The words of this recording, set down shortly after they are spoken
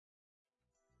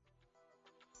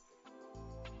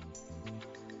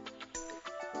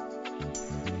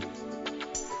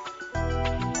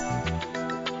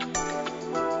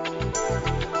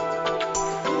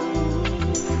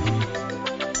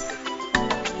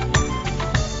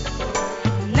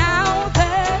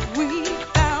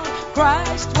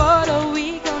Christ, what are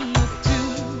we gonna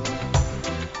do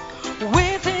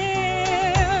with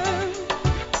Him?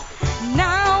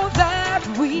 Now that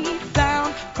we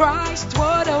found Christ,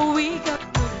 what are we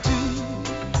gonna do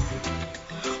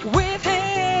with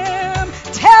Him?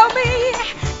 Tell me,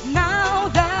 now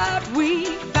that we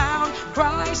found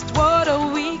Christ, what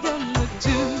are we gonna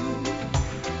do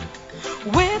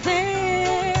with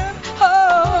Him?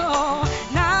 Oh,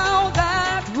 now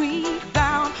that we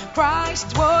found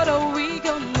Christ, what are we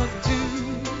gonna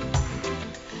do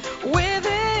with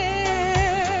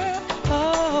Him?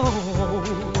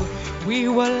 Oh, we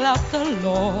will love the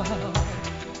Lord.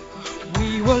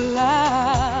 We will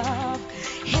love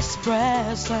His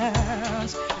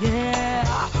presence.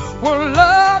 Yeah, we'll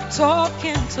love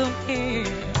talking to Him.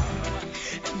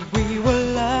 And we will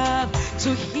love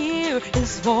to hear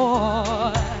His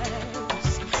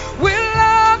voice. We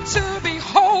love to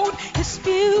behold His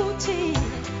beauty.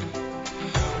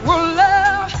 We'll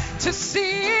love to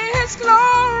see His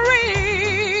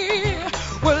glory.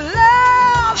 We'll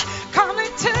love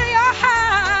coming to your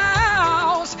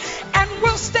house, and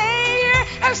we'll stay here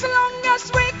as long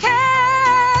as we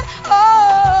can.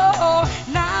 Oh,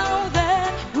 now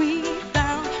that we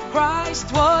found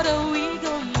Christ, what are we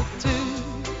gonna do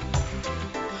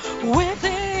with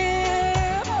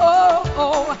Him?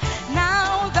 Oh,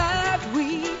 now that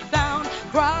we found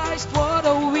Christ, what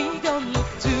are we gonna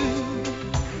do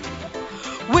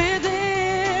with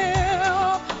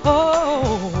Him?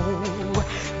 Oh,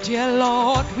 dear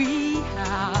Lord, we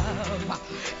have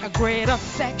a great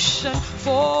affection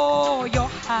for your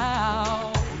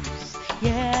house.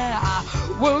 Yeah,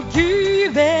 we'll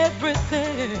give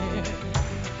everything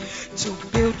to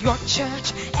build your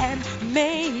church and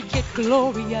make it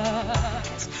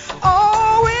glorious.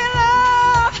 Oh, we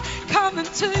love coming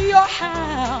to your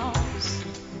house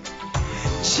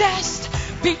just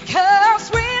because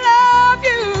we love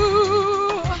you.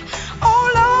 Oh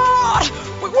Lord,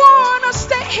 we want to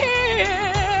stay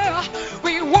here.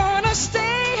 We want to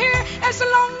stay here as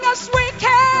long as we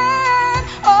can.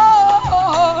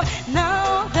 Oh,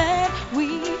 now that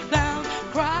we found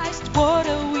Christ, what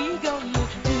are we gonna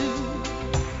do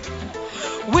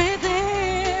with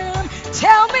Him?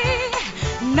 Tell me,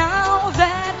 now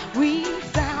that we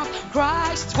found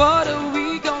Christ, what are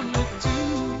we gonna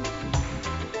do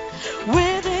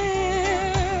with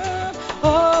Him?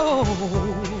 Oh,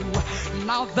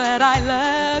 now that I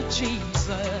love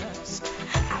Jesus,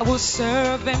 I will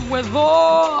serve Him with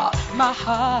all my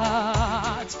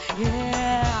heart.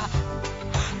 Yeah,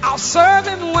 I'll serve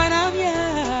Him when I'm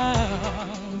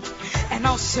young, and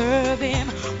I'll serve Him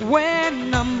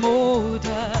when I'm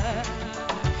older.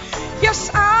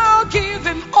 Yes, I'll give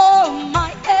Him all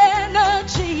my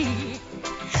energy,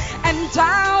 and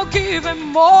I'll give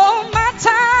Him all my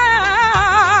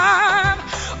time.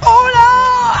 Oh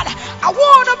Lord, I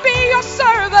want to be your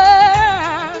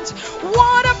servant.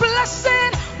 What a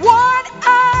blessing, what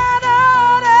an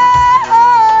honor.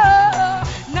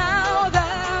 Now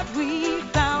that we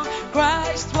found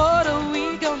Christ, what are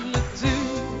we gonna do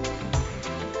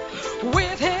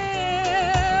with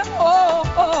Him?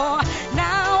 Oh,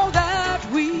 now that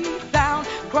we found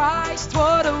Christ,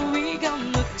 what are we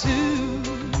gonna do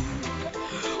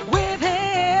with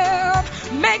Him?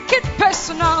 Make it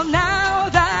personal. Now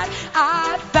that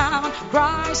I found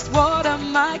Christ, what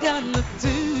am I gonna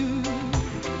do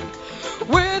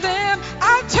with Him?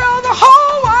 I'll tell the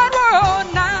whole wide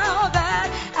world. Now that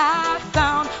I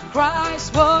found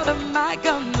Christ, what am I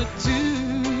gonna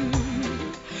do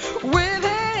with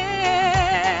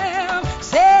Him?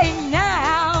 Say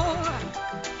now.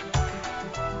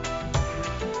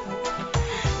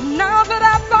 Now that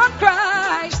I found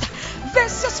Christ,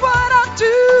 this is what I'll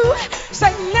do.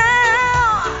 Say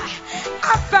now,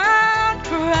 I found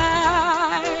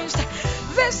Christ.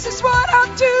 This is what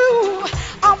I'll do.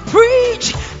 I'll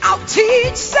preach, I'll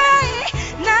teach. Say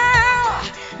now,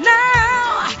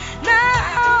 now,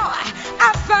 now,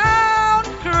 I found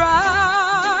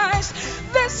Christ.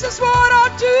 This is what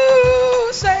I'll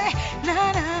do. Say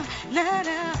na na na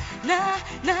na na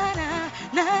na na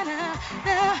na na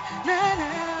na na na.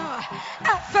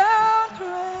 I found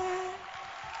Christ.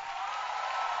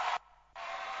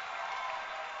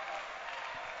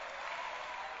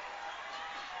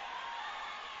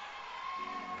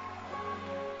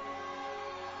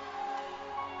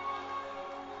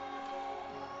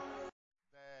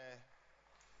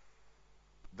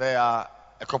 There are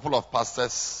a couple of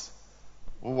pastors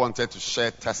who wanted to share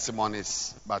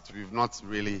testimonies, but we've not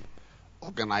really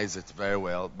organized it very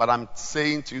well. But I'm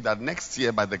saying to you that next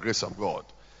year, by the grace of God,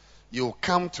 you'll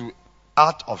come to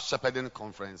Art of Shepherding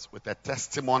Conference with a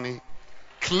testimony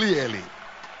clearly.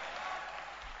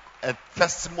 a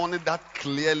testimony that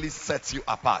clearly sets you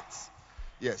apart.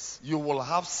 Yes, you will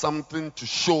have something to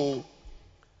show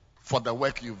for the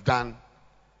work you've done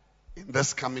in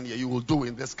this coming year. You will do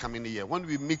in this coming year. When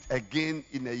we meet again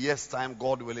in a year's time,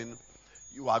 God willing,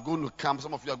 you are going to come.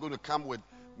 Some of you are going to come with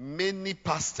many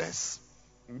pastors,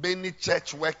 many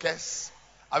church workers.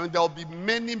 I mean, there will be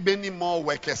many, many more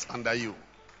workers under you.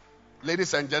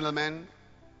 Ladies and gentlemen,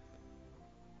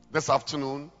 this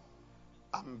afternoon,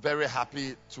 I'm very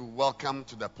happy to welcome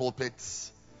to the pulpit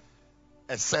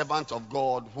a servant of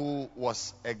God who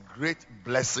was a great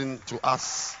blessing to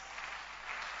us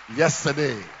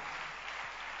yesterday.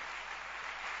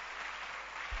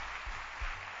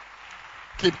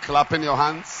 Keep clapping your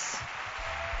hands.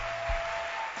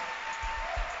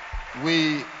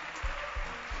 We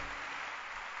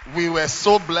were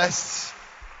so blessed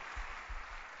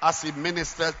as he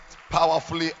ministered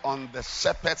powerfully on the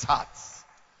shepherd's heart.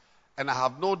 And I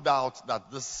have no doubt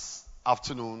that this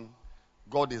afternoon,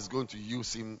 God is going to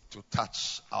use him to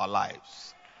touch our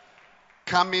lives.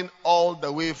 Coming all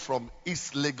the way from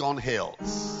East Legon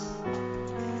Hills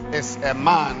is a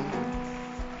man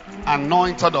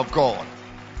anointed of God.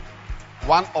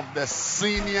 One of the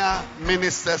senior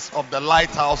ministers of the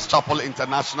Lighthouse Chapel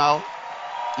International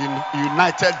in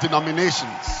United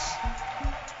Denominations.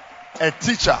 A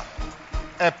teacher,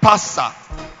 a pastor,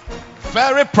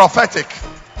 very prophetic,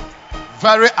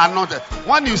 very anointed.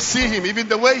 When you see him, even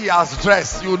the way he has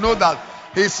dressed, you know that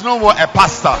he's no more a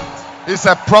pastor. He's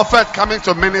a prophet coming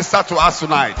to minister to us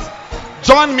tonight.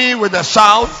 Join me with a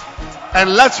shout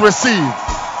and let's receive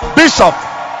Bishop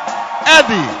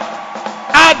Eddie.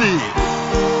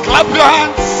 Clap your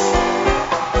hands.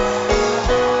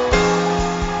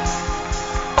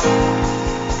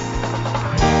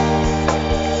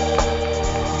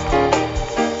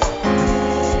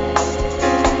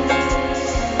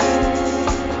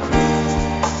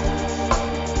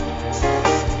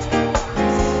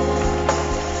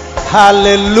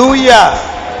 Hallelujah.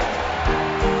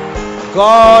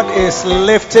 God is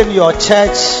lifting your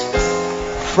church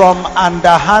from under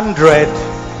 100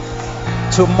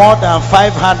 to more than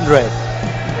 500.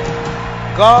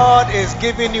 God is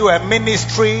giving you a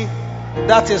ministry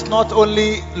that is not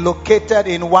only located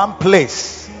in one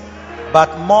place,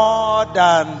 but more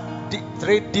than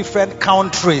 3 different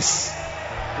countries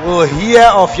will hear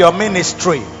of your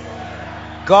ministry.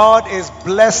 God is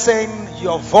blessing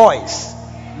your voice,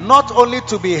 not only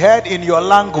to be heard in your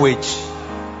language,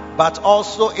 but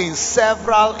also in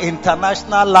several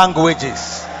international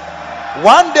languages.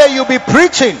 One day you'll be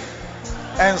preaching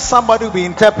and somebody will be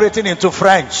interpreting into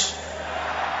French.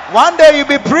 One day you'll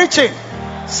be preaching,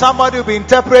 somebody will be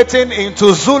interpreting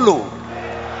into Zulu.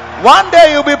 One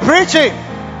day you'll be preaching,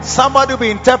 somebody will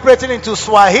be interpreting into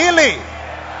Swahili.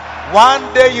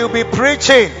 One day you'll be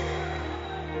preaching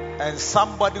and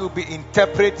somebody will be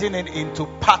interpreting it into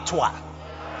Patois.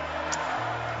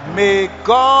 May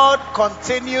God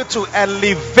continue to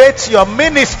elevate your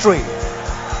ministry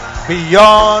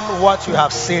beyond what you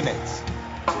have seen it.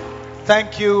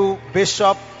 Thank you,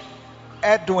 Bishop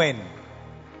Edwin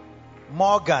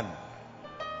Morgan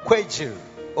Kweju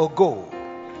Ogo,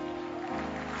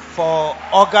 for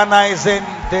organizing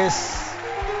this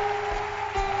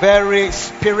very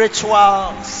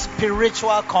spiritual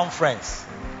conference.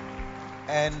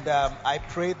 And I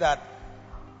pray that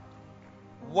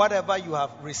whatever you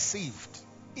have received,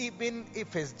 even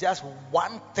if it's just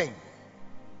one thing,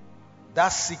 that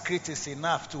secret is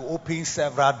enough to open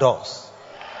several doors.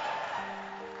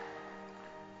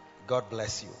 God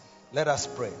bless you. Let us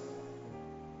pray.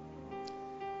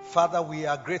 Father, we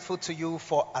are grateful to you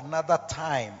for another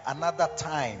time,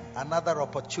 another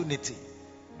opportunity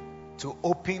to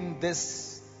open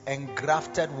this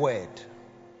engrafted word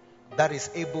that is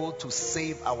able to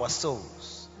save our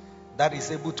souls, that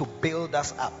is able to build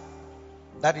us up,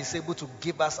 that is able to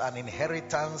give us an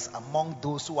inheritance among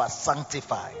those who are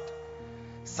sanctified.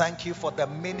 Thank you for the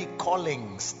many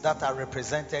callings that are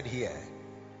represented here.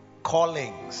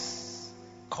 Callings,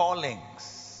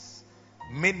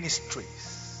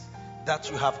 ministries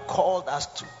that you have called us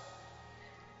to.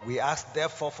 We ask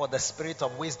therefore for the spirit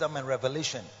of wisdom and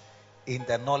revelation in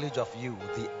the knowledge of you,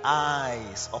 the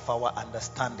eyes of our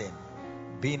understanding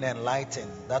being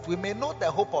enlightened, that we may know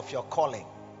the hope of your calling.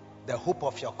 The hope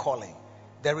of your calling.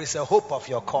 There is a hope of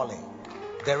your calling.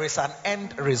 There is an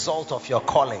end result of your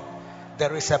calling.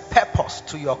 There is a purpose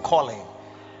to your calling.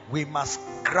 We must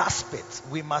grasp it.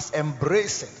 We must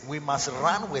embrace it. We must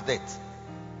run with it.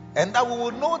 And that we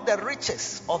will know the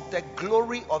riches of the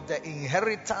glory of the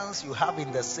inheritance you have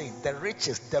in the saints. The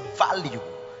riches, the value,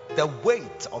 the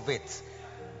weight of it,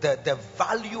 the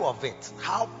value of it,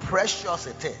 how precious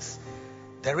it is.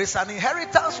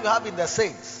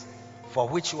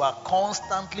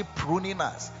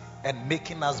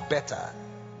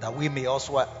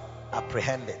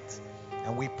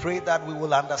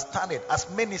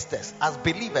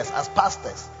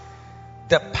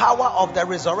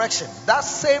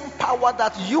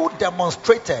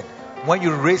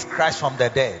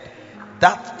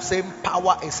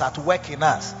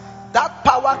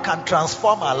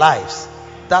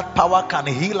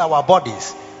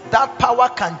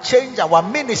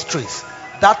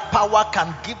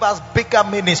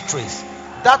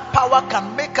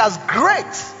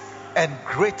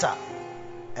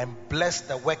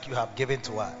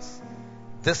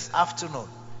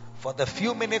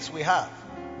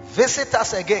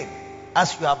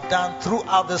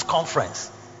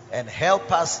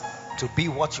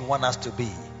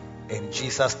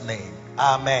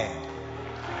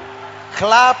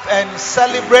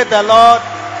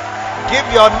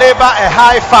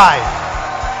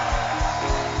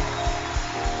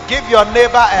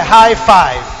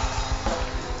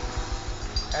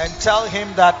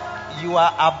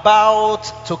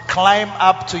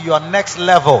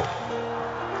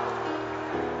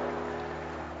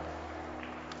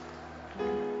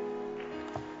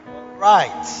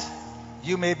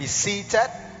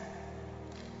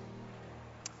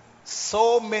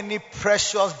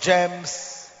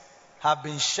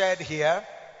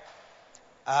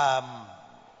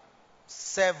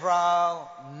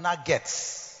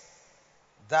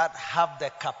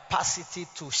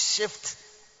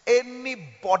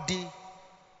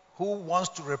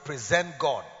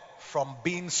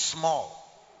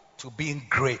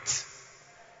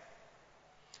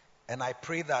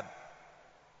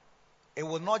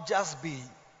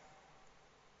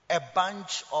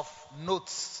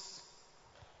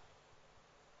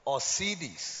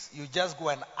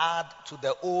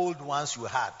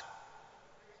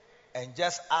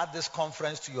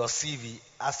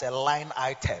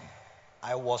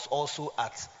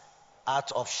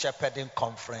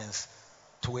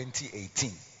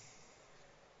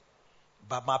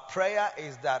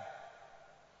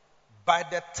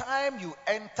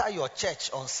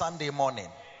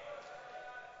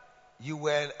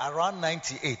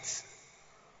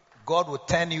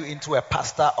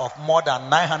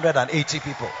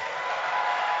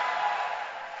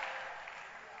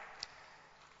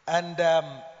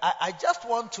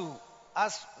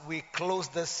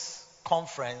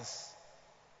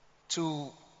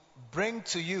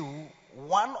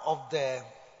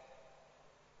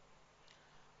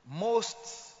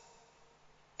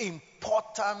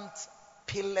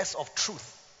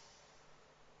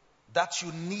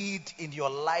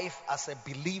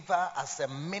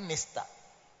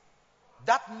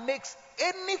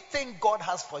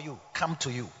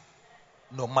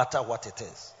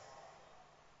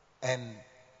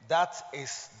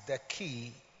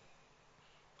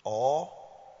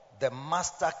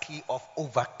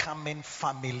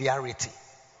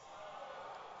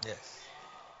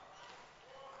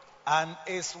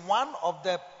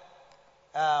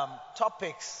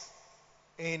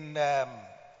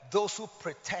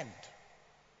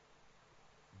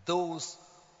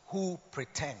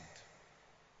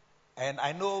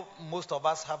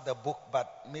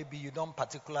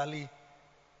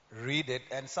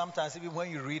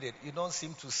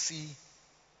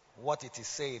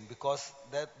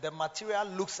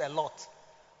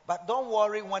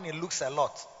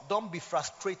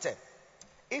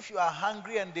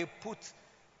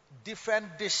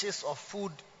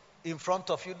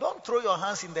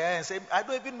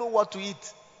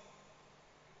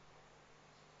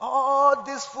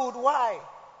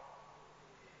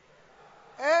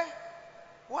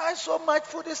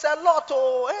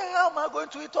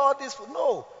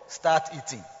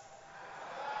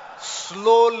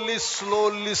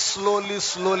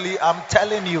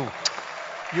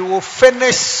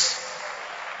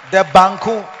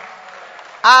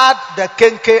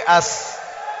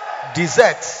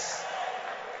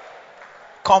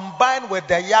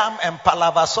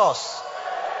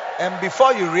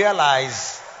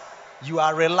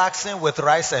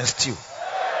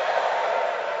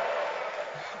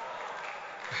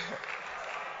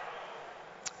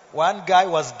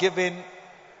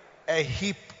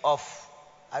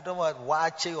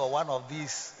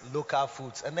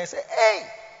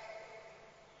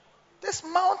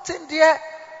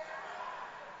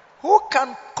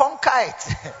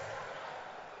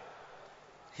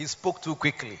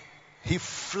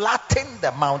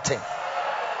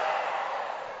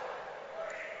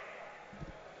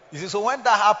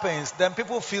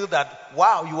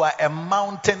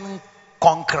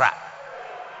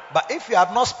 But if you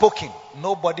have not spoken,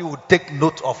 nobody will take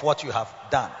note of what you have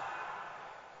done.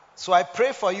 So I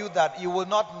pray for you that you will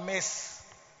not miss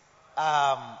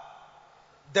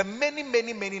the many,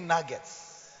 many, many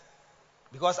nuggets.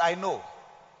 Because I know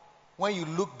when you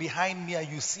look behind me and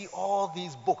you see all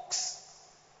these books,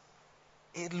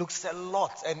 it looks a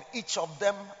lot, and each of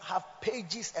them have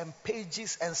pages and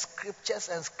pages and scriptures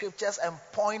and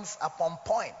points upon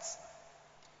points.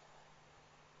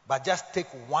 But just take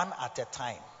one at a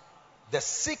time. The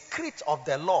secret of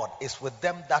the Lord is with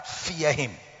them that fear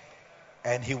him,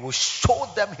 and he will show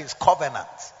them his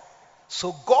covenant.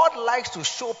 So God likes to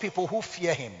show people who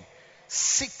fear him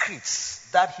secrets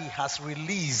that he has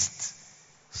released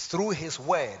through his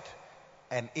word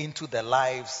and into the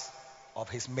lives of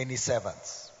his many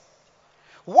servants.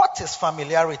 What is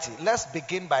familiarity? Let's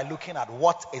begin by looking at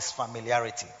what is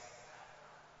familiarity.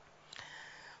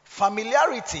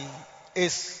 Familiarity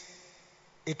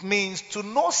it means to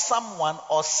know someone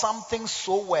or something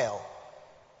so well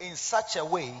in such a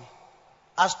way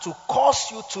as to cause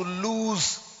you to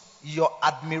lose your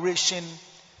admiration,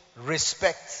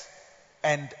 respect,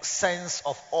 and sense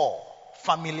of awe.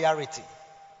 Familiarity.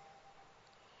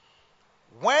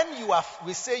 When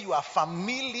we say you are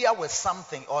familiar with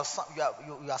something, or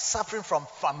you are suffering from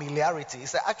familiarity,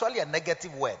 it's actually a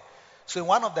negative word. So in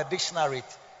one of the dictionaries,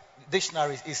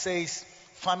 it says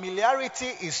familiarity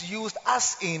is used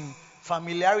as in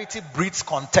familiarity breeds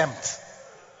contempt.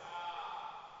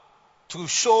 To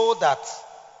show that,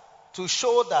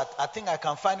 I think I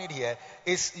can find it here,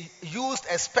 is used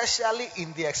especially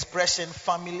in the expression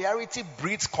familiarity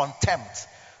breeds contempt.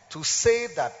 To say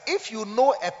that if you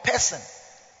know a person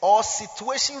or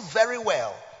situation very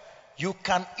well, you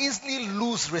can easily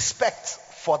lose respect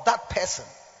for that person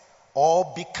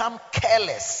or become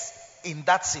careless in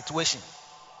that situation.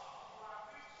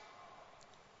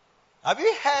 Have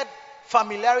you heard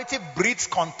familiarity breeds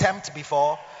contempt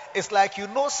before? It's like you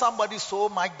know somebody so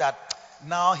much that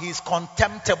now he's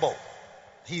contemptible.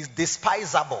 He's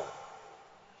despisable.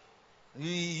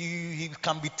 He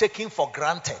can be taken for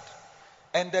granted.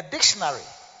 And the dictionary,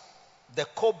 the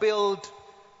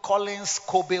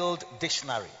Collins-Cobbild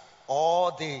dictionary,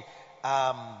 or the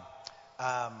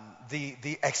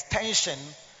extension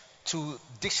to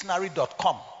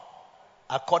dictionary.com,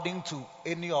 according to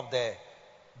any of the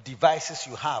devices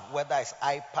you have, whether it's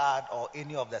iPad or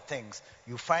any of the things,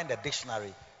 you find a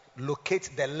dictionary, locate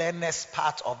the learner's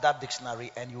part of that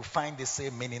dictionary, and you find the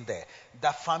same meaning there. The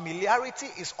familiarity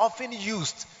is often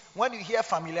used. When you hear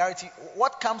familiarity,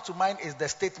 what comes to mind is the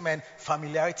statement,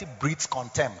 familiarity breeds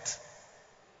contempt.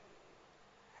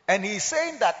 And he's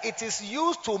saying that it is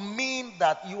used to mean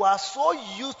that you are so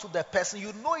used to the person,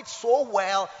 you know it so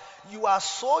well, you are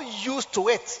so used to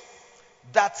it,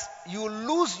 that you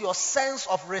lose your sense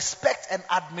of respect and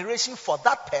admiration for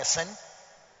that person.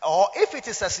 Or if it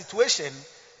is a situation,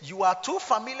 you are too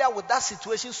familiar with that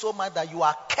situation so much that you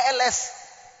are careless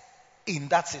in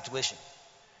that situation.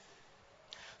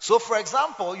 So for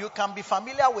example, you can be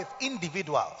familiar with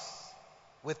individuals,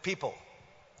 with people.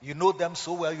 You know them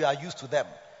so well, you are used to them.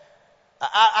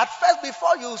 At first,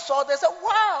 before you saw, they said,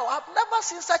 wow, I've never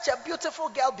seen such a beautiful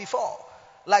girl before.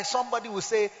 Like somebody will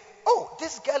say, oh,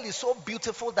 this girl is so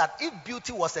beautiful that if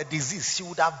beauty was a disease, she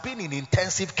would have been in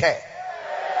intensive care.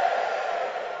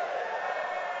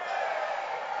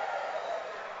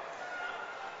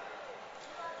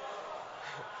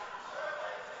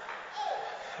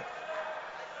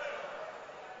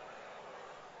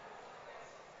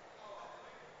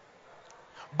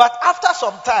 But after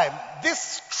some time,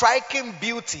 this striking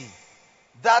beauty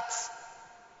that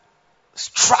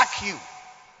struck you,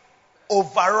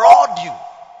 overawed you,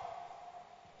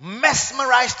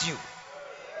 mesmerized you,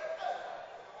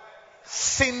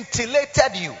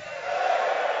 scintillated you,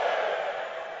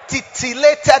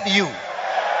 titillated you.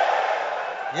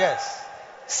 Yes.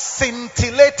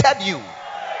 Scintillated you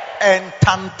and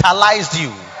tantalized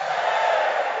you.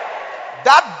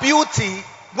 That beauty,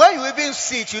 when you even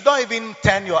see it, you don't even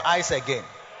turn your eyes again,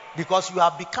 because you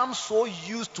have become so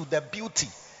used to the beauty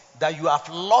that you have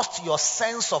lost your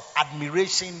sense of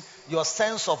admiration, your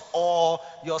sense of awe.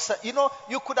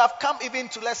 You could have come even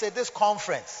to, let's say, this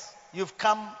conference. You've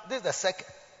come, this is the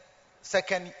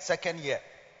second year.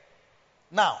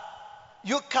 Now,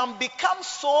 you can become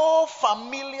so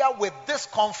familiar with this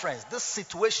conference, this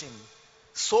situation,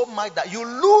 so much that you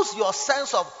lose your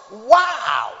sense of,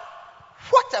 wow,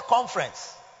 what a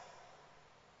conference.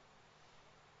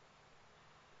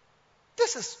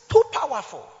 This is too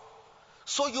powerful.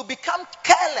 So you become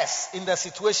careless in the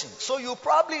situation. So you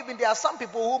probably even, there are some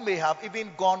people who may have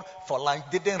even gone for lunch,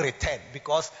 didn't return,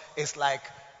 because it's like,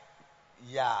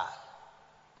 yeah.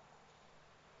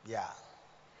 Yeah.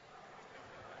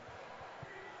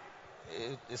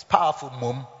 It's powerful,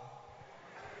 Mom.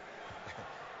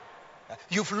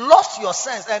 You've lost your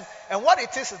sense. And what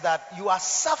it is that you are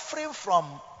suffering from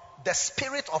the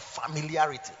spirit of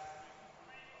familiarity.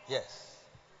 Yes.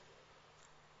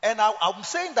 And I'm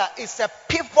saying that it's a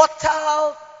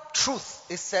pivotal truth.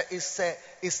 It's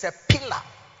a pillar,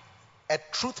 a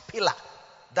truth pillar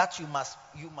that you must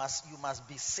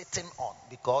be sitting on,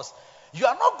 because you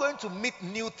are not going to meet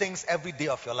new things every day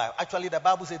of your life. Actually, the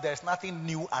Bible says there is nothing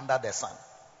new under the sun.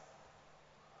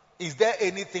 Is there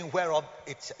anything whereof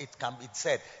it can be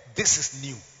said, this is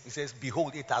new? It says,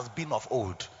 behold, it has been of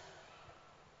old.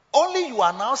 Only you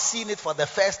are now seeing it for the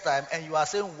first time, and you are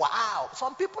saying, wow.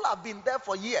 Some people have been there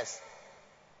for years.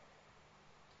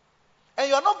 And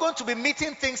you are not going to be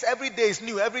meeting things every day is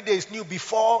new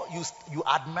before you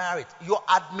admire it. Your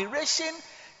admiration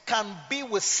can be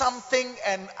with something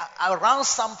and around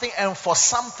something and for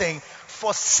something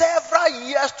for several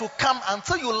years to come,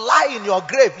 until you lie in your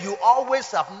grave. You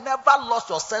always have never lost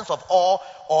your sense of awe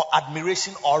or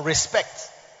admiration or respect,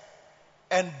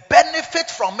 and benefit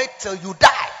from it till you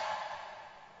die.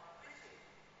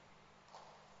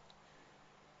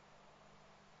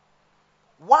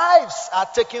 Wives are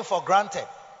taken for granted.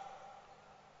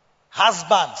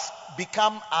 Husbands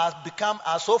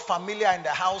are so familiar in the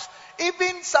house.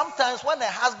 Even sometimes when a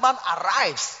husband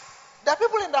arrives, the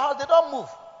people in the house, they don't move.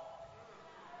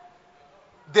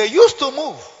 They used to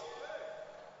move.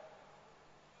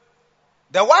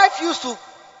 The wife used to,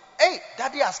 hey,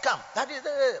 daddy has come.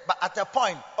 But at a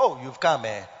point, oh, you've come,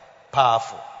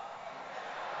 powerful.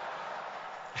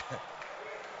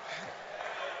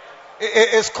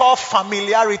 It's called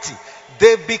familiarity.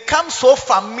 They've become so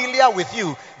familiar with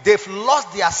you, they've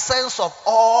lost their sense of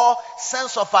awe,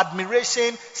 sense of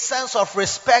admiration, sense of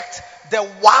respect. The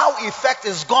wow effect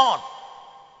is gone.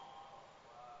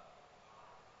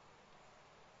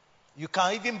 You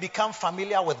can even become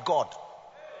familiar with God.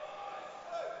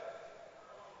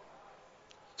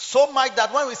 So much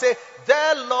that when we say,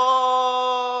 the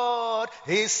Lord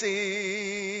is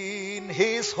in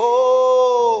his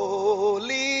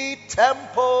holy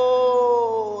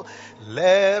temple,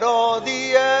 let all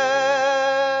the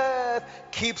earth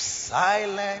keep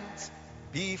silent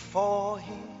before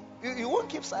him. You won't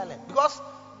keep silent, because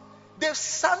they've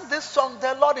sung this song,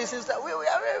 the Lord is in.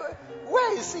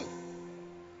 Where is he?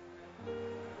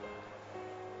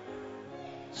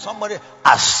 Somebody,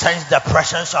 I sense the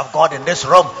presence of God in this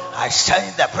room. I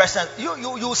sense the presence.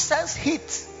 You sense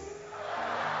heat.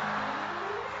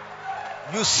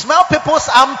 You smell people's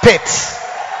armpits.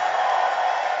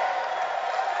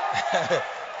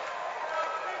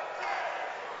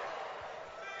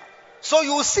 So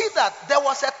you see that there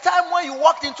was a time when you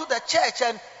walked into the church,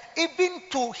 and even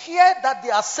to hear that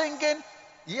they are singing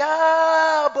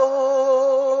Yabo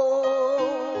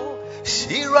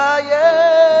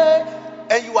Shiraye,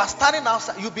 and you are standing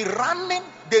outside, you'll be running.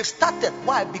 They've started.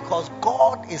 Why? Because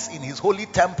God is in his holy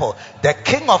temple. The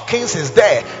King of Kings is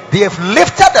there. They have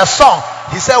lifted a song.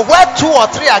 He said, where 2 or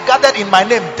 3 are gathered in my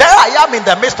name, there I am in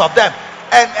the midst of them.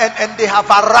 And they have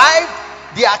arrived.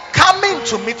 They are coming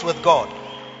to meet with God.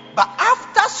 But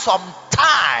after some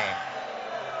time,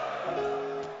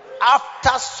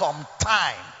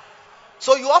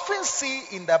 so you often see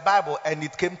in the Bible, and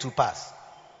it came to pass.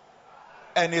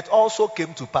 And it also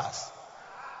came to pass.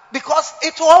 Because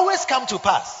it will always come to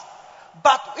pass.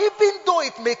 But even though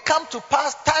it may come to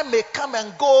pass, time may come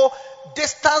and go,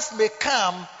 distance may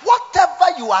come,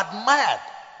 whatever you admired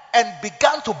and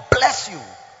began to bless you,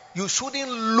 you shouldn't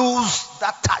lose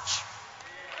that touch.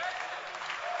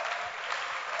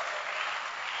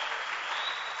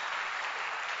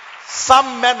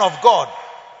 Some men of God,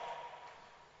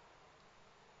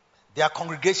 their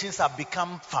congregations have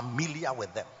become familiar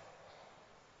with them.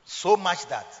 So much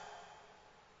that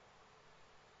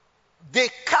they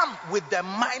come with the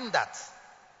mind that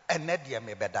Enedia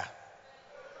may better.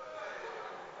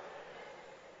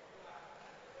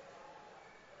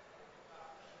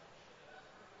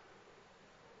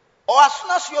 Or as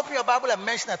soon as you open your Bible and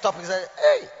mention a topic, you say,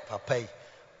 hey, Papa,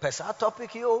 pesa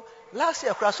topic you last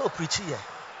year across so preachy.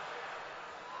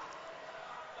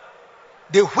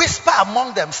 They whisper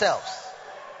among themselves.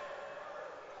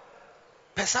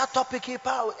 Pesa topic you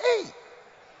power.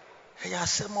 Hey,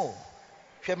 Asemo.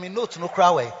 Share me notes no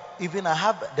crowd. Even I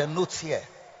have the notes here.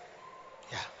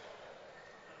 Yeah.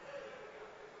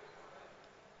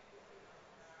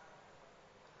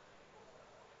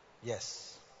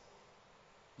 Yes.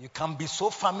 You can be so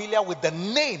familiar with the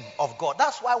name of God.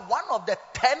 That's why one of the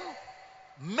 10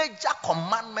 major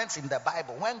commandments in the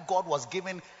Bible, when God was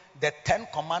giving the 10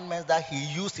 commandments that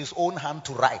he used his own hand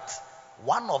to write,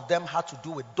 One of them had to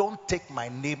do with don't take my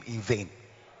name in vain.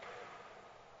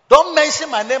 Don't mention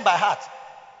my name by heart.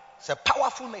 It's a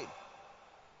powerful name.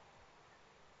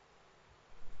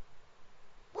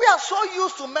 We are so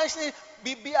used to mentioning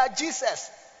Bibia Jesus.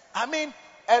 I mean,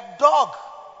 a dog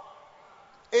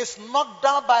is knocked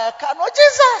down by a car. No,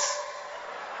 Jesus.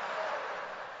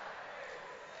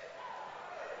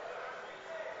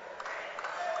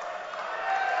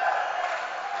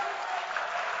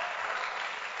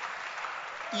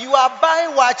 You are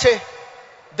buying wache.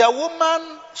 The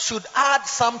woman should add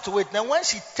some to it. Then when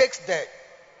she takes the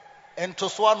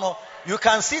entoswano, you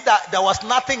can see that there was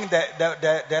nothing in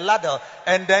the ladle.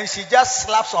 And then she just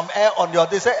slaps some air on your.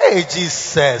 They say, hey,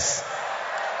 Jesus.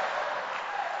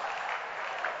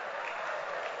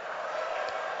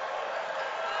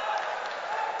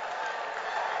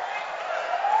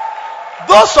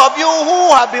 Those of you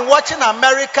who have been watching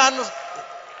American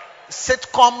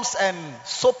sitcoms and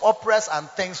soap operas and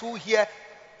things who hear,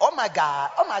 oh my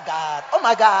God, oh my God, oh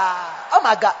my God, oh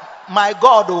my God, my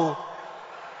God, oh.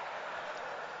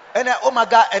 And then, oh my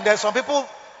God, and then some people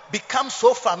become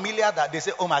so familiar that they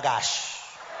say, oh my gosh.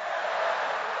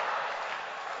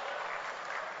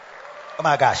 Oh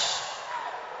my gosh.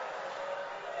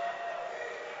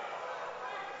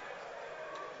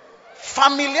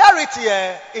 Familiarity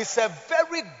is a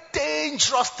very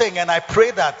dangerous thing, and I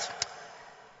pray that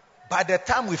by the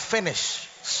time we finish,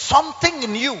 something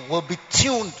in you will be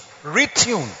tuned,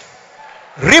 retuned,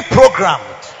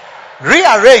 reprogrammed,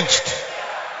 rearranged,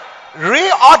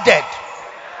 reordered,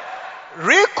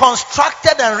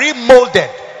 reconstructed, and remolded,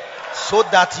 so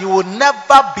that you will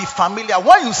never be familiar.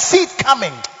 When you see it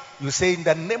coming, you say, in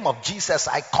the name of Jesus,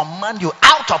 I command you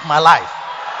out of my life.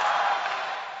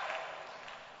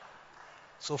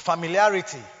 So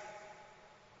familiarity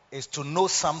is to know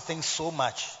something so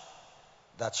much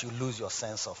that you lose your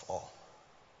sense of awe.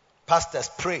 Pastors,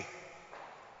 pray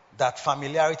that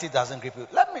familiarity doesn't grip you.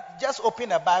 Let me just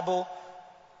open a Bible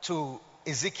to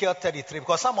Ezekiel 33,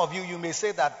 because some of you may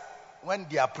say that when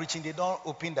they are preaching, they don't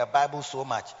open the Bible so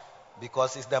much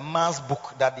because it's the man's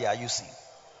book that they are using.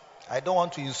 I don't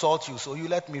want to insult you, so you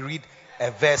let me read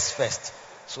a verse first,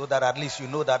 so that at least you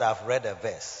know that I've read a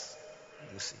verse.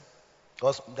 You see,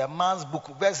 because the man's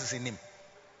book, verse is in him.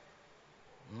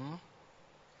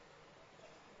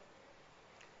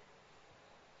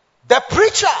 The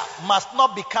preacher must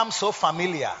not become so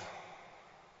familiar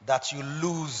that you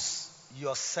lose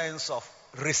your sense of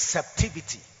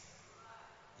receptivity.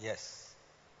 Yes.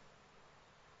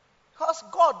 Because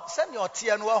God, send your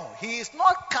TNW. He is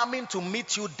not coming to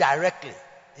meet you directly.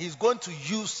 He's going to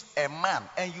use a man,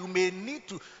 and you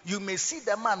may see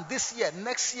the man this year,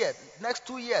 next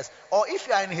 2 years, or if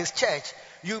you are in his church,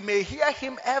 you may hear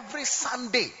him every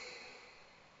Sunday.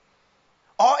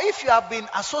 Or if you have been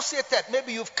associated,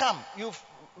 maybe you've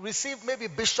received maybe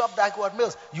Bishop Dagwood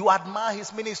Mills, you admire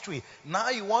his ministry. Now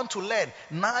you want to learn.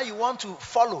 Now you want to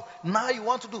follow. Now you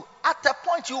want to do. At a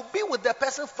point, you'll be with the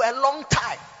person for a long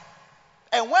time.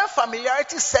 And when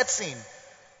familiarity sets in,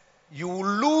 you will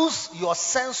lose your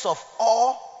sense of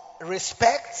awe,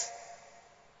 respect.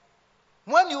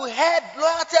 When you heard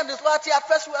loyalty and disloyalty, at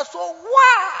first you were so,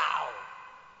 wow!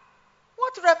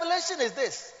 What revelation is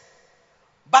this?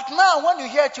 But now when you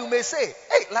hear it, you may say,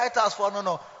 hey, Lighthouse for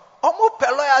no. Omu pe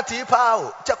loyalty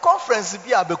pa the conference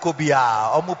bi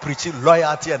abekobia omu preaching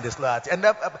loyalty and disloyalty. And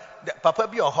papa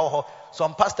bi oho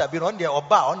some pastor bi on the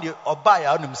oba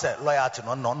ya onim say loyalty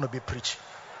no be preach.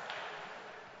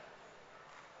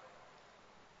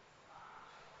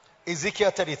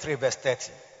 Ezekiel 33 verse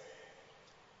 30.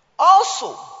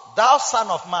 Also, thou son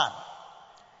of man,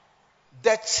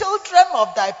 the children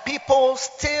of thy people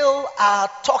still are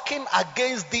talking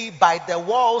against thee by the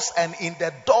walls and in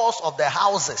the doors of the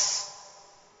houses.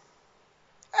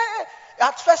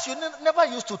 At first, you never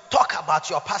used to talk about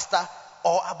your pastor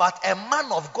or about a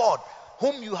man of God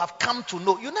whom you have come to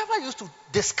know. You never used to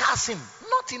discuss him,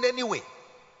 not in any way.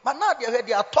 But now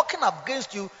they are talking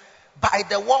against you by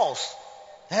the walls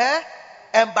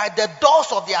and by the doors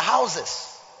of their houses,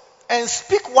 and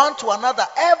speak one to another,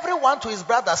 everyone to his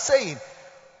brother, saying,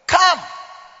 come,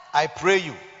 I pray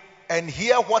you, and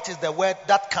hear what is the word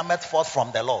that cometh forth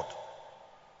from the Lord.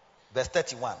 Verse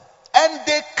 31. And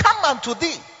they come unto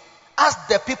thee as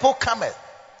the people cometh,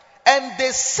 and they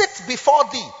sit before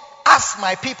thee as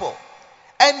my people,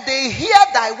 and they hear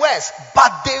thy words,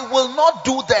 but they will not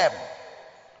do them.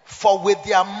 For with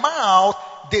their mouth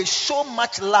they show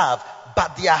much love,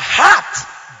 but their heart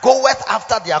goeth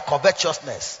after their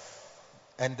covetousness.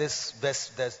 And this verse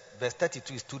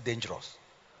 32 is too dangerous.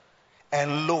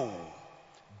 And lo,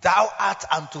 thou art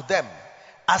unto them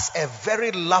as a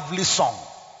very lovely song,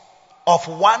 of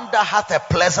one that hath a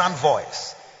pleasant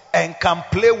voice and can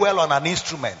play well on an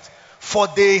instrument. For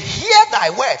they hear thy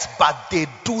words, but they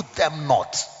do them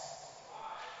not.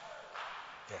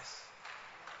 Yes.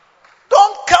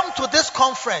 Don't come to this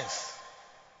conference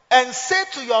and say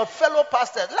to your fellow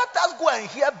pastors, let us go and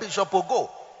hear Bishop Ogo.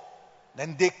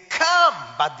 Then they come,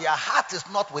 but their heart is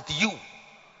not with you.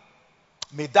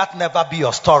 May that never be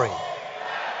your story.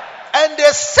 And they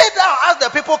sit down as the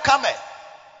people come in.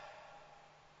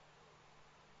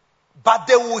 But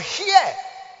they will hear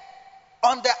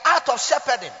on the art of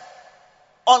shepherding,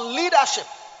 on leadership,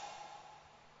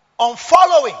 on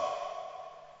following.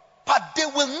 But they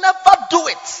will never do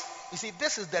it. You see,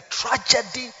 this is the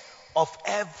tragedy of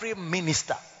every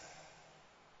minister.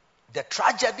 The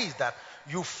tragedy is that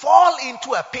you fall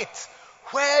into a pit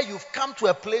where you've come to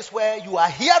a place where you are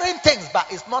hearing things, but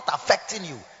it's not affecting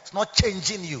you. It's not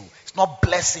changing you. It's not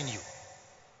blessing you.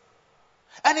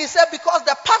 And he said, because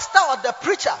the pastor or the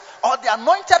preacher or the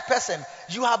anointed person,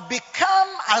 you have become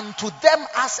unto them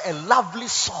as a lovely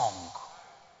song.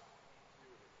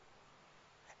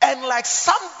 And like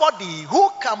somebody who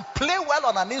can play well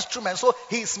on an instrument, so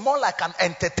he's more like an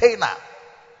entertainer.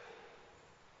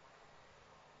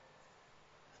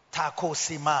 Tako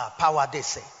sima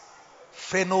pawadese.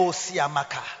 Freno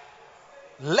siamaka.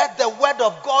 Let the word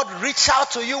of God reach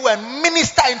out to you and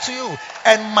minister into you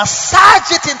and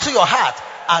massage it into your heart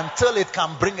until it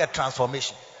can bring a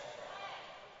transformation.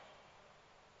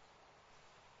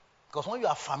 Because when you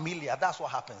are familiar, that's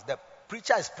what happens. The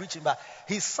preacher is preaching, but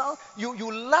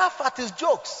you laugh at his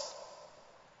jokes.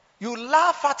 You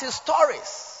laugh at his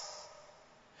stories.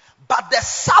 But the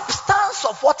substance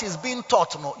of what is being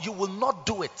taught, no, you will not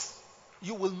do it.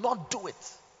 You will not do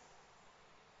it.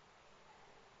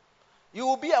 You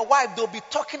will be a wife, they'll be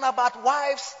talking about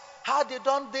wives, how they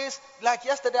done this. Like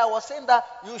yesterday I was saying that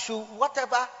you should,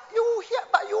 whatever. You will hear,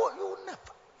 but you never.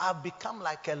 I've become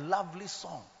like a lovely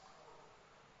song.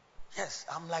 Yes,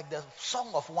 I'm like the song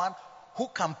of one who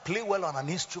can play well on an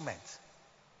instrument.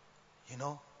 You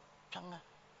know, changa,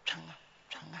 changa,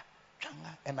 changa,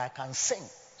 changa, and I can sing.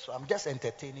 So I'm just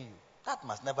entertaining you. That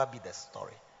must never be the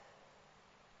story.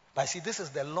 But see, this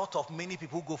is the lot of many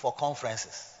people who go for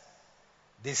conferences.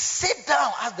 They sit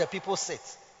down as the people sit.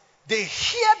 They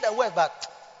hear the word, but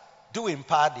do in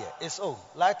part there. It's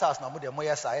lighthouse na mo de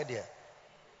moya side there.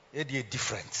 It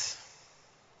different.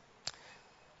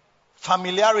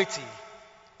 Familiarity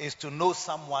is to know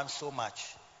someone so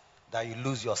much that you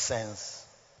lose your sense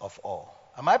of awe.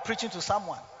 Am I preaching to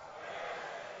someone?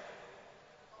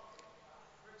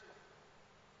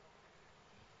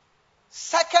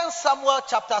 2 Samuel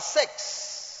chapter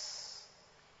 6,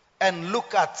 and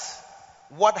look at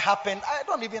what happened. I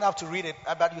don't even have to read it,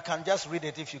 but you can just read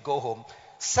it if you go home.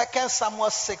 2 Samuel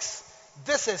 6.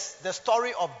 This is the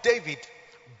story of David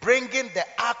bringing the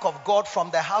ark of God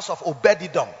from the house of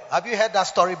Obed-Edom. Have you heard that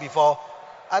story before?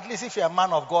 At least if you're a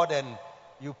man of God and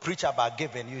you preach about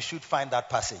giving, you should find that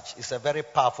passage. It's a very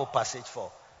powerful passage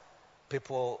for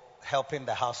people helping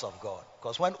the house of God.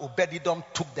 Because when Obed-Edom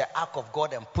took the ark of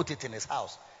God and put it in his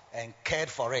house and cared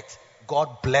for it,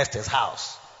 God blessed his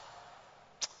house.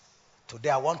 Today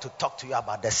I want to talk to you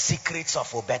about the secrets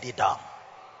of Obed-Edom.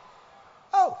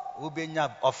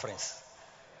 Ubenya offerings.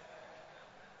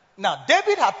 Now,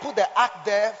 David had put the ark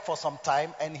there for some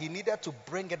time and he needed to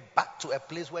bring it back to a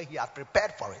place where he had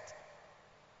prepared for it.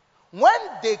 When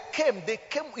they came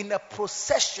in a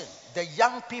procession. The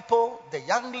young people, the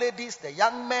young ladies, the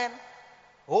young men,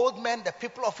 old men, the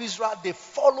people of Israel, they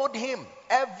followed him.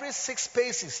 Every 6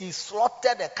 paces, he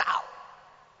slaughtered a cow.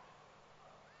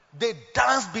 They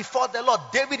danced before the Lord.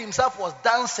 David himself was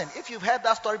dancing. If you've heard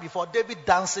that story before, David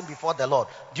dancing before the Lord.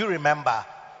 Do you remember?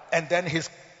 And then his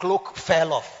cloak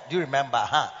fell off. Do you remember?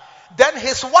 Then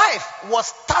his wife was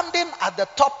standing at the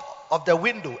top of the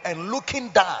window and looking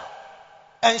down.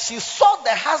 And she saw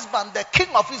the husband, the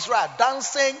king of Israel,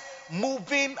 dancing,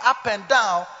 moving up and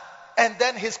down, and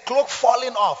then his cloak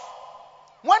falling off.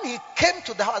 When he came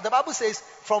to the house, the Bible says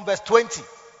from verse 20.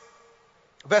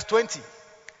 Verse 20.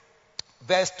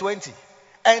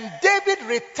 And David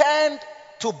returned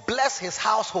to bless his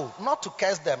household, not to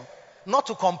curse them, not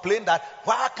to complain that,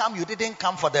 why come you didn't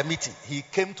come for the meeting? He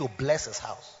came to bless his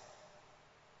house.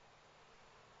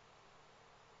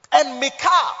 And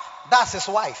Michal, that's his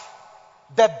wife,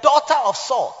 the daughter of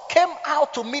Saul, came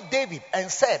out to meet David and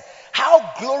said,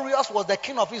 how glorious was the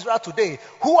king of Israel today,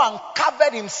 who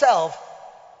uncovered himself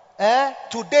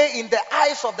today in the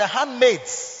eyes of the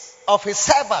handmaids of his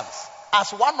servants,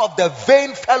 as one of the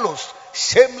vain fellows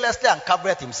shamelessly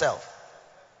uncovered himself.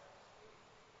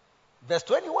 Verse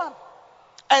 21.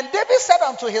 And David said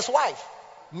unto his wife,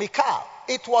 Michal,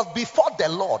 it was before the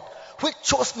Lord, which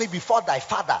chose me before thy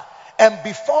father and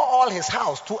before all his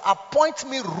house to appoint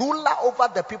me ruler over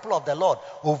the people of the Lord,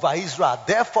 over Israel.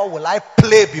 Therefore will I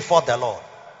play before the Lord.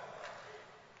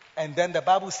 And then the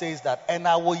Bible says that, and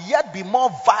I will yet be more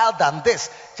vile than this.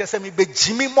 Just say me be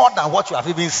Jimmy more than what you have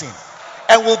even seen.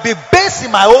 And will be base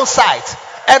in my own sight.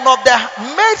 And of the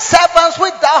maid servants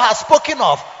which thou hast spoken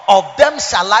of them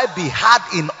shall I be had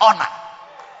in honor.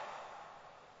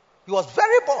 He was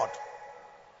very bored.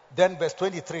 Then verse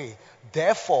 23,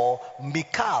 therefore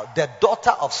Michal, the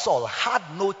daughter of Saul, had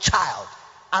no child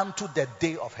unto the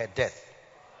day of her death.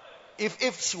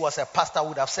 If she was a pastor,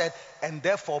 would have said, and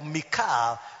therefore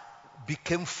Michal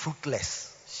became fruitless.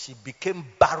 She became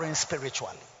barren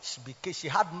spiritually. She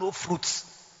had no fruits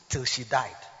till she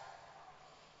died.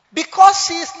 Because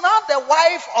she is now the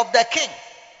wife of the king.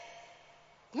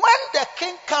 When the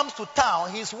king comes to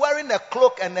town, he's wearing a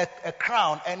cloak and a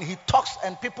crown, and he talks,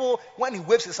 and people, when he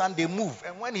waves his hand, they move,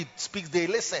 and when he speaks, they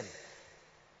listen.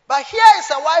 But here is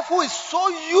a wife who is so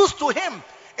used to him,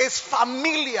 is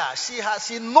familiar.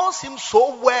 She knows him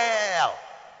so well.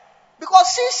 Because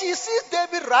she sees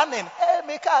David running. Hey,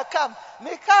 Michal, come.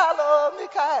 Michal, oh,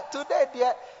 Michal, today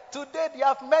dear,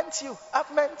 I've meant you.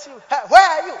 Hey, where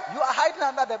are you? You are hiding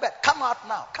under the bed. Come out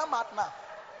now.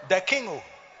 The king,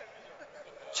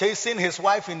 chasing his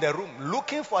wife in the room,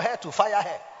 looking for her to fire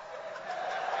her.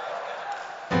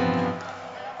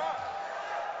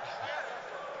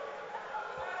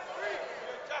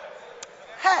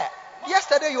 Hey,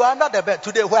 yesterday you were under the bed.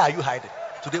 Today, where are you hiding?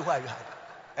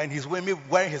 And he's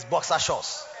wearing his boxer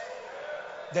shorts.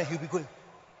 Then he'll be going,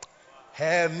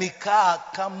 hey, Michal,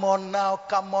 come on now.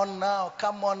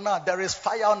 There is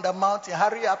fire on the mountain.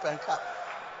 Hurry up and come.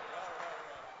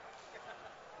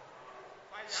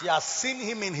 She has seen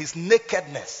him in his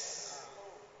nakedness.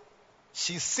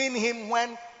 She's seen him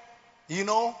when,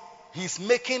 he's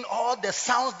making all the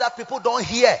sounds that people don't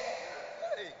hear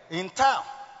in town.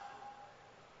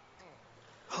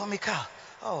 Oh, Michal.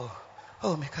 Oh,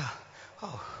 Michal.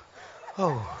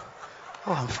 Oh,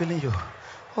 I'm feeling you.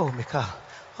 Oh, Michal.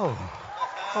 Oh,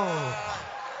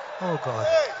 God.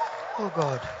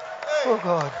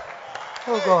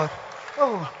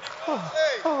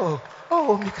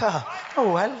 Oh, Michal.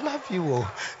 Oh, I love you.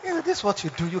 This is what you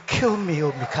do. You kill me,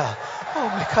 oh, Michal. Oh,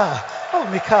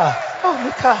 Michal.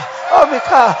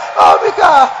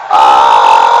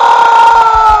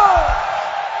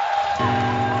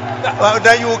 Well,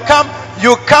 then you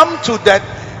come to that.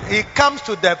 He comes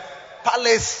to the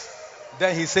palace.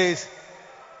 Then he says,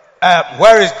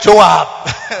 where is Joab?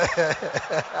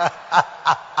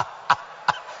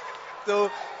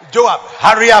 So Joab,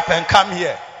 hurry up and come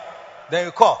here. Then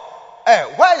you call. Hey,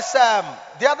 where is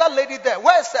the other lady there?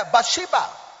 Where is Bathsheba?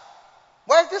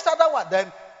 Where is this other one?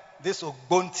 Then this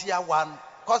Ogbontia one.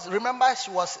 Because remember,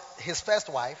 she was his first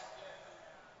wife.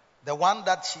 The one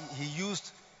that he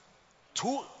used.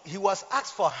 He was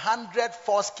asked for 100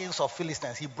 foreskins of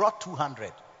Philistines. He brought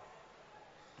 200.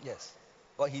 Yes.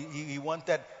 But he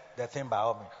wanted the thing by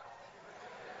all means.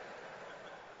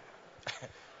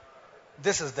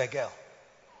 This is the girl.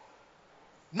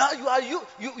 Now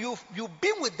you've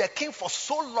been with the king for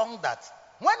so long that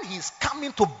when he's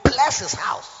coming to bless his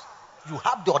house, you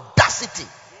have the audacity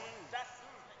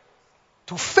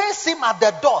to face him at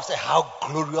the door. Say, how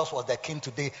glorious was the king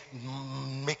today,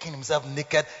 making himself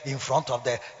naked in front of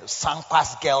the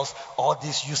Sangpas girls, all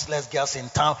these useless girls in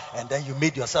town, and then you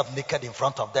made yourself naked in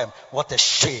front of them. What a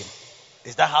shame.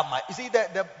 Is that how you see,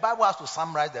 the Bible has to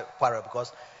summarize the quarrel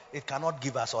because it cannot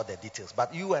give us all the details.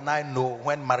 But you and I know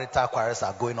when marital quarrels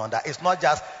are going on that it's not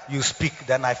just you speak,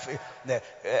 then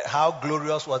how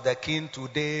glorious was the king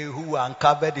today who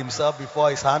uncovered himself before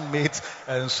his handmaids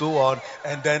and so on.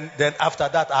 And then after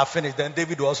that I finished. Then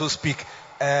David will also speak.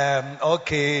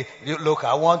 Okay, look,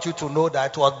 I want you to know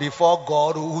that it was before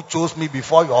God who chose me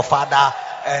before your father.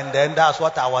 And then that's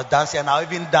what I was dancing. And I'll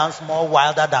even dance more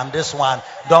wilder than this one.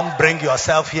 Don't bring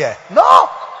yourself here. No.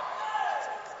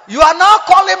 You are now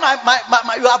calling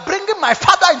you are bringing my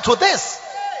father into this.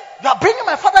 You are bringing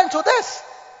my father into this.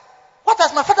 What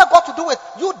has my father got to do with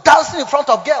you dancing in front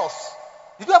of girls?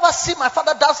 Did you ever see my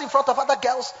father dancing in front of other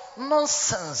girls?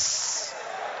 Nonsense.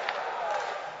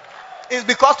 It's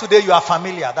because today you are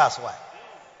familiar, that's why.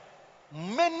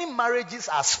 Many marriages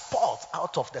are spoiled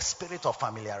out of the spirit of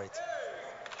familiarity.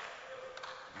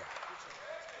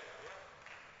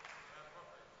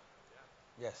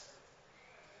 Yes.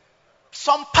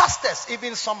 Some pastors,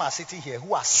 even some are sitting here,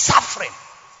 who are suffering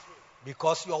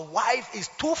because your wife is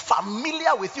too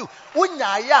familiar with you.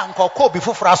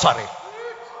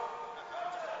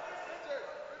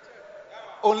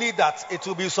 Only that it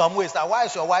will be some ways that why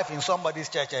is your wife in somebody's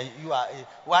church and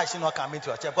why is she not coming to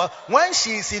your church? Because when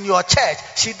she is in your church,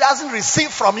 she doesn't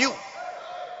receive from you.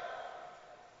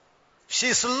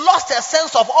 She's lost her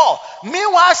sense of awe.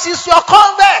 Meanwhile, she's your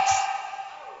convert.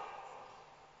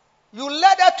 You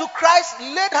led her to Christ,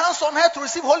 laid hands on her to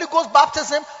receive Holy Ghost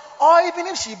baptism, or even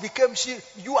if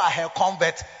you are her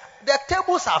convert, the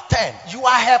tables have turned. You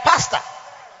are her pastor.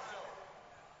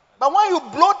 But when you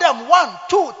blow them 1,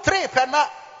 2, 3, penna,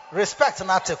 respect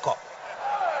and article.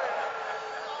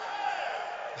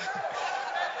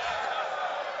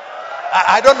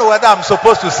 I don't know whether I'm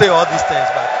supposed to say all these things,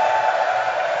 but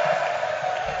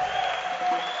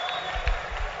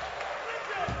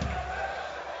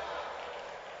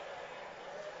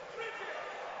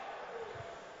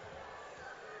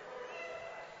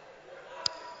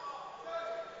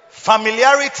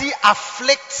familiarity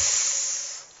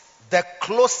afflicts the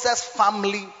closest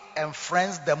family and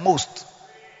friends the most.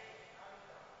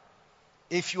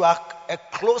 If you are a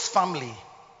close family,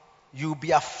 you'll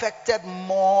be affected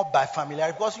more by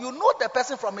familiarity because you know the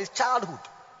person from his childhood.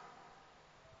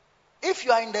 If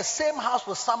you are in the same house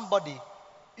with somebody,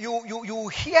 you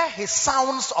hear his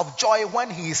sounds of joy when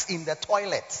he is in the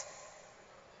toilet.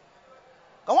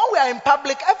 And when we are in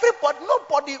public,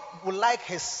 nobody will like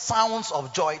his sounds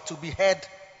of joy to be heard.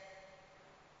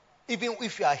 Even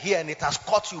if you are here and it has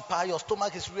caught you, your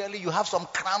stomach is really, you have some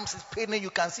cramps, it's paining, you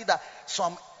can see that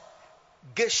some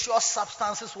gaseous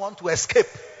substances want to escape.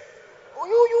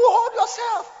 You hold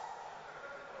yourself.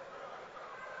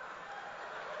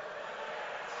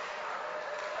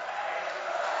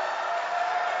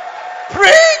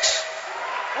 Preach!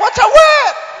 What a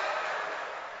word!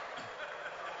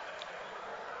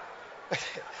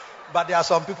 But there are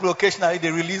some people occasionally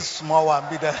they release small one,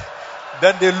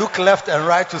 then they look left and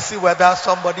right to see whether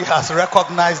somebody has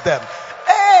recognized them.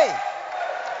 Hey!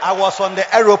 I was on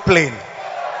the aeroplane.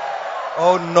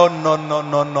 Oh no.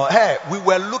 Hey, we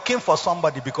were looking for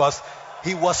somebody because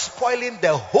he was spoiling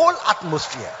the whole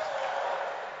atmosphere.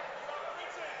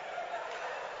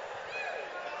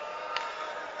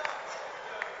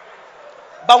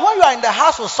 But when you are in the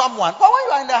house with someone,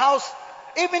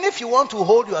 even if you want to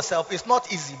hold yourself, it's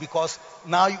not easy because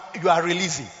now you are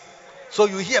releasing. So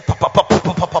you hear pop, pop, pop, pop,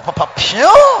 pop, pop, pop, pop.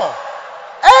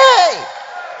 Hey!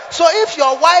 So if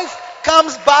your wife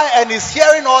comes by and is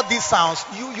hearing all these sounds,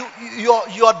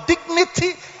 your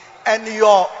dignity and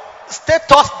your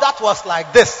status that was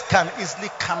like this can easily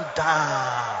come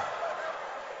down.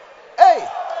 Hey!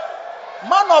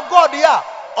 Man of God, yeah.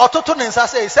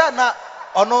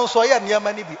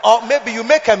 Or maybe you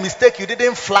make a mistake, you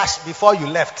didn't flash before you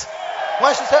left.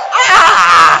 When she said,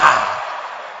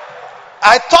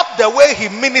 I thought the way he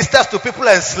ministers to people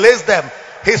and slays them,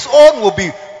 his own will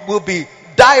be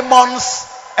diamonds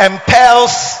and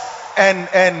pearls and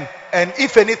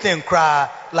if anything, cry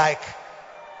like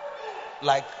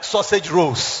sausage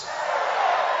rolls.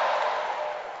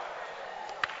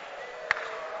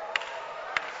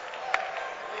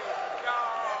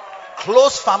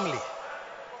 Close family.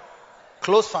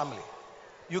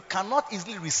 You cannot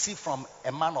easily receive from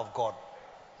a man of God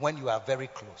when you are very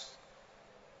close.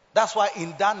 That's why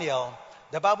in Daniel,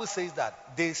 the Bible says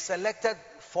that they selected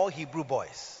 4 Hebrew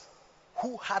boys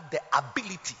who had the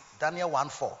ability, Daniel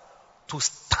 1:4, to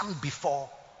stand before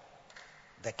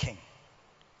the king.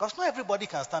 Because not everybody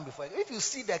can stand before him. If you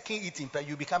see the king eating,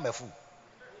 you become a fool.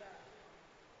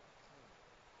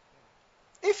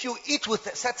 If you eat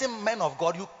with certain men of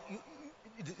God,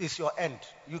 it's your end.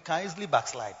 You can easily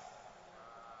backslide.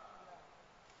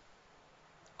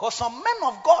 Because some men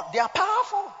of God, they are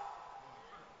powerful.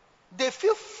 They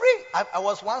feel free. I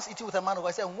was once eating with a man who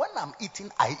I said, when I'm eating,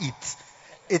 I eat.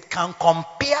 It can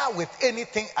compare with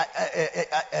anything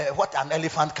what an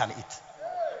elephant can eat.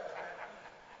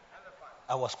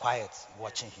 I was quiet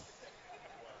watching him.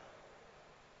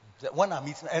 When I'm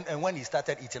eating, and when he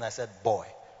started eating, I said, boy,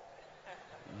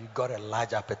 you got a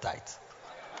large appetite.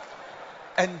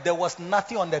 And there was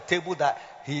nothing on the table that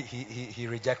he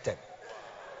rejected.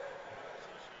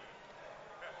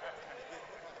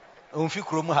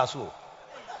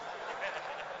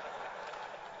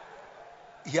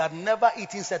 He had never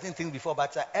eaten certain things before,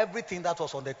 but everything that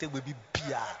was on the table would be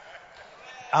beer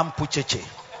and pucheche. Yes.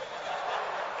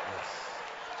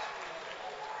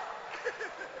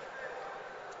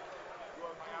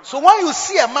 So when you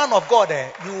see a man of God,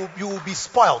 you will be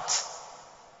spoilt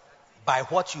by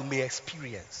what you may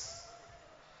experience.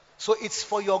 So it's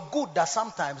for your good that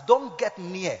sometimes don't get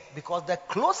near, because the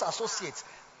close associates,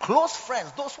 close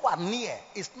friends, those who are near,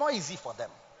 it's not easy for them.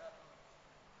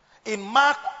 In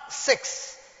Mark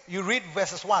 6, you read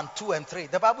verses 1, 2, and 3.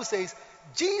 The Bible says,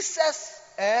 Jesus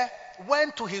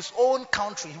went to his own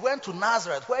country. He went to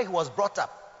Nazareth where he was brought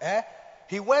up.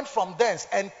 He went from thence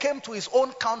and came to his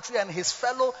own country, and his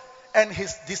fellow and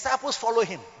his disciples followed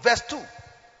him. Verse 2.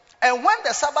 And when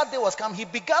the Sabbath day was come, he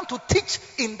began to teach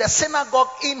in the synagogue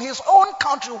in his own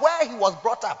country where he was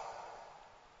brought up.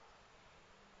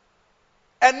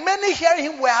 And many hearing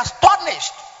him were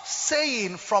astonished,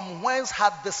 saying, from whence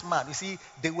had this man? You see,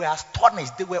 they were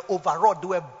astonished, they were overawed,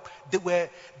 they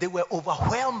were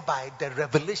overwhelmed by the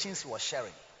revelations he was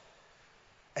sharing.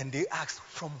 And they asked,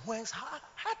 from whence?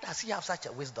 How does he have such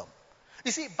a wisdom?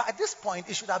 You see, by this point,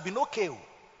 it should have been okay.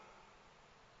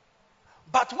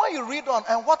 But when you read on,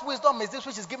 and what wisdom is this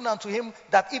which is given unto him,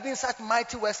 that even such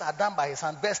mighty works are done by his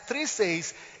hand? Verse 3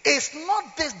 says, is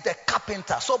not this the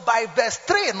carpenter? So by verse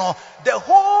 3, the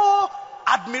whole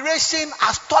admiration,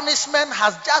 astonishment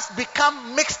has just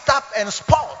become mixed up and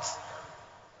spoiled.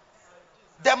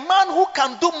 The man who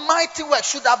can do mighty work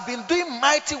should have been doing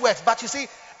mighty works. But you see,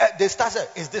 they started,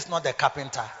 is this not the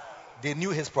carpenter? They knew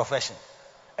his profession.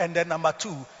 And then number 2,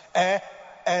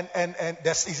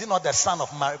 is he not the son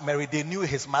of Mary? They knew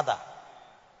his mother.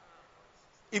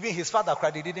 Even his father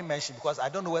cried, they didn't mention, because I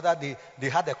don't know whether they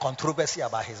had a controversy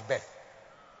about his birth.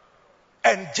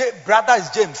 And brother is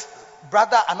James.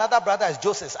 Another brother is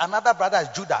Joseph. Another brother is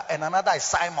Judah. And another is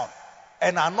Simon.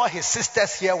 And are not his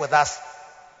sisters here with us?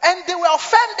 And they were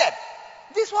offended.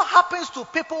 This is what happens to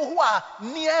people who are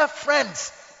near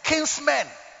friends, kinsmen,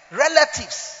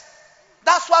 relatives.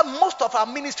 That's why most of our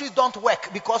ministries don't work,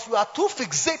 because you are too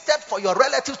fixated for your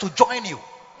relatives to join you.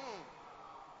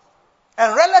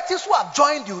 And relatives who have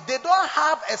joined you, they don't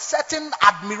have a certain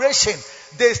admiration.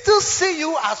 They still see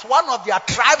you as one of their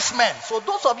tribesmen. So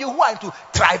those of you who are into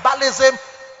tribalism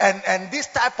and this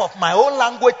type of my own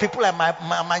language people and my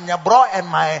nyabro and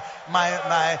my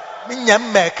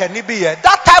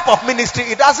that type of ministry,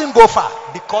 it doesn't go far,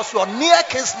 because your near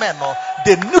kinsmen,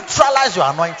 they neutralize your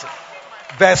anointing.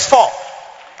 Verse 4.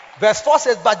 Verse 4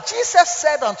 says, but Jesus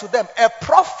said unto them, a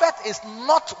prophet is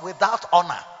not without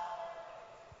honor.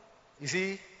 You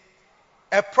see,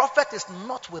 a prophet is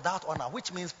not without honor,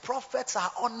 which means prophets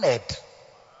are honored.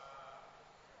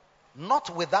 Not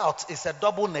without is a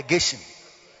double negation.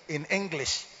 In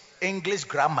English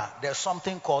grammar, there's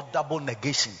something called double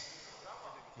negation.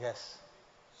 Yes.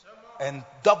 And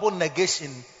double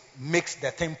negation makes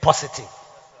the thing positive.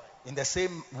 In the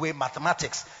same way,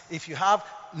 mathematics, if you have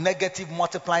negative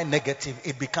multiplying negative,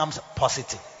 it becomes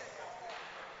positive.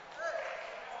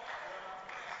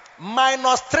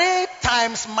 -3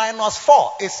 times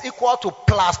 -4 is equal to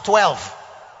 +12.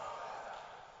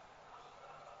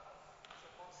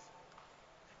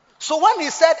 So when he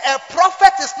said a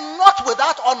prophet is not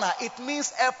without honor, it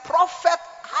means a prophet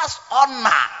has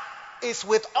honor, is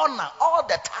with honor all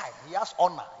the time. He has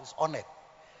honor, he's honored.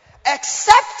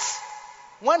 Except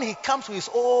when he comes to his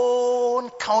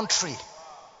own country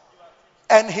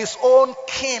and his own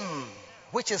kin,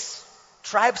 which is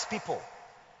tribes people,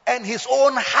 and his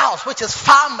own house, which is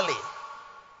family.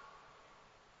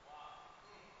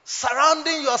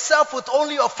 Surrounding yourself with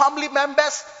only your family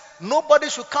members. Nobody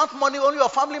should count money, only your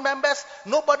family members.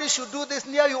 Nobody should do this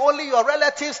near you, only your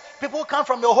relatives. People come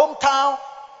from your hometown.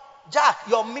 Jack,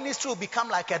 your ministry will become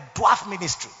like a dwarf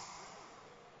ministry.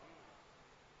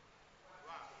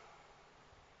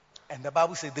 And the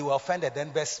Bible says they were offended.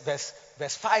 Then verse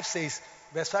 5 says,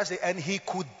 and he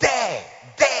could dare.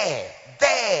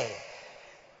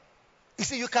 You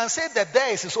see, you can say that there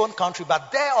is his own country,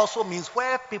 but there also means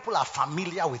where people are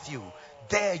familiar with you.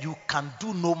 There you can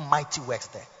do no mighty works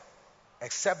there.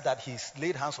 Except that he's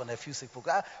laid hands on a few sick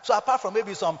people. So apart from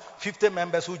maybe some 50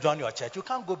 members who join your church, you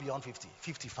can't go beyond 50,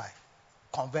 55.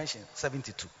 Convention,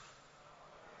 72.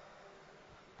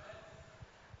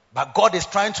 But God is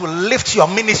trying to lift your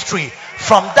ministry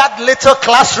from that little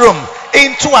classroom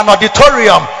into an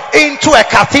auditorium, into a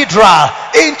cathedral,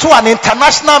 into an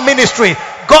international ministry.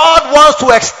 God wants to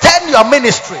extend your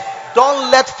ministry. Don't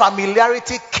let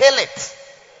familiarity kill it.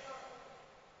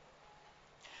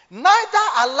 Neither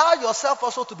allow yourself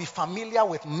also to be familiar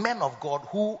with men of God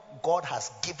who God has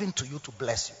given to you to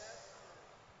bless you.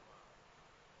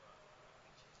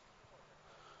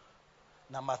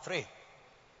 Number 3.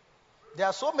 There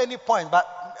are so many points, but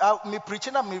me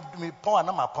preaching me point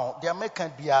and my point. There may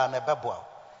can be an ebebo.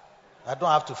 I don't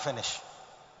have to finish.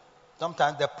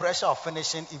 Sometimes the pressure of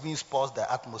finishing even spoils the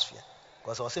atmosphere.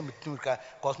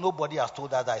 Because nobody has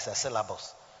told us that it's a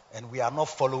syllabus, and we are not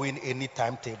following any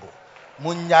timetable.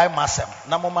 Munyai masem.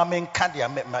 Na mama men kandia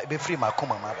be free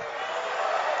makuma maba.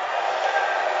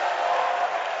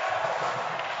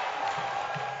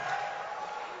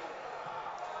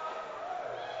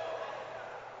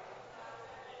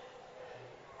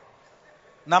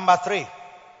 Number 3,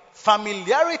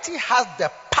 familiarity has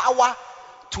the power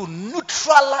to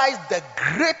neutralize the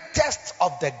greatest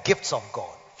of the gifts of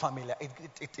God.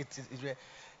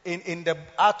 In the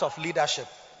Art of Leadership,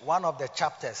 one of the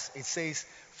chapters, it says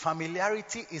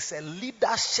familiarity is a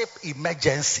leadership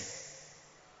emergency.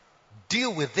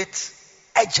 Deal with it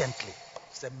urgently.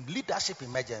 It's a leadership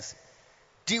emergency.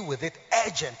 Deal with it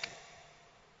urgently.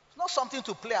 It's not something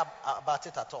to play about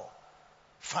it at all.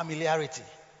 Familiarity.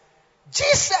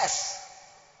 Jesus,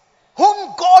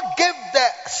 whom God gave the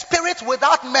Spirit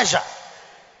without measure.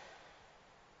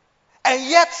 And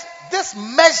yet, this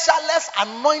measureless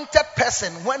anointed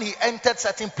person, when he entered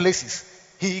certain places,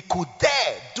 he could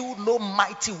there do no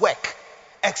mighty work,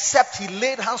 except he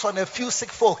laid hands on a few sick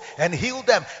folk and healed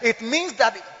them. It means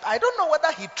that, I don't know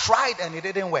whether he tried and it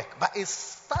didn't work, but it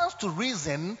stands to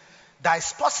reason that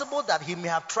it's possible that he may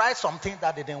have tried something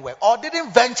that didn't work, or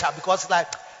didn't venture because like,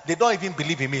 they don't even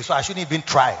believe in me, so I shouldn't even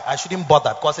try. I shouldn't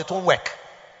bother because it won't work.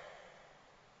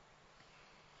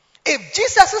 If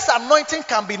Jesus' anointing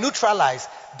can be neutralized,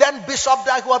 then Bishop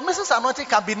Dag Heward-Mills's anointing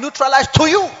can be neutralized to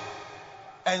you.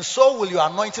 And so will your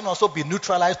anointing also be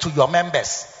neutralized to your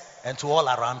members and to all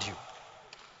around you.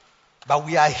 But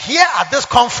we are here at this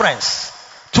conference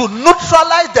to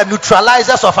neutralize the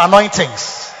neutralizers of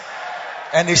anointings.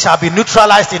 And it shall be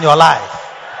neutralized in your life.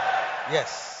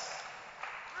 Yes.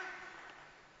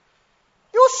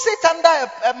 You sit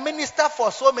under a minister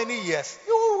for so many years.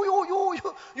 You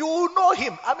will know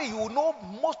him. I mean, you will know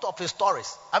most of his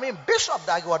stories. I mean, Bishop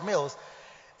Dag Heward-Mills,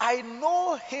 I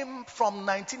know him from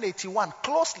 1981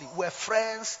 closely. We're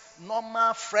friends,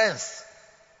 normal friends.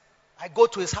 I go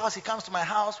to his house, he comes to my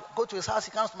house. Go to his house,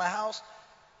 he comes to my house.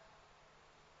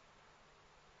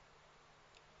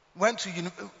 Went to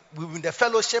we were in the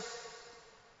fellowship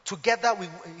together.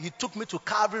 He took me to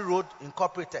Calvary Road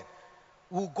Incorporated.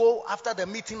 We'll go after the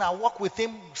meeting. I'll walk with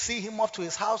him, see him off to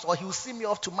his house, or he will see me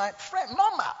off to my friend.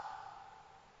 Normal.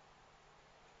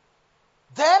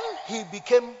 Then he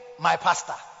became my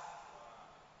pastor.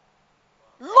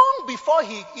 Long before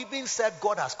he even said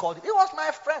God has called him. He was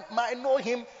my friend. I know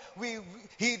him.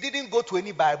 He didn't go to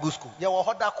any Bible school.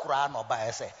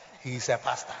 He's a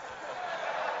pastor.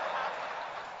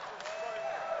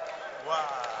 Wow.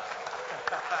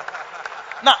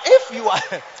 Now, if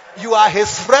you are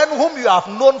his friend whom you have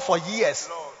known for years,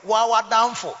 Wawa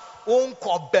down for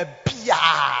Unko Bebia,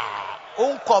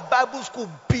 Unko Bible school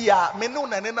Bia,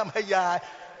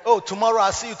 oh, tomorrow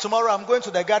I'll see you. Tomorrow I'm going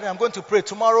to the garden. I'm going to pray.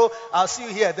 Tomorrow I'll see you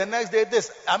here. The next day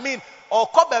this. I mean, or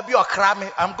Kobebi or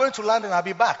Krami. I'm going to London. I'll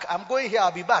be back. I'm going here.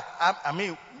 I'll be back. I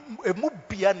mean, a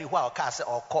mubia ni wa okase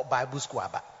or Bible school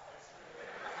aba.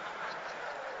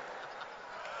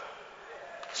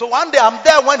 So one day I'm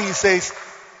there when he says,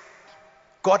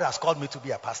 God has called me to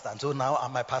be a pastor. And so now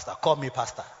I'm a pastor. Call me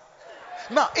pastor.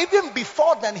 Now, even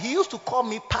before then, he used to call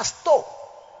me pastor.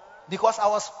 Because I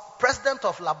was president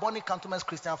of Laboni Cantonment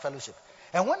Christian Fellowship.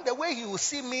 And when the way he would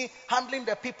see me handling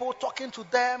the people, talking to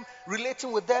them,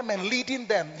 relating with them and leading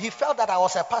them, he felt that I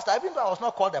was a pastor. Even though I was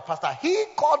not called a pastor, he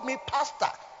called me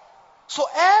pastor. So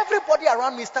everybody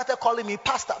around me started calling me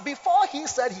pastor before he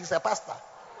said he's a pastor.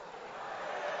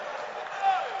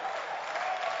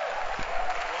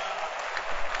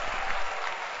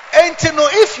 And you know,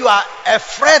 if you are a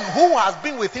friend who has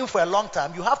been with him for a long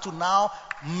time, you have to now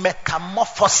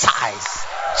metamorphosize,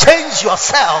 change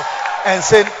yourself, and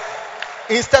say,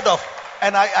 instead of,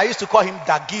 and I used to call him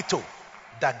Dagito,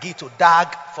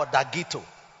 Dag for Dagito.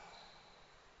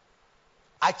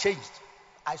 I changed.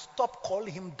 I stopped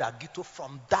calling him Dagito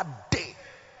from that day.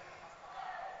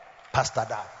 Pastor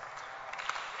Dag.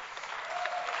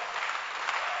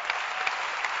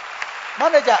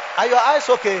 Manager, are your eyes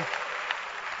okay?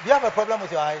 Do you have a problem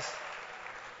with your eyes?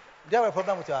 Do you have a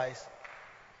problem with your eyes?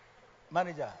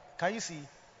 Manager, can you see?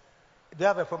 Do you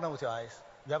have a problem with your eyes?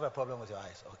 Do you have a problem with your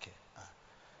eyes? Okay.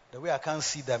 The way I can't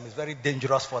see them is very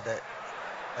dangerous for the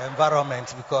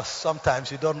environment because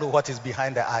sometimes you don't know what is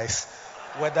behind the eyes,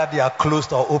 whether they are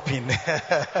closed or open.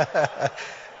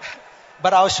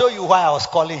 But I'll show you why I was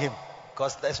calling him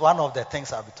because that's one of the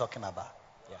things I'll be talking about.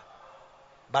 Yeah.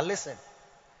 But listen,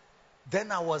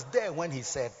 then I was there when he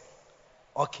said,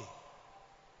 okay,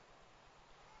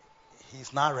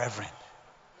 he's now Reverend.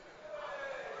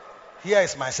 Here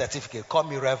is my certificate. Call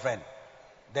me Reverend.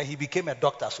 Then he became a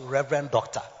doctor, so Reverend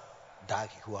Dr. Dag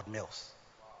Heward-Mills.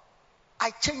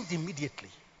 I changed immediately.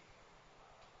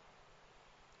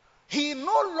 He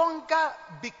no longer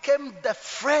became the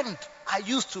friend I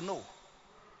used to know.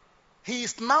 He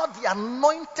is now the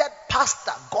anointed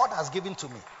pastor God has given to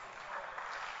me.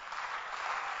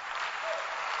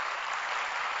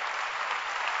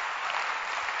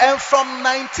 And from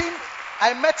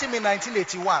I met him in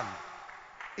 1981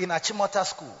 in Achimota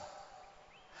School.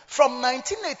 From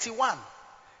 1981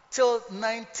 till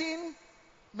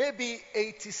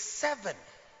 87,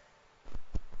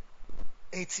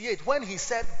 88, when he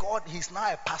said God, he's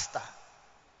now a pastor.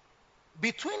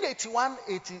 Between 81,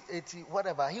 80,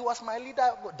 whatever, he was my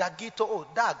leader, Dagito,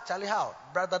 Dag, Charlie Howe,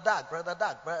 Brother Dag,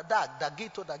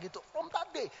 Dagito. From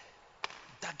that day,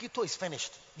 Dagito is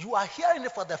finished. You are hearing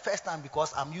it for the first time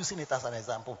because I'm using it as an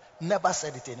example. Never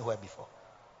said it anywhere before.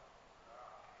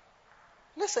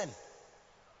 Listen.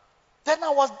 Then I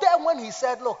was there when he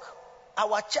said, look,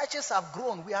 our churches have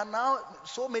grown. We are now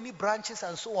so many branches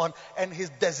and so on. And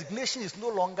his designation is no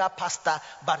longer pastor,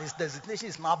 but his designation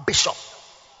is now bishop.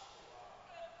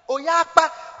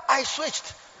 Oyakba, I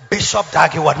switched. Bishop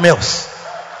Dagiwad Mills.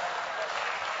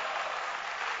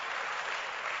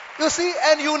 You see,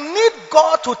 and you need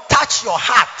God to touch your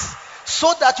heart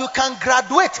so that you can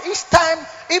graduate each time,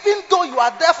 even though you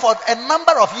are there for a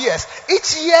number of years.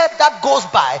 Each year that goes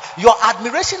by, your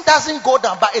admiration doesn't go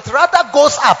down, but it rather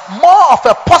goes up. More of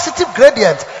a positive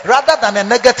gradient rather than a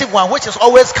negative one, which is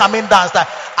always coming down. That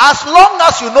as long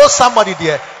as you know somebody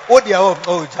there,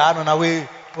 John on away,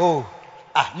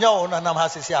 no, no,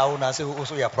 has to say,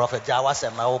 also your prophet,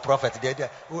 Jawasem, our prophet.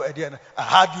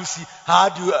 How do you see? How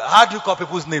do you call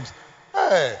people's names?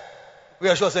 Hey, we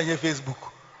are sure saying your Facebook.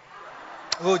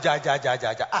 Oh, ja.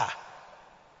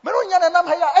 Meron yana nam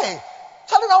haya. Hey,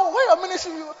 tell now why a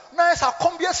ministry nice a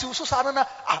combias you so sana.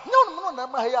 No,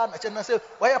 nam haya na chena say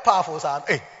why a powerful son.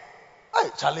 Hey,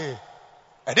 Charlie,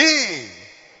 Eddie,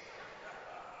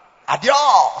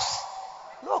 adios.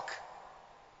 Look,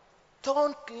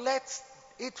 don't let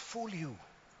it fool you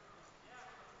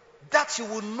that you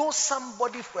will know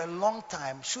somebody for a long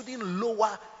time shouldn't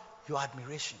lower your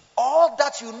admiration. Or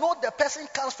that you know the person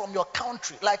comes from your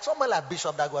country, like someone like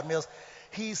Bishop Dagwad Mills,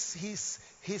 his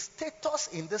status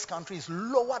in this country is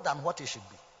lower than what it should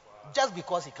be, just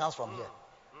because he comes from here.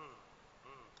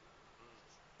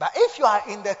 But if you are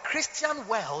in the Christian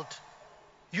world,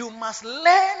 you must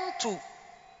learn to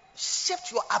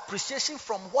shift your appreciation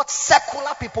from what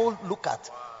secular people look at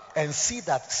and see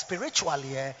that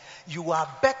spiritually you are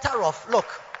better off. Look,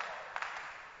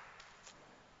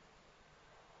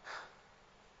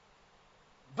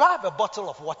 do I have a bottle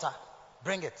of water?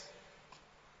 Bring it.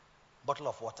 Bottle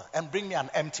of water. And bring me an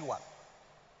empty one.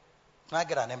 Can I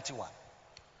get an empty one?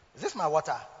 Is this my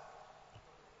water?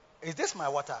 Is this my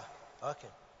water? Okay.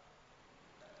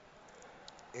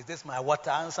 Is this my water?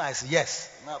 Answer is yes.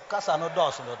 Now, casa no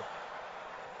dos.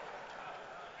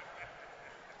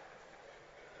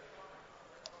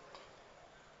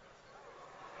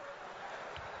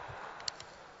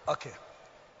 Okay.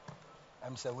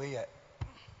 I'm saying we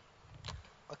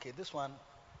okay, this one,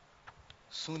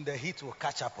 soon the heat will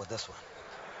catch up with this one.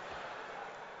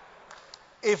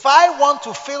 If I want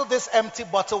to fill this empty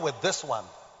bottle with this one,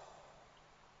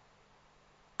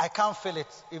 I can't fill it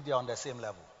if they're on the same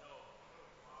level.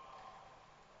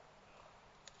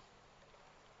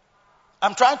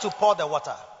 I'm trying to pour the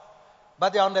water,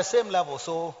 but they're on the same level.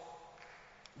 So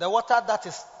the water that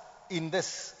is in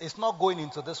this is not going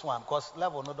into this one because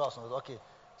level no does. Okay.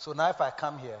 So now if I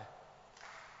come here,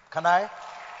 can I?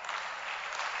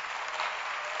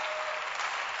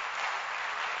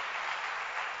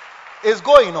 It's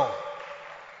going on.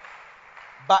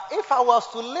 But if I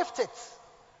was to lift it,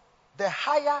 the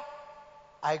higher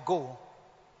I go,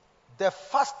 the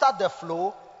faster the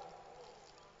flow,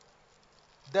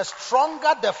 the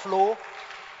stronger the flow,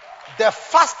 the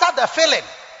faster the filling.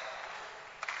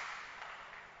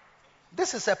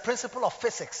 This is a principle of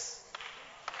physics.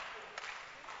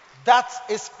 That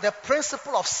is the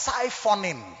principle of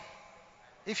siphoning.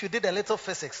 If you did a little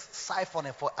physics,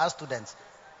 siphoning for our students,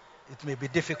 it may be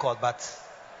difficult, but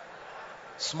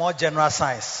small general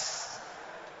science.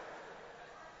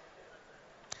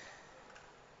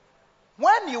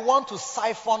 When you want to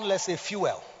siphon, let's say,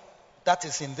 fuel that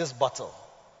is in this bottle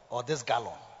or this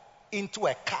gallon into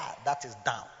a car that is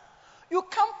down, you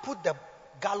can't put the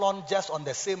gallon just on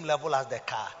the same level as the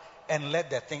car and let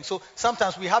the thing. So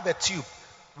sometimes we have a tube,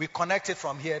 we connect it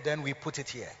from here, then we put it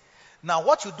here. Now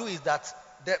what you do is that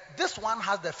this one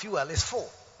has the fuel, it's full.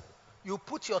 You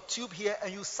put your tube here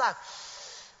and you suck.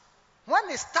 When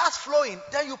it starts flowing,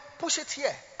 then you push it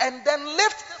here and then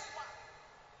lift this one.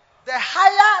 The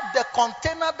higher the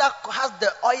container that has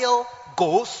the oil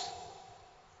goes,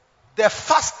 the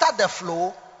faster the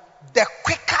flow, the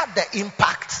quicker the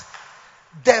impact,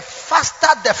 the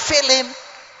faster the filling.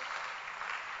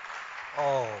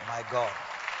 Oh my God.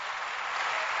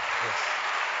 Yes.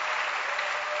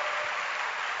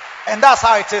 And that's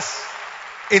how it is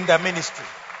in the ministry.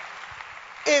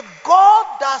 If God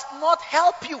does not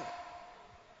help you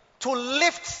to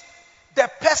lift the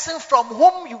person from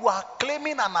whom you are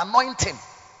claiming an anointing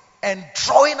and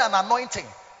drawing an anointing,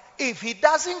 if he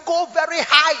doesn't go very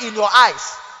high in your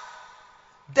eyes,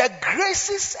 the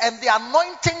graces and the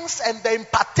anointings and the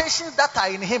impartations that are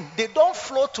in him, they don't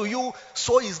flow to you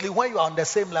so easily when you are on the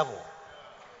same level.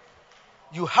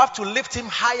 You have to lift him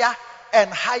higher and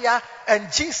higher.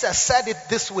 And Jesus said it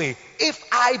this way: if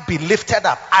I be lifted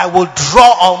up, I will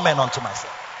draw all men unto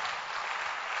myself.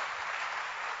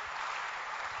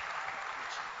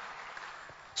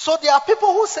 So there are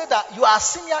people who say that you are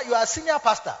a senior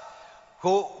pastor.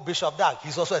 Who, Bishop Dag,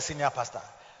 he's also a senior pastor.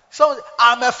 So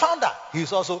I'm a founder,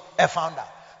 he's also a founder.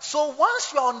 So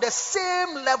once you're on the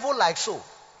same level like so,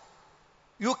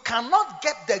 you cannot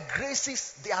get the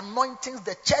graces, the anointings,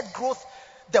 the church growth,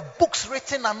 the books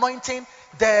written anointing,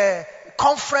 the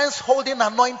conference holding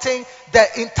anointing,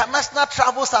 the international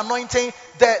travels anointing,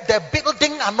 the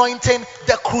building anointing,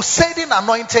 the crusading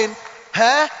anointing,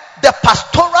 the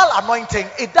pastoral anointing.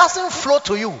 It doesn't flow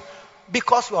to you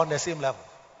because you're on the same level.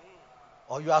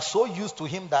 Or you are so used to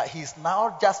him that he's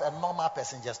now just a normal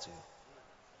person just to you.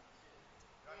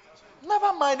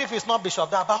 Never mind if it's not Bishop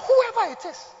Dag, but whoever it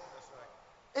is.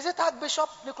 Is it Archbishop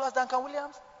Nicholas Duncan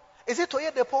Williams? Is it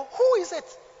Toye Depo? Who is it?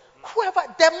 Whoever.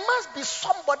 There must be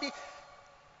somebody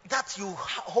that you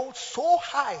hold so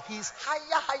high. He's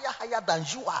higher than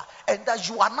you are. And that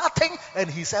you are nothing and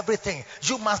he's everything.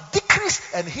 You must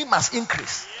decrease and he must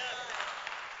increase.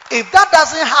 If that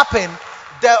doesn't happen,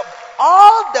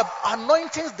 all the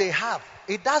anointings they have,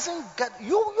 it doesn't get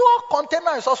you. Your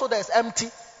container is also there, empty.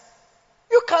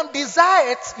 You can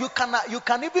desire it, you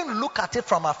can even look at it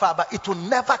from afar, but it will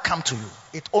never come to you.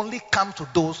 It only comes to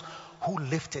those who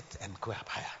lift it and go up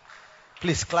higher.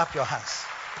 Please clap your hands.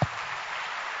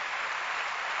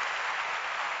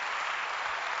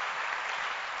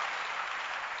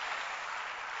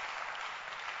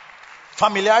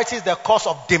 Familiarity is the cause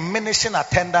of diminishing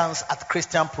attendance at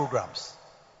Christian programs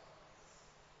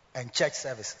and church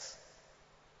services.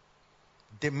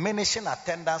 Diminishing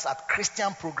attendance at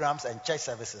Christian programs and church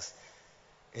services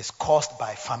is caused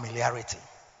by familiarity.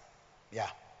 Yeah.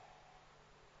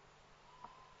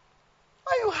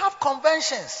 When you have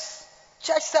conventions,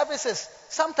 church services,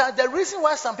 sometimes the reason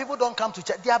why some people don't come to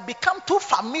church, they have become too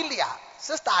familiar.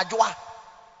 Sister Ajwa,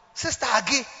 Sister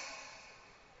Agi,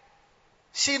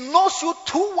 she knows you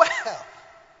too well.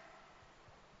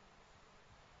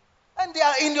 And they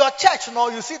are in your church,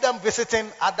 you see them visiting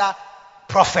other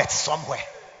prophets somewhere.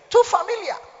 Too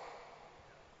familiar.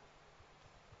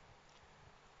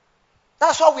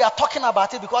 That's why we are talking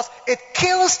about it, because it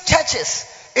kills churches.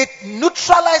 It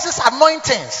neutralizes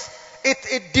anointings.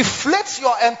 It deflates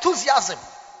your enthusiasm.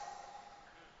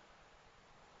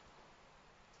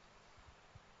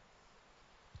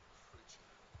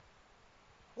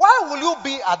 Why will you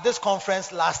be at this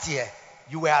conference last year?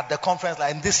 You were at the conference,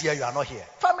 and this year you are not here.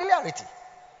 Familiarity.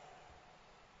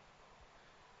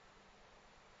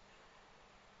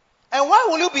 And why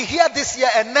will you be here this year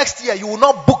and next year you will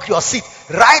not book your seat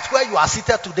right where you are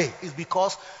seated today? It's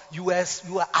because you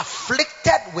are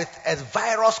afflicted with a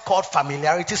virus called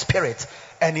familiarity spirit,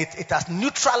 and it has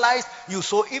neutralized you.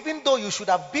 So even though you should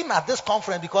have been at this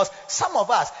conference, because some of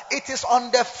us, it is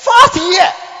on the 4th year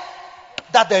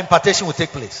that the impartation will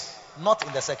take place, not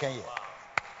in the 2nd year.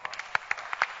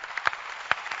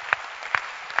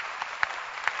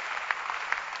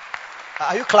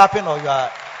 Are you clapping or you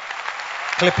are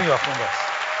clipping your fingers?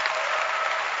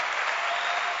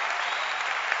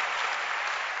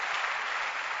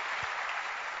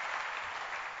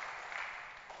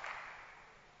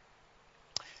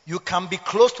 You can be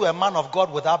close to a man of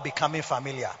God without becoming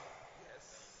familiar.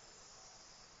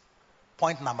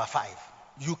 Point number 5.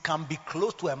 You can be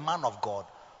close to a man of God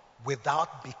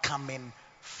without becoming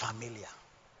familiar.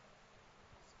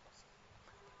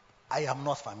 I am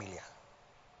not familiar.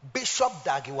 Bishop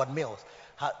Dag Heward-Mills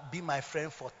has been my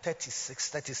friend for 36,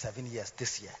 37 years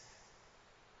this year.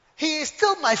 He is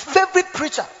still my favorite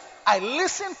preacher. I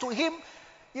listen to him,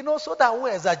 so that I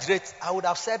won't exaggerate. I would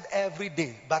have said every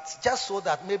day, but just so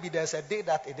that maybe there's a day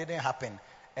that it didn't happen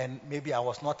and maybe I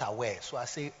was not aware. So I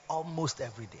say almost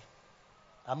every day.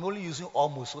 I'm only using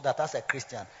almost so that as a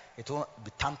Christian, it won't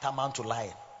be tantamount to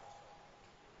lying.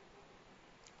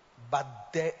 But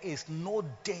there is no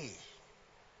day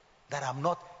that I'm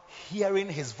not hearing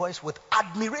his voice with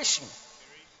admiration.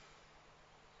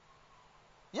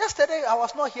 Yesterday, I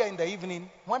was not here in the evening.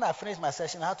 When I finished my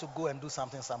session, I had to go and do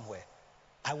something somewhere.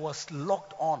 I was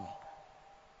logged on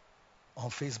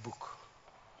Facebook.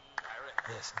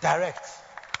 Yes, direct.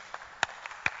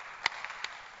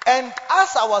 And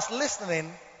as I was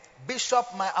listening, Bishop,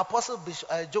 my apostle Bishop,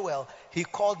 Joel, he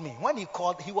called me. When he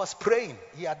called, he was praying.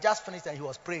 He had just finished and he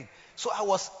was praying. So I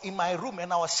was in my room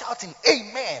and I was shouting,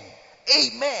 Amen,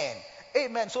 Amen,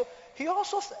 Amen. So he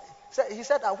also said,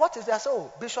 what is that? I said,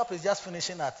 oh, Bishop is just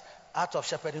finishing at Art of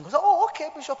Shepherding. He said, oh, okay,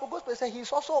 Bishop Augustus. He said,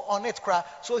 he's also on it, cry.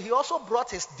 So he also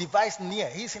brought his device near.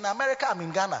 He's in America, I'm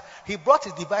in Ghana. He brought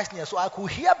his device near so I could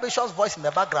hear Bishop's voice in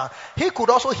the background. He could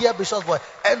also hear Bishop's voice.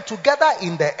 And together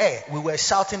in the air, we were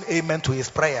shouting amen to his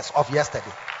prayers of yesterday.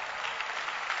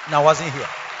 Now, I wasn't here.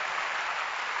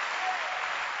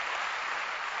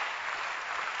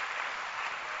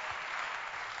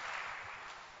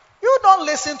 You don't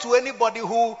listen to anybody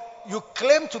who you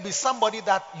claim to be somebody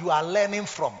that you are learning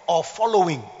from or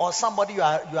following, or somebody you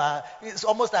are. It's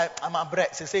almost like I'm a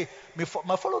bread. Say me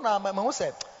follow now. My who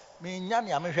said me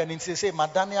nyani ame hwani nti say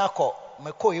madani akọ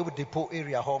me ko ye depot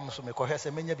area home so me ko hwe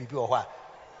say menya bibi o ho a.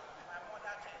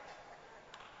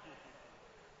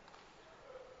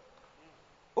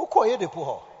 Uko ye depot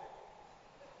ho.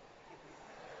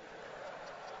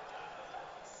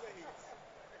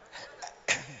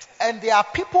 And there are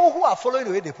people who are following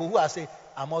the way depot who are saying,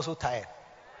 I'm also tired.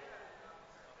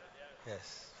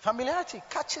 Yes. Familiarity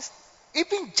catches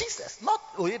even Jesus, not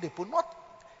Oyedepo, not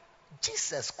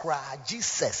Jesus cry.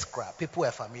 People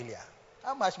are familiar.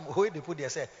 How much Oyedepo they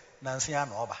say, Nancy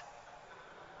Anoba.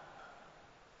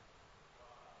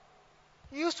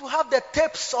 You used to have the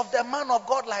tapes of the man of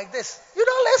God like this. You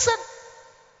don't listen.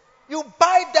 You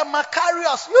buy the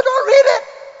Macarius. You don't read it.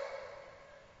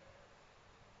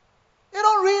 You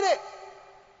don't read it.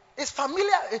 It's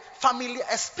familiar,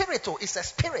 a spiritual. It's a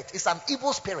spirit. It's an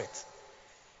evil spirit.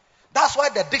 That's why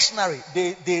the dictionary,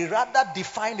 they rather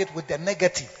define it with the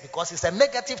negative, because it's a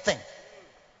negative thing.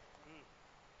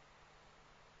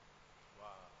 Wow.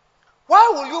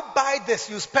 Why will you buy this?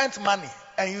 You spent money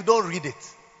and you don't read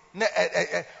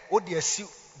it. What do you see?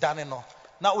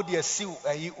 Now, what do you see?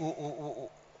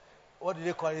 What do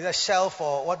they call it? A shelf,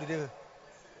 or what do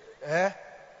they?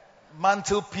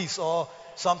 Mantelpiece or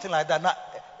something like that.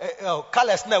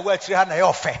 Colors na we chire ha na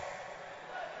yo fe.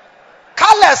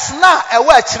 Colors na e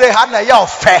we chire ha na yo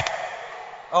fe.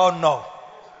 Oh no.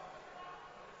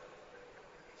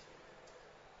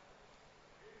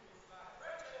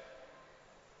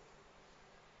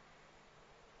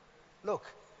 Look,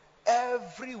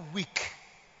 every week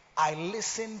I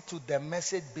listen to the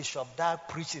message Bishop Dag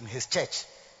preach in his church.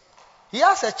 He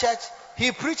has a church,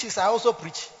 he preaches, I also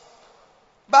preach.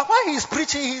 But when he's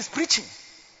preaching.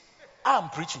 I'm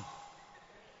preaching.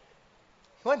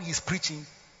 When he's preaching,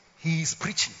 he is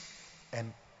preaching.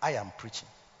 And I am preaching.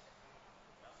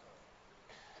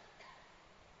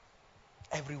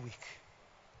 Every week.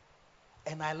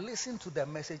 And I listen to the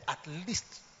message at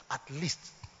least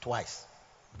twice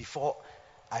before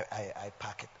I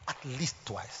pack it. At least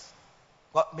twice.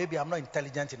 Well, maybe I'm not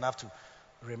intelligent enough to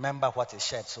remember what is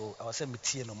shared, so I will say me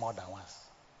no more than once.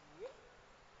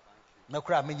 No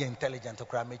cry me intelligent to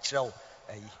cry me chiro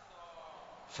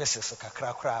physics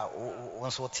kakra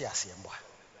once what tia siemba.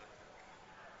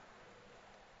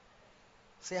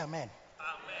 Say amen.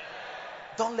 Amen.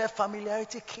 Don't let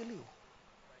familiarity kill you.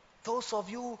 Those of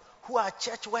you who are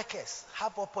church workers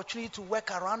have opportunity to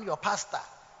work around your pastor.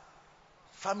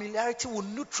 Familiarity will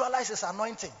neutralize his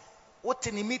anointing. What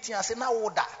in the meeting I say now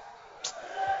order.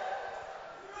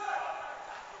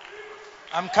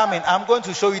 I'm coming. I'm going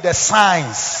to show you the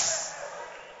signs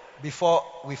before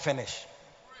we finish.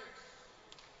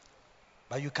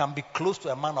 But you can be close to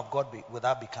a man of God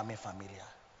without becoming familiar.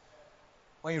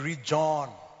 When you read John,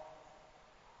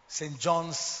 St.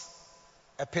 John's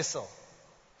epistle,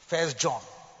 1 John,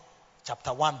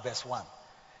 chapter 1, verse 1,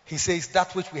 he says,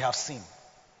 that which we have seen,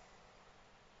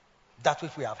 that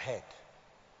which we have heard,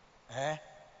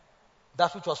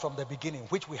 that which was from the beginning,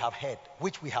 which we have heard,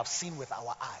 which we have seen with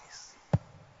our eyes,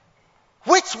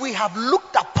 which we have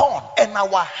looked upon, and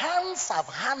our hands have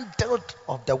handled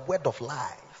of the word of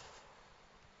life.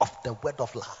 Of the word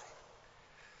of life.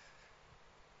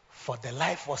 For the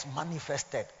life was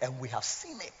manifested, and we have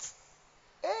seen it.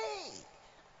 Hey!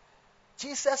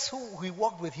 Jesus, who we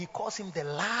walked with, he calls him the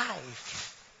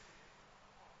life.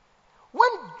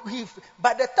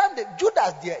 By the time that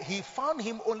Judas there, he found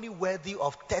him only worthy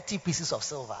of 30 pieces of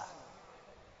silver.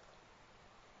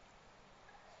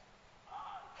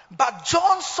 But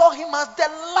John saw him as the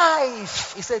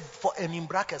life. He said, and in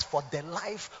brackets, for the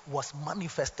life was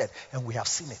manifested, and we have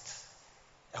seen it.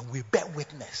 And we bear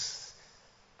witness.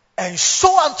 And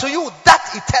show unto you that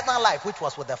eternal life which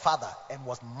was with the Father and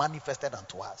was manifested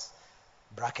unto us.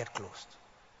 Bracket closed.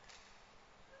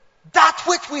 That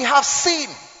which we have seen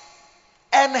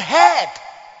and heard,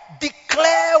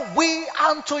 declare we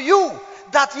unto you,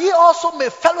 that ye also may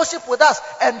fellowship with us.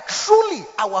 And truly,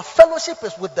 our fellowship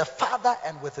is with the Father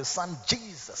and with his Son,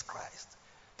 Jesus Christ.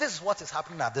 This is what is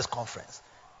happening at this conference.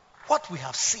 What we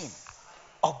have seen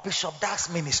of Bishop Dag's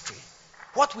ministry,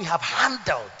 what we have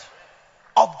handled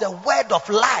of the word of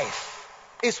life,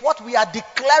 is what we are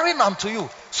declaring unto you.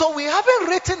 So we haven't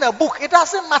written a book. It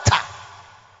doesn't matter.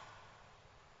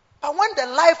 But when the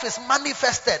life is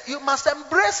manifested, you must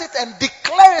embrace it and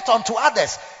declare it unto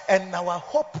others. And our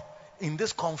hope in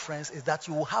this conference is that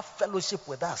you will have fellowship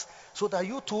with us. So that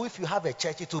you too, if you have a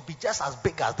church, it will be just as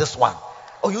big as this one.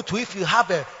 Or you too, if you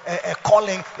have a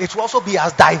calling, it will also be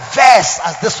as diverse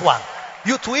as this one.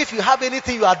 You too, if you have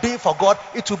anything you are doing for God,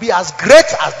 it will be as great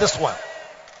as this one.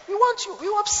 We want you.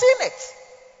 You have seen it.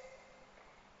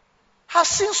 Have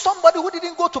seen somebody who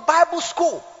didn't go to Bible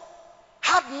school,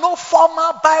 had no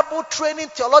formal Bible training,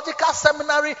 theological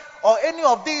seminary, or any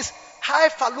of these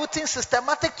highfalutin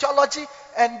systematic theology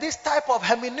and this type of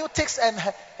hermeneutics and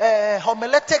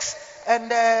homiletics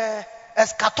and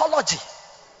eschatology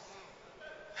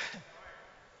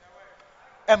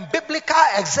and biblical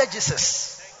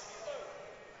exegesis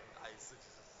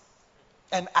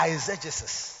and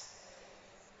eisegesis,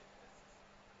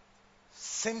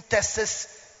 synthesis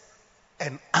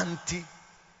and antithesis.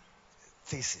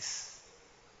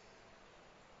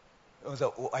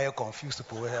 So, are you confused?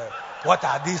 People, what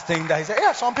are these things that he said?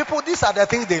 Yeah, some people, these are the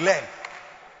things they learn.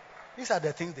 These are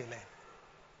the things they learn.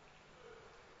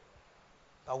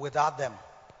 But without them,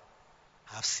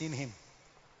 I've seen him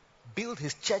build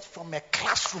his church from a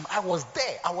classroom. I was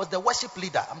there. I was the worship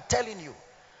leader. I'm telling you.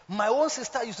 My own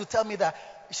sister used to tell me that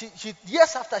she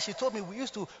years after she told me, we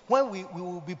used to, when we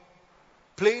will be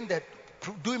playing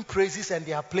doing praises and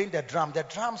they are playing the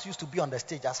drums used to be on the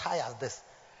stage as high as this.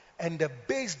 And the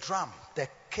bass drum, the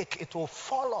kick, it will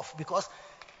fall off because,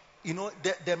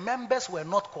 the members were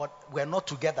not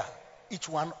together, each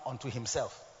one unto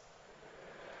himself.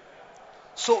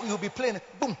 So you'll be playing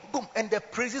boom, boom, and the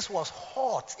praises was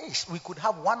hot. We could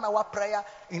have 1 hour prayer,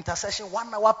 intercession,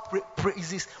 1 hour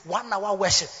praises, 1 hour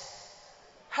worship.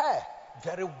 Hey,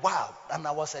 very wild. And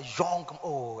I was a young,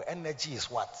 energy is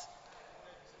what?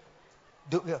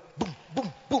 Boom,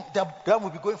 boom, boom. The drum will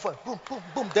be going forward. Boom, boom,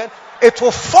 boom. Then it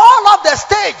will fall off the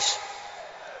stage.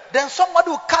 Then somebody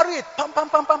will carry it, pam, pam,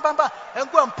 pam, pam, pam, pam,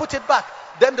 and go and put it back.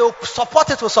 Then they will support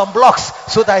it with some blocks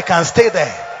so that I can stay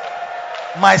there.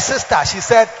 My sister, she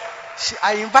said,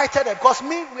 I invited her because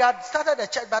we had started a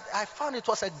church, but I found it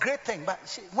was a great thing. But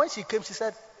when she came, she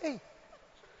said, hey,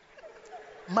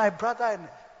 my brother and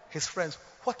his friends,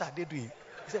 what are they doing?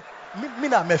 He said,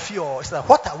 Mina Mefio. He said,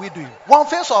 what are we doing? One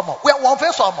face or more. We are one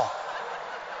face or more.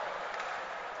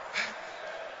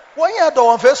 When you had the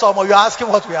one face or more, you're asking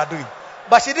what we are doing.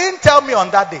 But she didn't tell me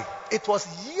on that day. It was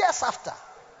years after.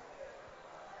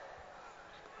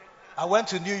 I went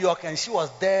to New York and she was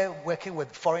there working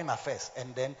with foreign affairs.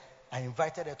 And then I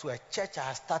invited her to a church I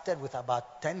had started with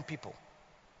about 10 people.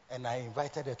 And I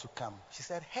invited her to come. She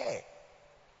said, hey,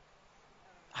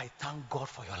 I thank God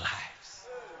for your lives.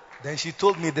 Then she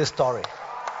told me this story.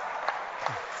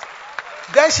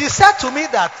 Then she said to me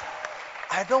that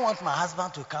I don't want my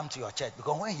husband to come to your church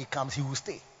because when he comes, he will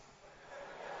stay.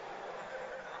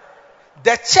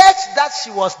 The church that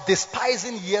she was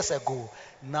despising years ago,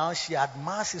 now she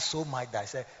admires it so much that I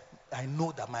said, I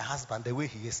know that my husband, the way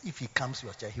he is, if he comes to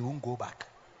your church, he won't go back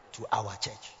to our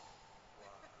church.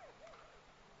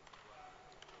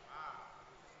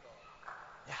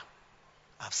 Yeah.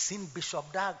 I've seen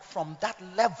Bishop Dag from that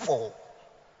level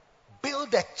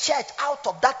build a church out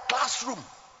of that classroom.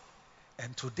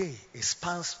 And today it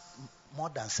spans more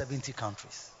than 70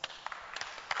 countries.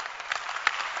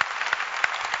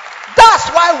 That's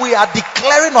why we are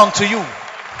declaring unto you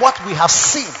what we have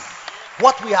seen,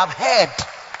 what we have heard,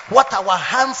 what our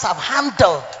hands have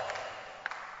handled.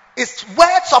 It's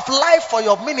words of life for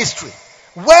your ministry,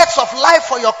 words of life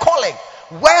for your calling,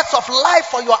 words of life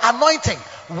for your anointing,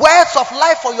 words of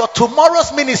life for your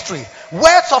tomorrow's ministry,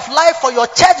 words of life for your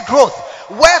church growth,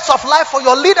 words of life for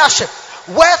your leadership,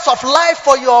 words of life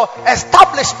for your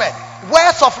establishment,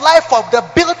 words of life for the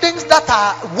buildings that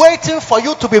are waiting for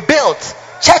you to be built,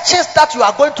 churches that you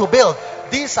are going to build.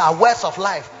 These are words of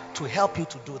life to help you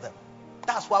to do them.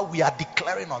 That's why we are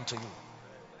declaring unto you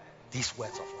these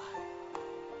words of life.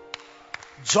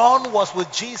 John was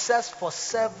with Jesus for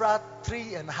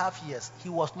 3.5 years.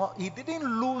 He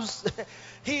didn't lose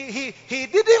he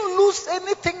didn't lose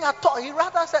anything at all. He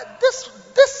rather said,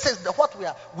 this is what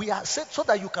we are so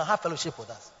that you can have fellowship with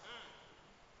us.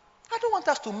 I don't want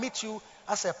us to meet you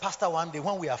as a pastor one day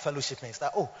when we are fellowshipping. It's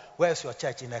like, where's your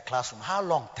church? In a classroom. How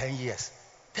long? 10 years.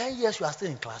 10 years you are still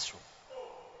in classroom.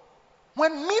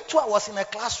 When me too, I was in a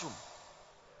classroom.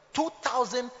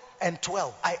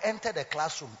 2012, I entered a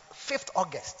classroom, 5th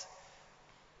August.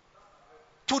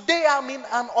 Today I'm in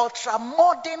an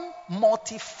ultra-modern,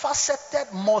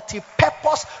 multifaceted,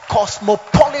 multi-purpose,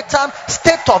 cosmopolitan,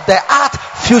 state-of-the-art,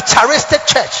 futuristic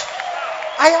church.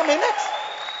 I am in it.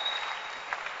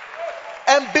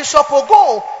 And Bishop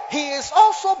Ogo, he is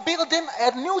also building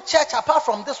a new church apart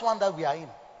from this one that we are in.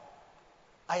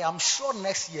 I am sure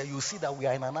next year you'll see that we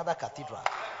are in another cathedral.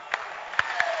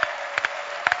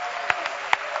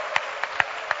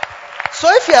 So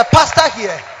if you're a pastor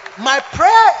here, my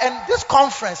prayer and this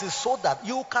conference is so that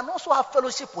you can also have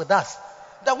fellowship with us.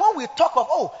 That when we talk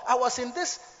of, I was in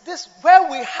this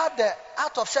where we had the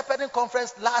Art of Shepherding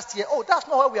conference last year. That's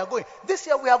not where we are going. This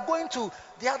year we are going to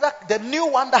the new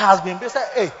one that has been built.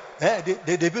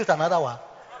 They built another one.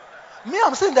 Me,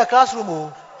 I'm sitting in the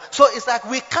classroom. So it's like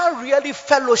we can't really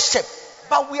fellowship,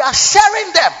 but we are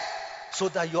sharing them so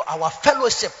that our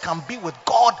fellowship can be with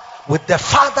God, with the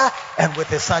Father, and with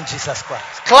the Son Jesus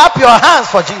Christ. Clap your hands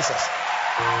for Jesus.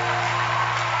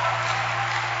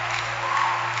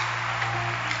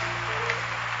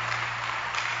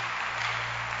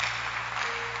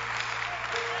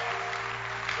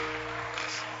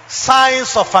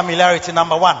 Signs of familiarity.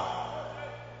 Number 1.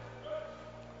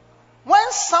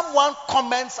 When someone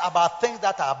comments about things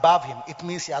that are above him, it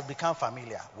means he has become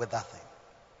familiar with that thing.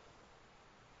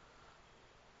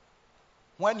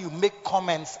 When you make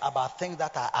comments about things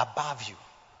that are above you.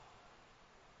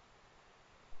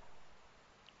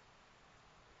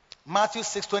 Matthew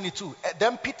 6:22.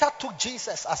 Then Peter took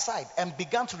Jesus aside and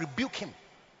began to rebuke him,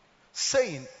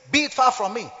 saying, "Be it far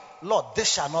from me, Lord,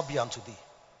 this shall not be unto thee."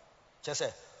 Just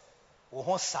say,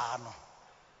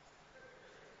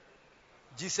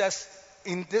 Jesus,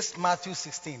 in this Matthew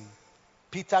 16,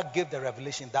 Peter gave the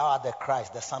revelation, "Thou art the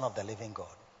Christ, the Son of the living God."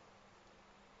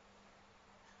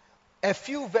 A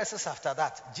few verses after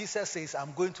that, Jesus says,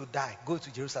 "I'm going to die, go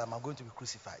to Jerusalem, I'm going to be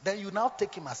crucified." Then you now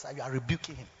take him aside, you are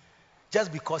rebuking him.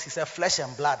 Just because he said flesh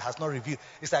and blood has not revealed.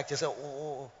 It's like you say,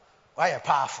 why are you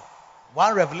powerful?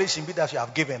 One revelation be that you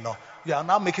have given, no. You are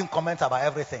now making comments about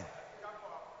everything.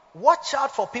 Watch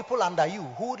out for people under you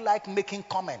who like making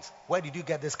comments. Where did you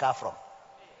get this car from?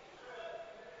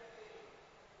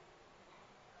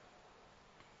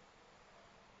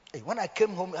 Hey, when I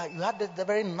came home, you had the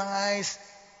very nice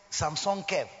Samsung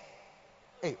Kev.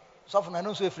 Hey, something I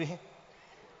know so free.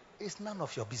 It's none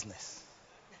of your business.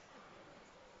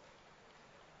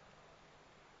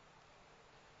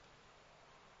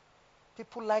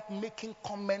 People like making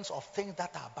comments of things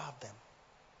that are above them.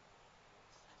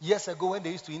 Years ago, when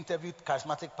they used to interview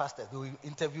charismatic pastors, they will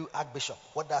interview Archbishop.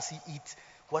 What does he eat?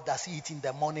 What does he eat in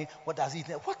the morning? What does he eat?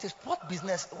 What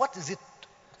business? What is it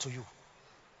to you?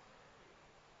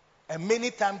 And many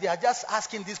times they are just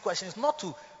asking these questions not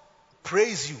to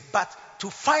praise you, but to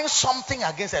find something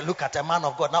against it. Look at a man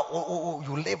of God. Now,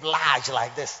 you live large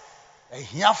like this.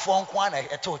 Here from one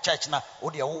church now,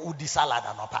 the salad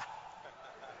and opa.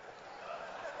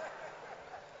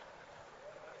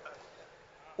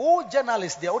 Oh,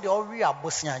 journalists, they all read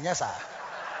Bosnian, yes, sir.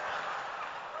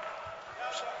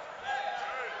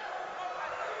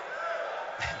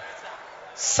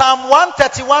 Psalm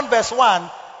 131 verse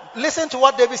 1. Listen to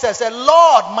what David says.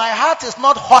 "Lord, my heart is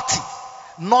not haughty,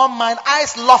 nor mine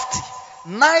eyes lofty.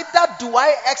 Neither do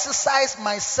I exercise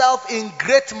myself in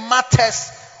great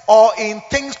matters or in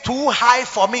things too high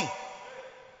for me."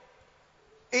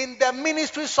 In the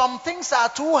ministry, some things are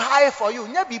too high for you.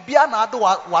 We don't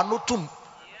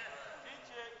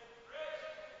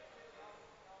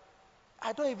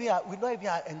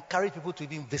even encourage people to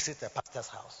even visit a pastor's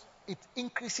house. It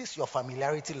increases your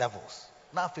familiarity levels.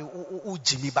 Now, you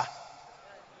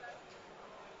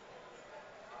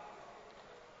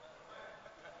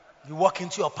walk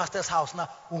into your pastor's house now.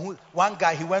 One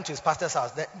guy, he went to his pastor's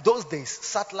house. Those days,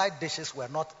 satellite dishes were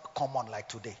not common like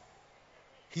today.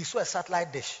 He saw a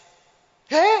satellite dish.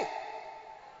 Hey,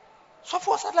 so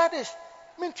for a satellite dish,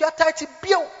 mean you are tight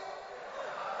bill.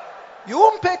 You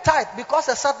won't pay tithe because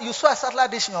you saw a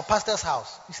satellite dish in your pastor's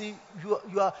house. You see,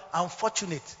 you are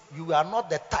unfortunate. You are not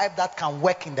the type that can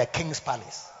work in the king's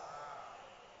palace.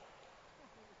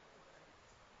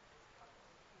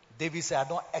 David said, "I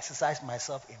don't exercise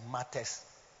myself in matters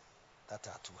that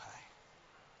are too high."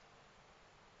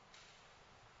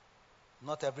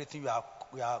 Not everything you are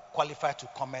qualified to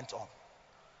comment on.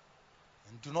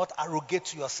 And do not arrogate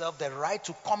to yourself the right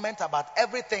to comment about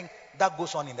everything that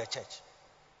goes on in the church.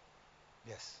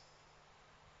 Yes.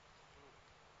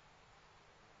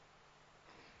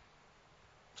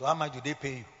 So how much do they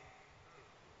pay you?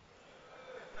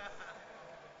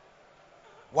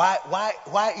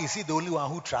 Why is he the only one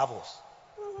who travels?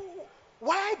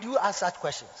 Why do you ask such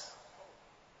questions?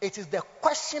 It is the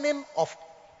questioning of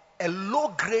a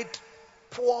low-grade,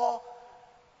 poor.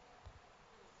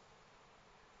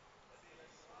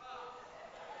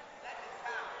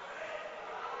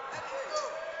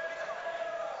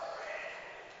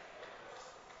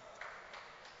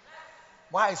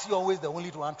 Why is he always the only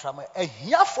one trauma? And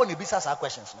here for the business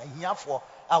questions. And here for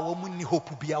our money hope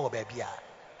to be our baby.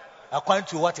 According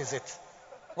to what is it?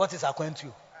 What is according to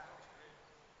you?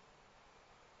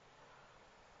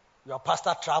 Your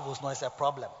pastor travels, no, it's a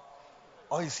problem.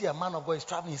 Or you see a man of God is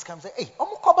traveling, he's coming and say, hey,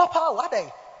 what day?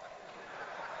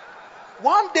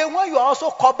 One day when you are also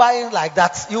covering like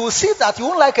that, you will see that you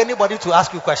won't like anybody to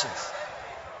ask you questions.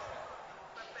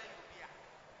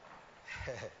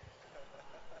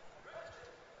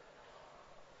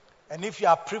 And if you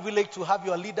are privileged to have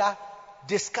your leader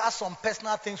discuss some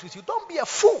personal things with you, don't be a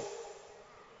fool.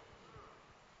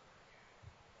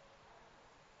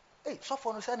 Hey, so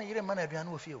for no saying you're a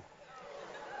man with you.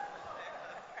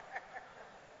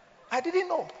 I didn't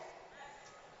know.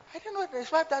 I didn't know that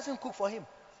his wife doesn't cook for him.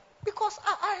 Because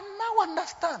I now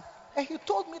understand. And he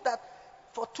told me that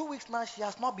for 2 weeks now she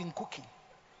has not been cooking.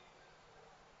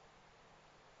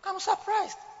 I'm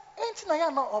surprised.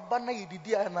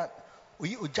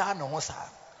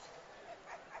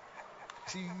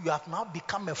 See, you have now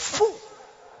become a fool.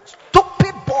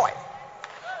 Stupid boy.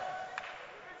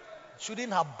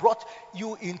 Shouldn't have brought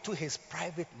you into his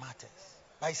private matters.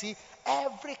 But you see,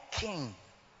 every king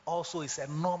also is a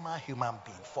normal human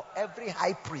being. For every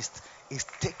high priest is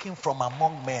taken from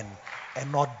among men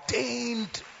and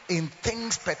ordained in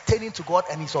things pertaining to God,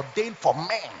 and is ordained for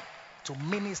men to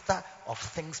minister of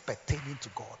things pertaining to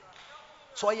God.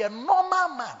 So a normal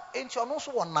man, ain't you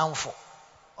also one now for?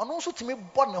 And also to me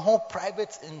born a whole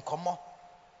private in common.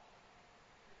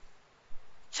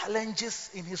 Challenges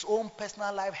in his own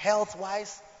personal life,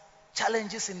 health-wise,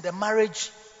 challenges in the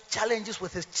marriage, challenges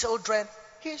with his children.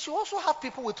 He should also have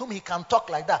people with whom he can talk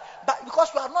like that. But because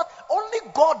we are not, only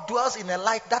God dwells in a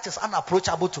light that is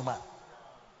unapproachable to man.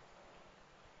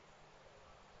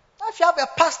 Now if you have a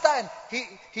pastor and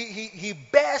he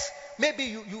bears, maybe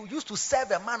you used to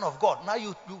serve a man of God. Now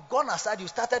you've gone aside, you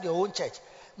started your own church.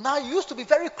 Now you used to be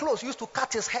very close. You used to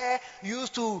cut his hair. You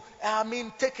used to,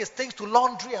 take his things to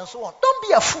laundry and so on. Don't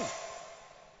be a fool.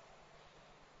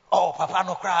 Oh, Papa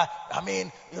no cry.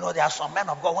 There are some men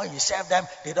of God, when you serve them,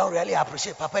 they don't really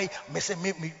appreciate. Papa, me say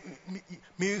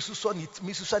me suso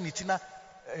nitina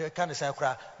can say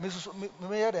cry. Me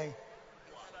yede.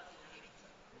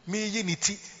 Me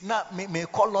yiniti na me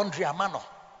call laundry amano.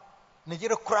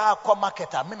 Nigeria cry call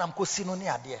marketer. Me nam ko sino ni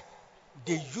ade.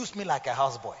 They use me like a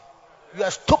houseboy. You are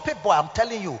a stupid boy, I'm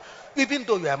telling you. Even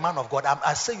though you are a man of God,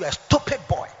 I say you are a stupid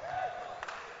boy.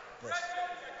 Yes.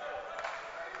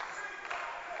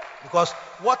 Because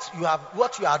what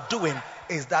you are doing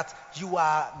is that you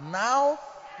are now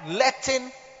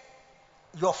letting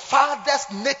your father's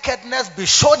nakedness be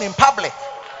shown in public.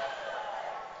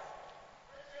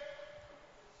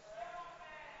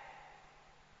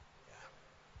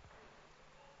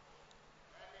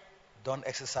 Don't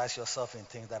exercise yourself in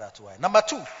things that are too high. Number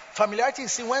 2, familiarity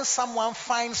is when someone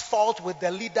finds fault with the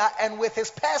leader and with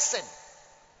his person.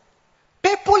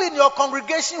 People in your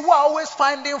congregation who are always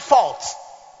finding faults,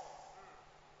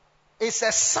 it's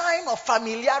a sign of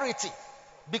familiarity.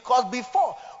 Because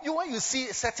before, when you see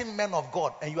certain men of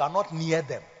God and you are not near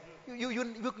them,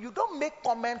 you don't make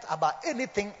comment about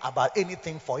anything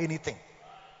for anything.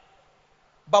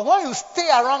 But when you stay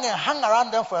around and hang around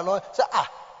them for a long time,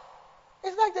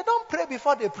 it's like they don't pray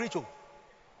before they preach. Hey,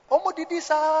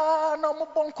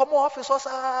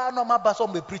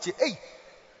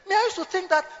 me, I used to think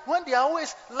that when they are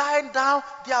always lying down,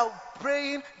 they are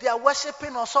praying, they are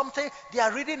worshiping or something, they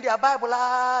are reading their Bible,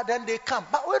 then they come.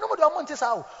 But when then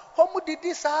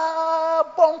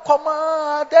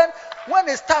when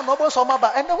it's time,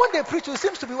 and then when they preach, it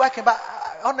seems to be working. But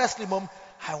honestly, Mom,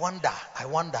 I wonder.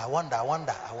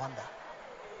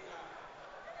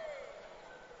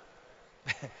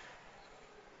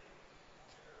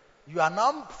 You are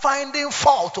now finding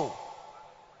fault.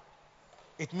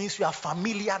 It means you are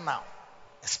familiar now.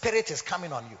 The Spirit is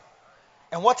coming on you.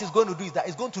 And what it's going to do is that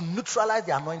it's going to neutralize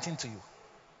the anointing to you.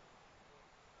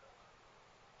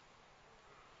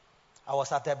 I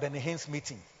was at a Benny Hinn's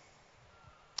meeting.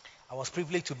 I was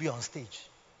privileged to be on stage.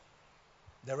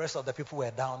 The rest of the people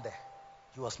were down there.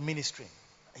 He was ministering.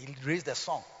 He raised the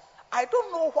song. I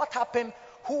don't know what happened,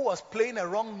 who was playing a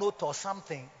wrong note or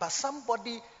something, but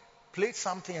somebody played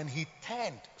something and he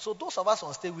turned. So those of us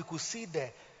on stage, we could see the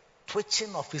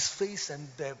twitching of his face and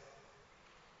the...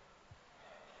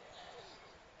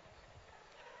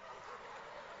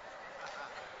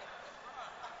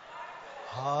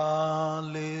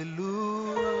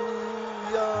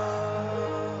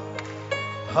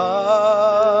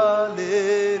 Hallelujah.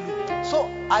 So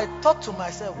I thought to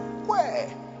myself, where?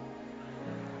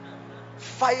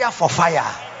 Fire for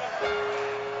fire.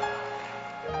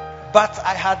 But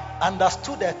I had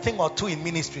understood a thing or two in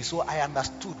ministry, so I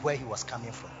understood where he was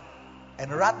coming from.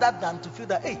 And rather than to feel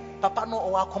that, hey, Papa no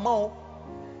owakoma,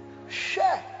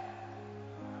 share.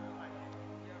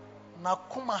 Na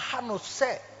kuma hano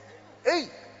say, hey,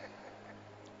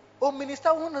 oh minister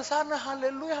who sana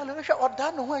hallelujah hallelujah or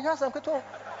done no one answer keto.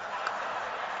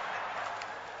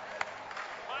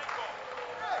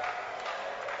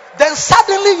 Then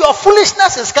suddenly your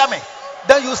foolishness is coming.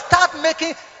 Then you start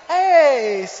making,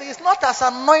 hey, see, it's not as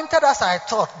anointed as I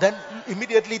thought. Then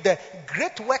immediately the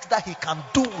great work that he can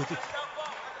do with it.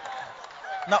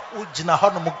 Now,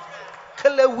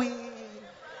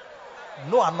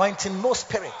 no anointing, no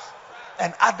spirit,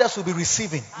 and others will be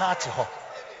receiving.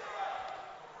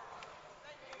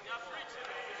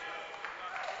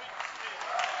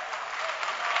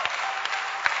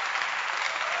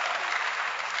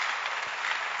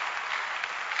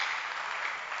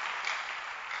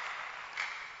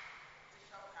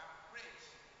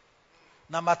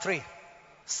 Number 3,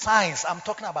 signs. I'm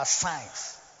talking about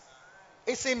signs.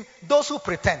 It's in those who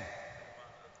pretend.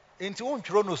 Those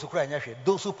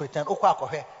who pretend.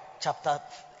 Chapter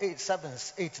 8, 7,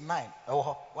 8, 9.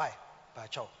 Oh, why?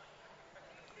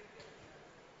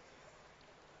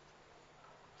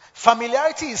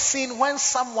 Familiarity is seen when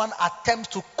someone attempts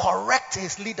to correct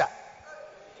his leader.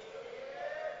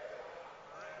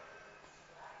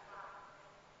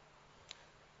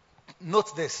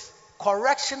 Note this.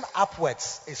 Correction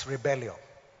upwards is rebellion.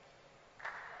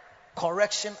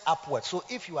 Correction upwards. So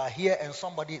if you are here and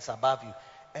somebody is above you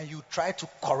and you try to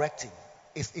correct him,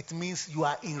 it means you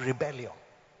are in rebellion.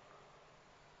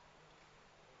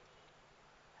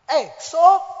 Hey,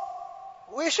 so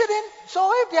we shouldn't.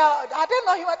 So if they are, I don't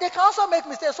know human, they can also make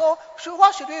mistakes. So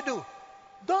what should we do?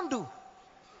 Don't do.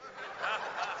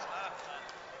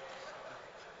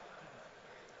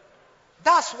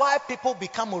 That's why people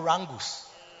become orangus.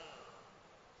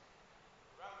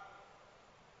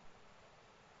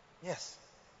 Yes.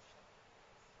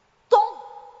 Don't.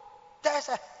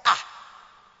 There's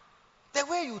the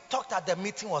way you talked at the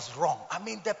meeting was wrong. I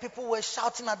mean, the people were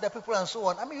shouting at the people and so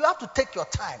on. I mean, you have to take your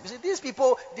time. You see, these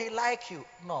people, they like you.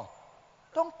 No.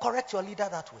 Don't correct your leader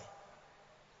that way.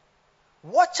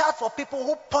 Watch out for people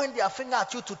who point their finger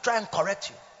at you to try and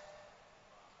correct you.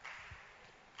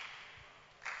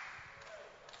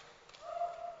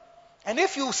 And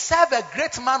if you serve a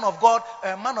great man of God,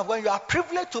 you are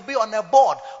privileged to be on a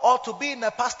board or to be in a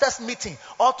pastor's meeting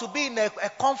or to be in a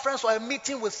conference or a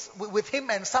meeting with him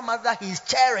and some other he's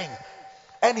chairing,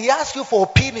 and he asks you for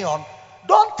opinion.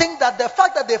 Don't think that the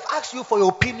fact that they've asked you for your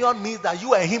opinion means that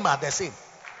you and him are the same.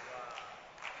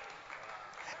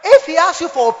 If he asks you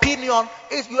for opinion,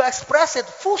 if you express it,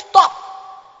 full stop.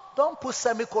 Don't put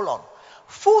semicolon.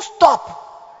 Full stop.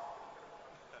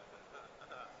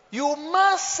 You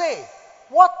must say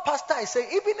what pastor is saying,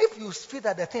 even if you feel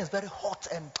that the thing is very hot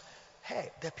and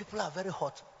hey, the people are very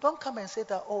hot. Don't come and say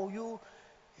that, oh,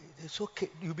 it's okay.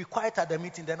 You'll be quiet at the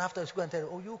meeting, then after you go and tell,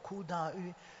 oh, you cool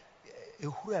down.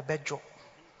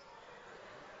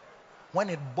 When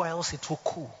it boils, it will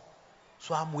cool.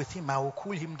 So I'm with him, I will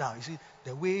cool him down. You see,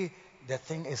 the way the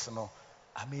thing is,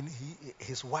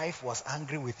 his wife was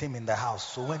angry with him in the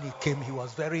house. So when he came, he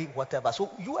was very whatever. So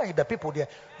you and the people there,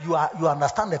 you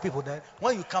understand the people there.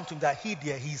 When you come to him, that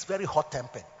he's very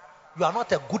hot-tempered. You are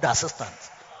not a good assistant.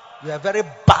 You are a very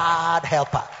bad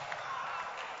helper.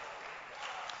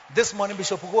 This morning,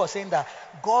 Bishop Ugo was saying that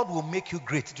God will make you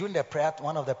great during the prayer,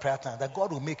 one of the prayer times, that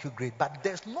God will make you great. But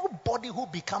there's nobody who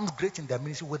becomes great in the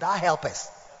ministry without helpers.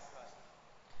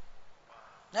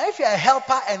 Now, if you're a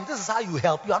helper and this is how you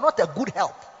help, you are not a good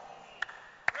help.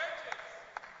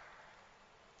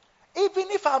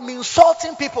 Even if I'm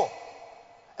insulting people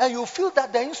and you feel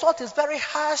that the insult is very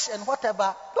harsh and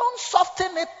whatever, don't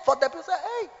soften it for the people. Say,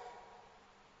 hey,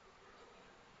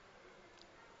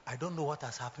 I don't know what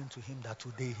has happened to him that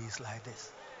today he's like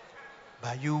this.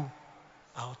 But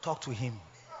I'll talk to him.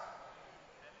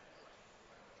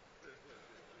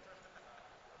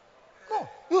 No,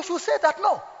 you should say that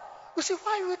no. You see,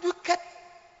 why would you get...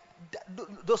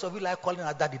 Those of you like calling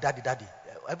us daddy, daddy, daddy.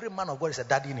 Every man of God is a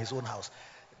daddy in his own house.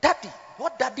 Daddy,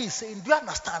 what daddy is saying, do you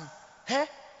understand?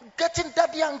 Getting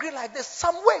daddy angry like this,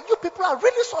 some way. You people are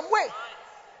really some way.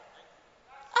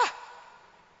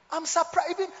 I'm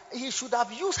surprised. Even he should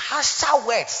have used harsher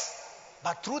words.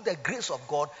 But through the grace of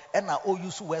God, and I all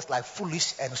use words like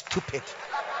foolish and stupid.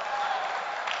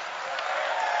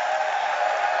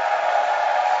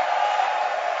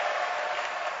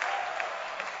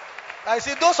 I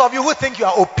see those of you who think you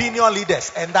are opinion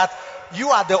leaders and that you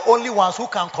are the only ones who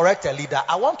can correct a leader.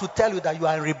 I want to tell you that you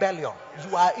are in rebellion.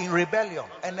 You are in rebellion.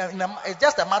 And it's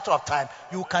just a matter of time.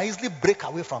 You can easily break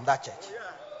away from that church.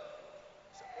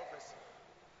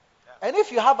 And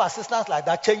if you have assistants like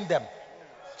that, change them.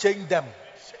 Change them.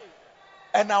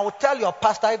 And I will tell your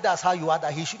pastor, if that's how you are,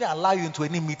 that he shouldn't allow you into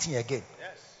any meeting again.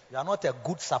 You are not a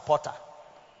good supporter.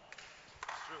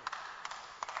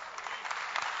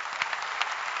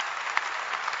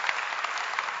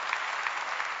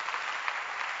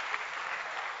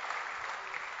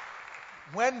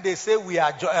 When they say we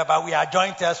are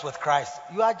jointers with Christ,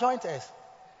 you are jointers.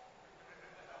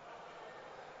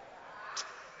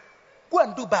 Go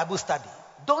and do Bible study.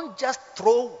 Don't just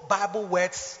throw Bible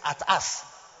words at us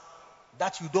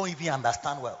that you don't even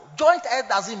understand well. Jointers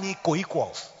doesn't mean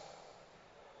co-equals.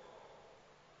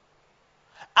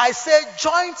 I say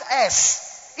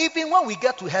jointers. Even when we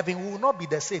get to heaven, we will not be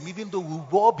the same. Even though we will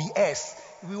all be heirs,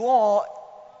 we will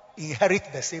all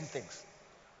inherit the same things.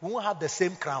 We won't have the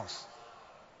same crowns.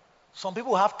 Some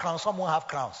people have crowns, some won't have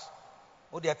crowns.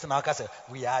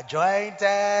 We are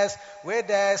jointers with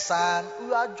the Son.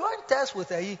 We are jointers with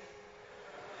a E.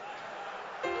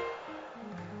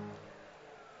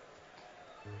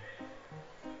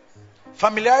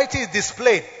 Familiarity is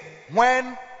displayed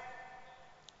when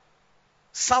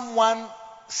someone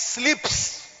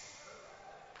sleeps.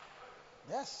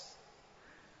 Yes.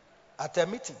 At a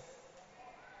meeting.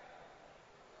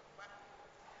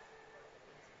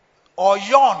 Or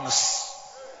yawns.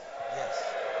 Yes.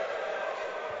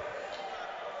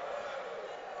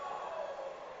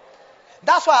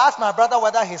 That's why I asked my brother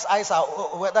whether his eyes are,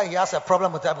 whether he has a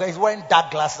problem with them. Because he's wearing dark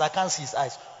glasses. I can't see his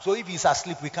eyes. So if he's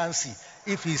asleep, we can't see.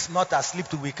 If he's not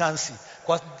asleep, we can't see.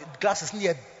 Because the glasses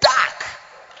near dark.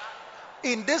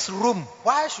 In this room,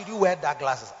 why should you wear dark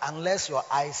glasses? Unless your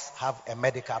eyes have a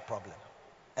medical problem.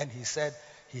 And he said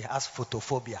he has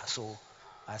photophobia. So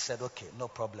I said, okay, no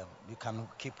problem. You can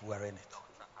keep wearing it.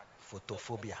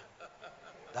 Photophobia.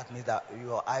 That means that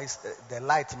your eyes, the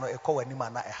light,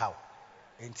 how.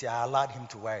 And I allowed him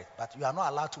to wear it. But you are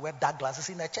not allowed to wear dark glasses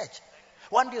in a church.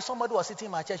 One day somebody was sitting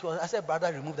in my church. I said,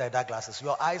 brother, remove the dark glasses.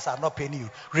 Your eyes are not paining you.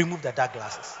 Remove the dark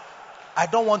glasses. I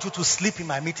don't want you to sleep in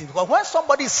my meeting. Because when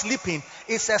somebody is sleeping,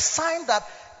 it's a sign that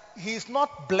he is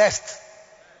not blessed.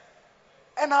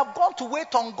 And I've gone to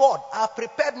wait on God. I've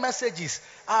prepared messages.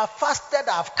 I've fasted.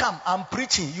 I've come. I'm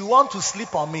preaching. You want to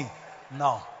sleep on me?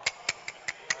 No.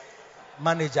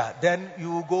 Manager, then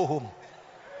you will go home.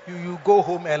 You go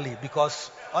home early because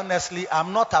honestly,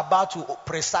 I'm not about to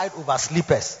preside over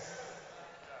sleepers.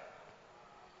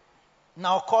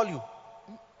 Now I'll call you.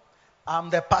 I'm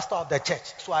the pastor of the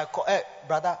church. So I call, hey,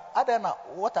 brother, Adana,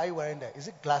 what are you wearing there? Is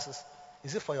it glasses?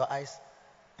 Is it for your eyes?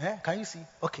 Can you see?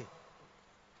 Okay.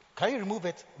 Can you remove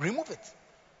it? Remove it.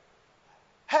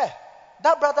 Hey,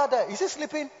 that brother there, is he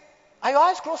sleeping? Are your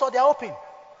eyes closed or they are open?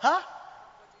 Huh?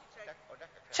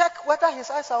 Check whether his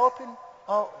eyes are open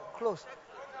or closed.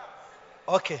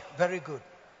 Okay, very good.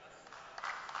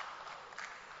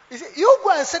 You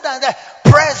go and sit down there.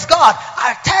 Praise God.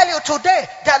 I tell you today,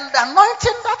 the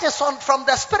anointing that is from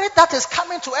the Spirit that is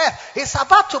coming to earth is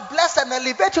about to bless and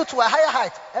elevate you to a higher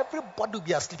height. Everybody will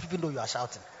be asleep even though you are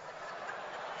shouting.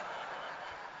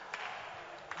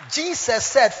 Jesus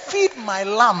said, feed my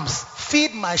lambs,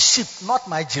 feed my sheep, not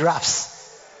my giraffes.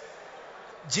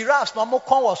 Giraffes,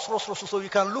 so you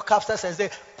can look upstairs and say,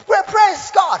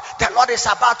 praise God, the Lord is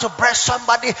about to bless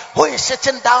somebody who is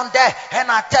sitting down there.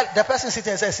 And I tell the person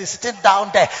sitting says he's sitting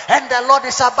down there, and the Lord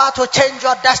is about to change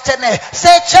your destiny.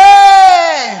 Say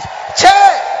change.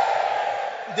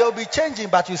 They'll be changing,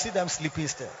 but you see them sleeping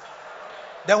still.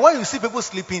 Then when you see people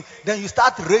sleeping, then you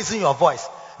start raising your voice.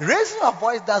 Raising your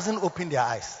voice doesn't open their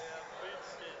eyes.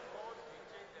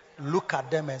 Look at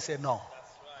them and say, no.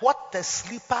 What the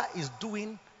sleeper is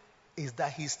doing is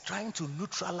that he's trying to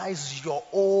neutralize your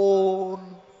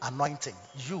own anointing.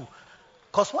 You.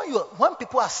 Because when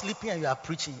people are sleeping and you are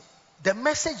preaching, the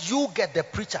message you get, the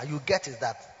preacher, you get is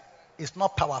that it's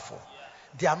not powerful.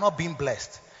 They are not being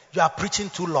blessed. You are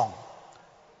preaching too long.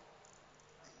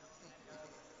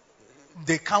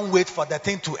 They can't wait for the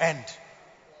thing to end.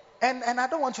 And I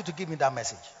don't want you to give me that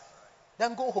message.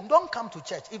 Then go home. Don't come to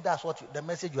church if that's what the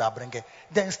message you are bringing.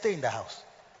 Then stay in the house.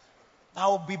 I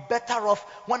will be better off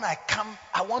when I come.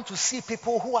 I want to see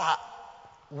people who are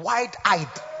wide-eyed.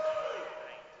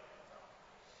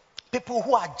 People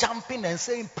who are jumping and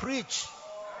saying, preach.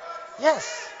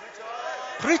 Yes.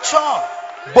 Preach on.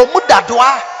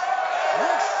 Bomudadwa.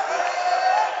 Yes.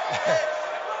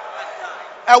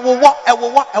 Ewo.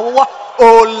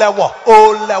 O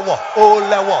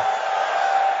lewo.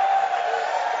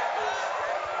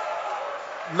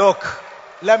 Look,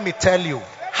 let me tell you.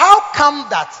 How come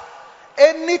that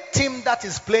any team that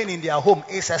is playing in their home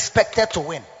is expected to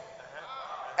win?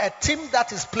 A team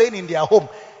that is playing in their home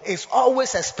is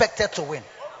always expected to win.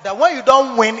 That when you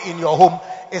don't win in your home,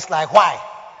 it's like, why?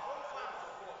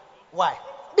 Why?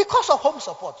 Because of home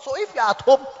support. So if you're at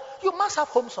home, you must have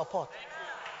home support.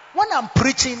 When I'm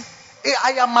preaching,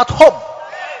 I am at home.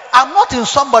 I'm not in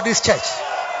somebody's church.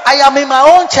 I am in my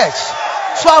own church.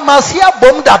 So I must hear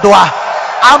Bom Dadwa.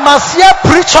 I must hear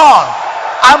preach on.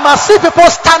 I must see people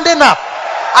standing up.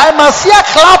 I must hear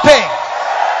clapping.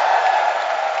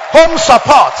 Home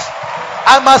support.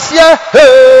 I must hear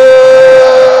hey.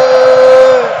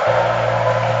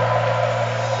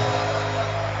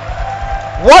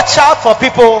 Watch out for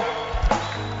people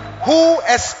who,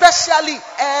 especially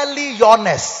early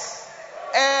yawners.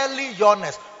 Early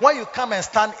yawners. When you come and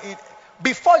stand in,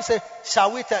 before you say,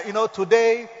 shall we tell,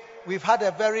 today we've had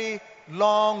a very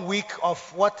long week of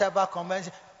whatever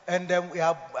convention, and then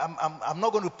I'm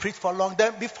not going to preach for long.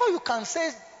 Then before you can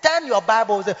say, turn your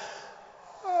Bible, say,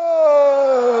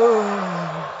 oh.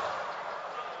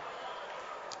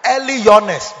 Early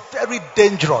yawners, very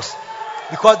dangerous,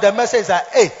 because the message is that,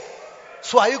 hey,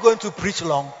 so are you going to preach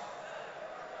long?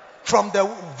 From the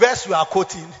verse you are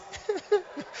quoting,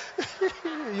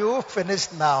 you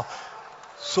finished now.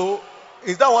 So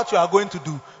is that what you are going to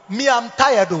do? Me, I'm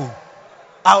tired though.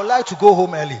 I would like to go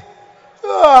home early.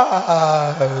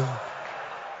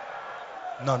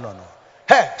 No.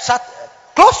 Hey,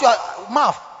 close your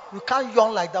mouth. You can't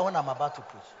yawn like that when I'm about to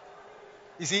preach.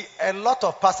 You see, a lot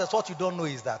of pastors, what you don't know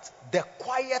is that the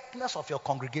quietness of your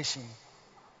congregation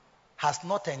has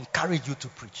not encouraged you to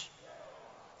preach.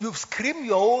 You've screamed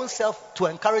your own self to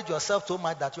encourage yourself so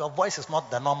much that your voice is not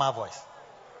the normal voice.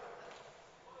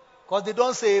 Because they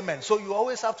don't say amen. So you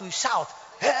always have to shout.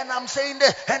 Hey, and I'm saying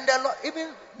that. And the Lord,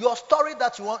 even your story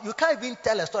that you want, you can't even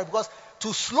tell a story. Because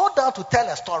to slow down to tell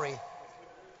a story,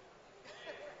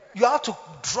 you have to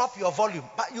drop your volume.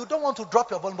 But you don't want to drop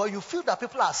your volume. But you feel that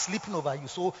people are sleeping over you.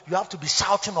 So you have to be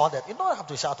shouting all that. You don't have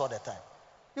to shout all the time.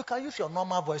 You can use your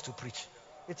normal voice to preach.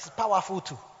 It's powerful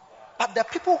too. But the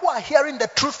people who are hearing the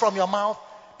truth from your mouth,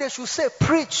 they should say,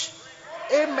 preach.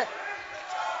 Amen.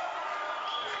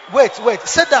 Wait.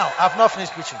 Sit down. I've not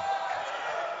finished preaching.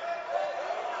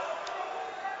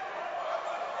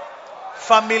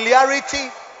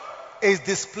 Familiarity is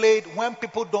displayed when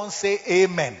people don't say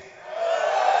amen.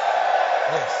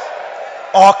 Yes.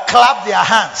 Or clap their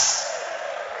hands.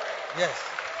 Yes.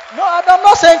 No, I'm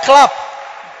not saying clap.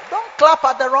 Don't clap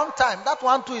at the wrong time. That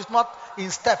one too is not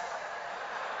in step.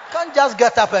 You can't just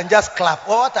get up and just clap.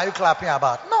 Or what are you clapping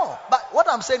about? No. But what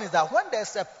I'm saying is that when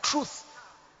there's a truth,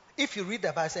 if you read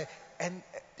the Bible, say, and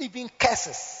even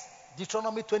curses,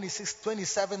 Deuteronomy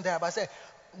 26:27 there, but say,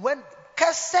 when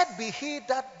cursed be he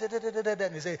that,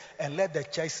 then he say, and let the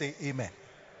church say amen.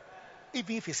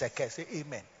 Even if it's a curse, say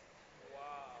amen.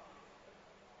 Wow.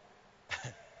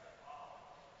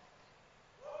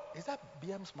 Is that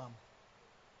BM's mom?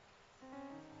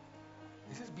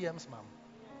 Is this BM's mom?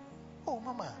 Oh,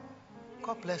 Mama,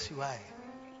 God bless you. Why?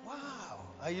 Wow.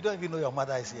 You don't even know your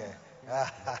mother is here.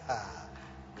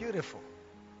 Beautiful.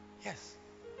 Yes.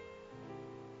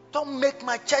 Don't make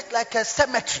my church like a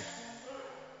cemetery.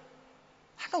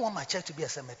 I don't want my church to be a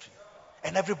cemetery.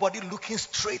 And everybody looking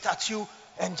straight at you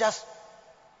and just...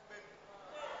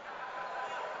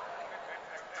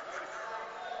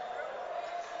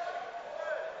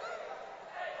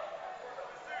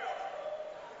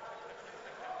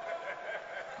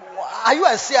 Are you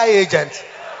a CIA agent?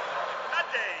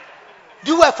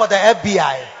 Do you work for the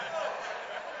FBI?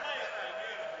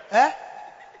 Eh?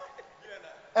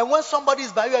 And when somebody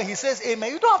is by you and he says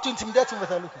amen, you don't have to intimidate him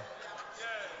with a look.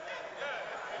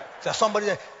 So somebody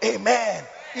says, amen.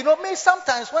 You know, me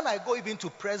sometimes when I go even to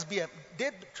Presbyterian,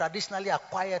 they traditionally are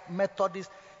quiet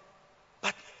Methodists,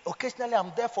 but occasionally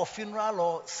I'm there for funeral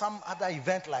or some other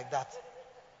event like that.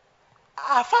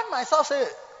 I find myself saying,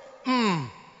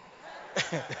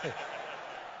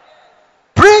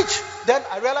 preach. Then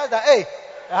I realized that, hey,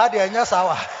 I had the Anyas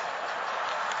hour.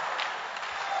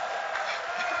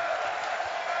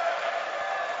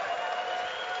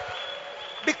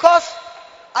 Because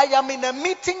I am in a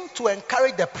meeting to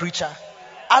encourage the preacher.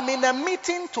 I'm in a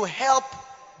meeting to help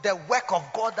the work of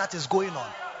God that is going on.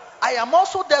 I am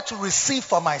also there to receive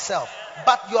for myself.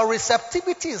 But your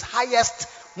receptivity is highest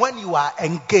when you are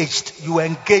engaged. You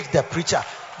engage the preacher.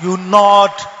 You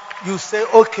nod. You say,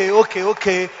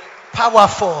 okay.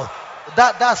 Powerful.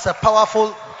 That's a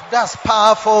powerful. That's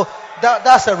powerful.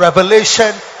 That's a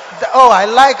revelation. I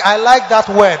like that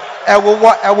word.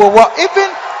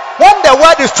 Even when the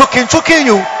word is choking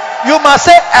you, you must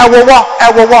say, ewowo.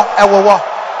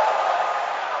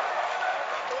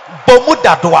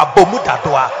 Bomudadua,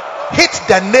 bomudadua. Hit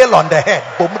the nail on the head.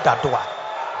 Bomudadua.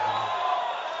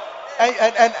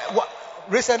 And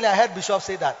recently I heard Bishop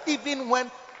say that even when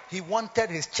he wanted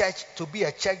his church to be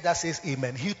a church that says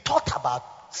amen, he thought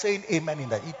about saying amen in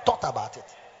that. He thought about it.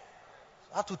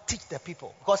 How to teach the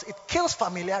people, because it kills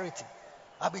familiarity.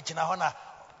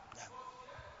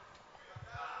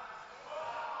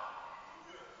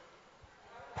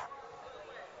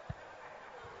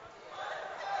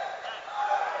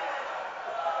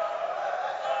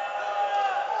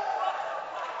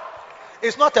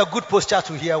 It's not a good posture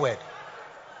to hear word.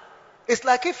 It's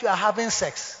like if you are having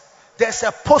sex, there's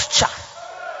a posture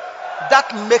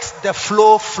that makes the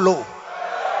flow.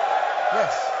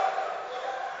 Yes.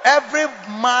 Every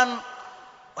man,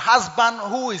 husband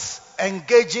who is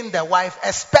engaging the wife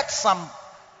expects some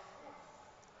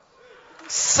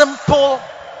simple,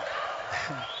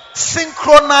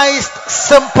 synchronized,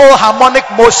 simple harmonic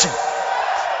motion.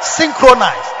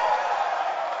 Synchronized.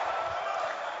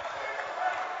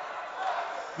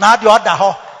 Now the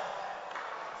other,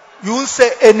 you won't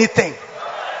say anything.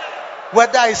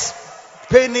 Whether it's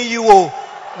paining you or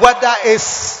whether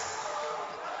it's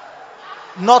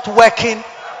not working,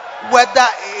 whether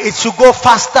it should go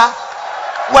faster,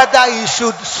 whether it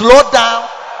should slow down,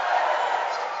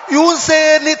 you won't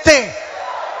say anything.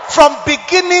 From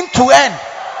beginning to end.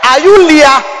 Are you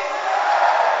Leah?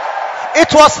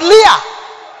 It was Leah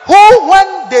who,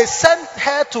 when they sent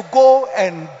her to go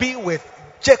and be with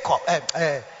Jacob,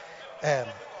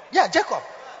 Jacob,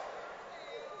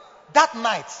 that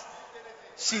night,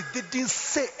 she didn't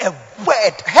say a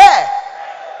word. Hey!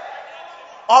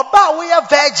 Oba we are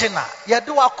virgin.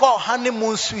 Yadu call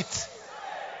honeymoon suite.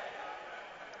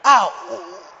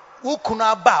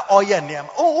 Ukuna ba oya niyam.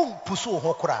 Pusu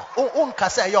hokura.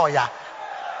 Kasa yoya.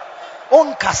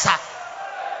 Kasa.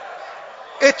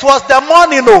 It was the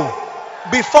morning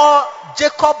before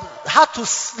Jacob had to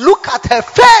look at her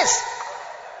face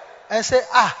and say,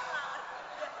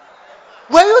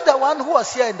 were you the one who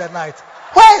was here in the night?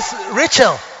 Where is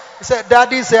Rachel? He said,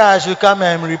 Daddy said I should come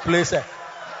and replace her.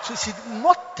 So she did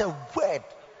not a word.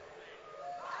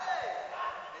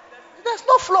 There's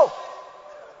no flow.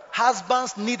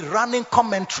 Husbands need running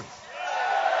commentary.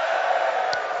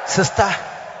 Sister,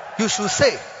 you should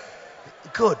say,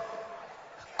 good.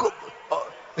 Go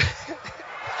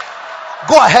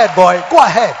ahead, boy. Go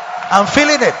ahead. I'm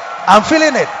feeling it.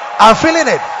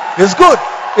 It's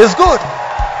good.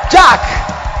 Jack,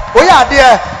 we are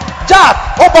there.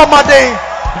 Jack, Obama Day.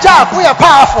 Jack, we are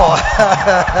powerful.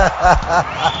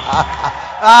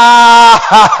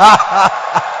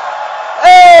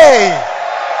 Hey.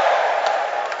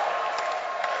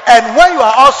 And when you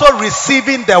are also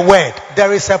receiving the word,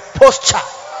 there is a posture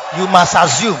you must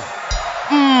assume.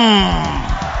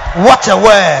 What a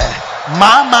word.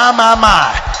 Ma.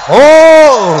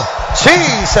 Oh,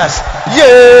 Jesus.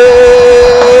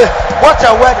 Yeah. What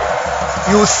a word.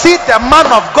 You see the man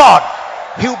of God,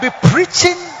 he'll be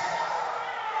preaching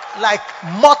like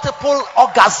multiple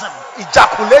orgasm,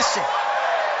 ejaculation.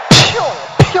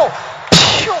 Pure.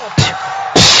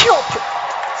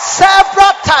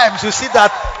 Several times you see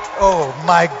that. Oh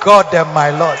my God and my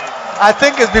Lord. I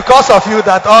think it's because of you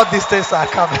that all these things are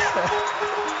coming.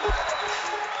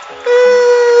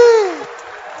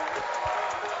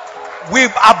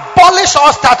 We've abolished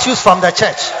all statues from the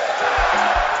church.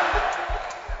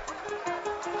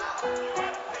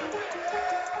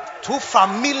 Too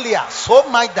familiar, so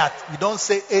much that you don't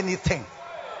say anything.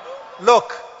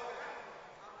 Look,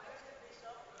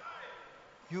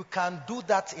 you can do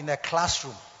that in a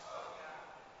classroom,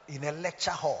 in a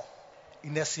lecture hall,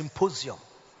 in a symposium,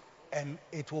 and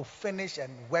it will finish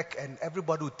and work, and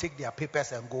everybody will take their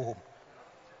papers and go home.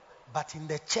 But in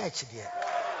the church there,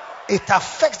 it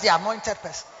affects the anointed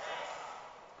person.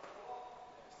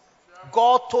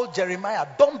 God told Jeremiah,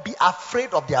 don't be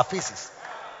afraid of their faces.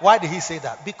 Why did he say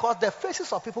that? Because the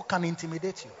faces of people can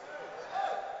intimidate you.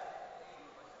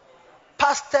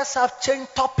 Pastors have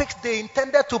changed topics they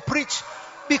intended to preach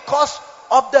because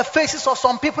of the faces of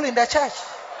some people in the church.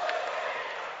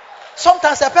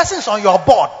 Sometimes a person is on your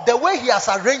board. The way he has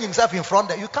arranged himself in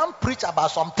front of you can't preach about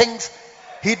some things.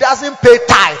 He doesn't pay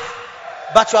tithe.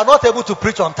 But you are not able to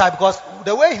preach on tithe because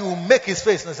the way he will make his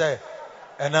face and say,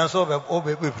 and then so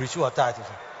we preach you on tithe.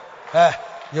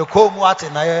 You come what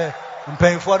in a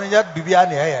paying for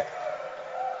it.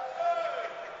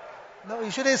 No,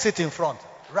 you shouldn't sit in front.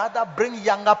 Rather bring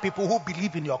younger people who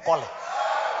believe in your calling.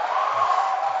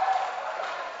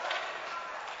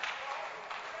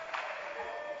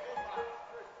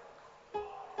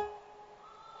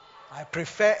 I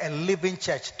prefer a living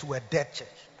church to a dead church.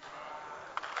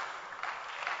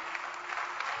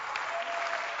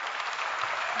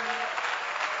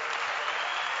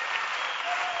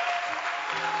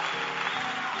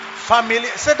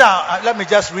 Sit down. Let me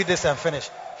just read this and finish.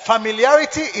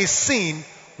 Familiarity is seen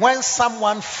when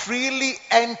someone freely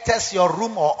enters your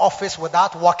room or office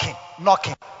without knocking.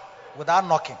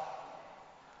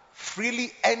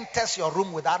 Freely enters your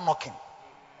room without knocking.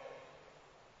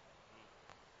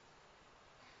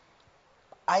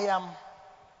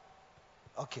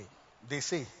 They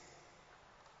say,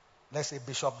 let's say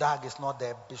Bishop Dag is not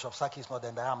there, Bishop Saki is not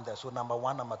there, and I am there. So number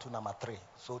 1, number 2, number 3.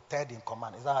 So third in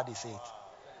command. Is that how they say it?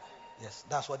 Yes,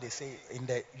 that's what they say in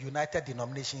the United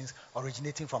Denominations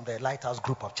originating from the Lighthouse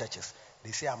group of churches.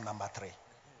 They say I'm number 3.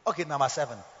 Okay, number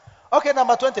 7. Okay,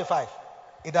 number 25.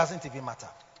 It doesn't even matter.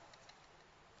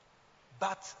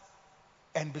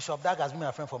 And Bishop Dag has been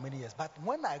my friend for many years. But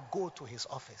when I go to his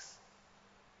office,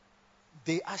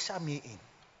 they usher me in.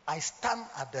 I stand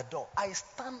at the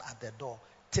door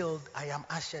till I am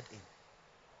ushered in.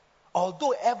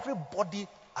 Although everybody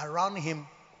around him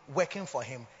working for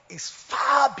him is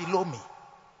far below me,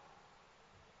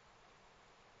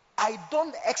 I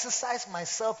don't exercise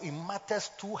myself in matters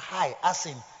too high, as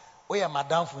in, oh yeah,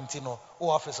 Madame Funtino, oh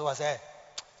officer was there.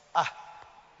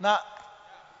 Now,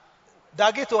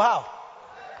 Dagi to how?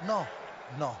 No.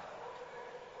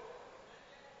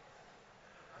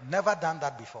 Never done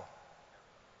that before.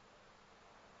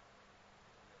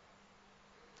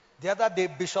 The other day,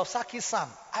 Bishop Saki's son,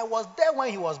 I was there when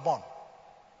he was born.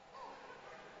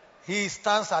 He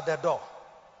stands at the door.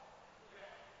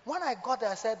 When I got there,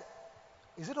 I said,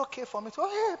 is it okay for me to? Oh,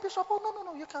 hey, Bishop,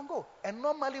 no, you can go. And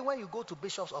normally when you go to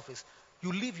Bishop's office,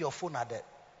 you leave your phone at the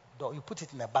door. You put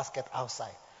it in a basket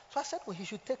outside. So I said, well, he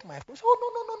should take my phone. He said,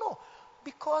 oh, no.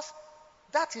 Because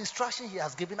that instruction he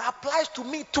has given applies to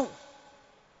me too.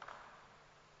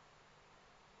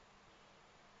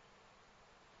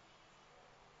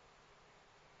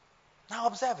 Now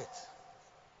observe it.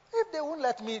 If they won't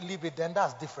let me leave it, then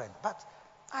that's different. But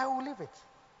I will leave it.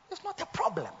 It's not a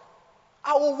problem.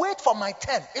 I will wait for my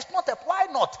turn. Why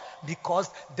not? Because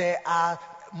there are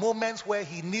moments where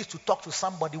he needs to talk to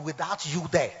somebody without you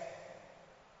there.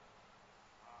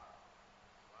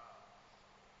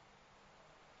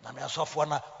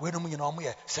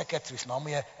 Secretaries no,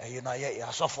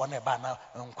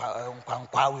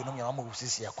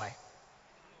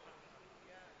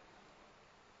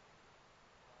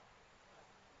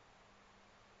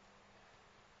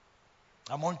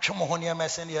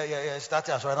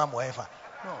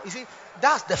 you see,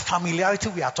 that's the familiarity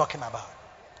we are talking about.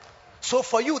 So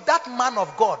for you, that man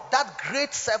of God, that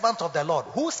great servant of the Lord,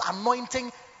 whose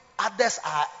anointing others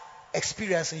are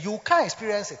experiencing, you can't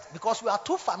experience it because we are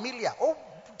too familiar. Oh,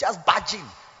 just badging.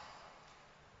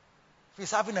 If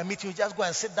he's having a meeting, you just go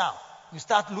and sit down. You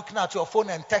start looking at your phone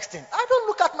and texting. I don't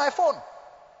look at my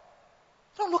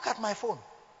phone.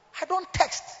 I don't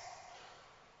text.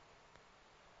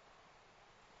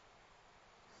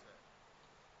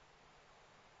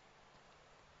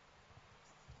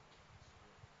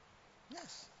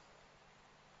 Yes.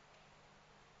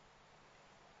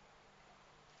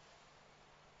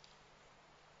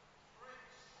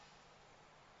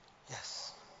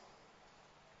 Yes.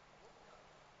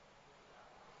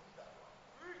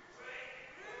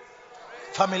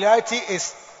 Familiarity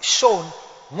is shown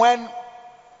when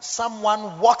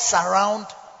someone walks around,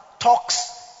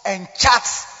 talks, and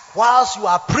chats whilst you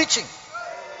are preaching.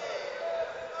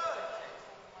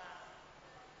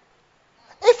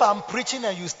 If I'm preaching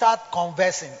and you start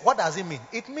conversing, what does it mean?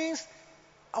 It means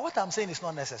what I'm saying is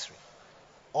not necessary.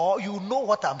 Or you know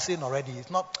what I'm saying already. It's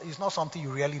not something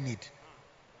you really need.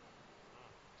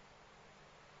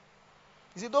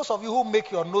 You see, those of you who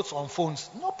make your notes on phones,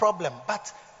 no problem.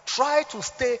 But try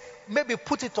to maybe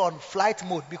put it on flight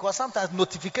mode, because sometimes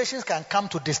notifications can come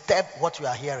to disturb what you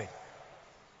are hearing.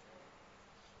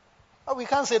 But we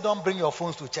can't say don't bring your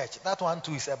phones to church. That one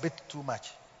too is a bit too much.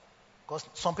 Because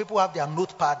some people have their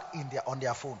notepad on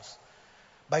their phones.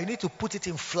 But you need to put it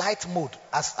in flight mode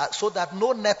so that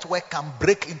no network can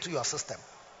break into your system.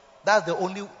 That's the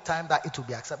only time that it will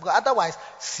be accepted. Because otherwise,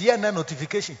 CNN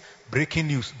notification, breaking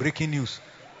news.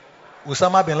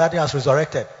 Osama bin Laden has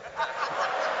resurrected.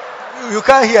 You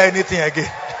can't hear anything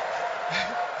again.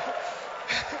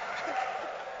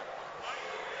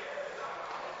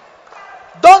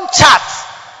 Don't chat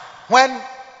when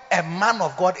a man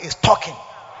of God is talking.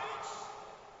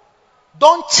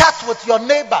 Don't chat with your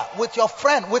neighbor, with your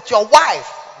friend, with your wife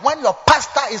when your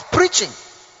pastor is preaching.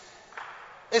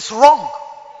 It's wrong.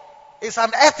 It's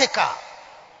unethical.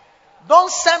 Don't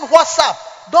send WhatsApp.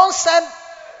 Don't send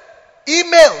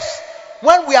emails.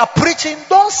 When we are preaching,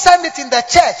 don't send it in the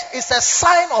church. It's a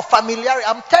sign of familiarity.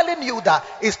 I'm telling you that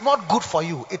it's not good for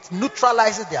you. It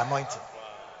neutralizes the anointing.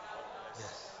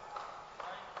 Yes.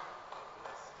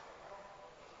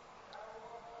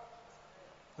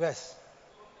 Yes.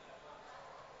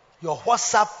 Your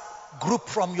WhatsApp group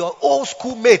from your old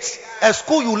schoolmates, a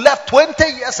school you left 20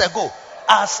 years ago,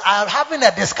 as I'm having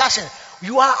a discussion.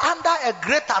 You are under a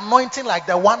great anointing like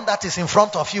the one that is in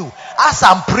front of you. As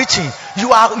I'm preaching,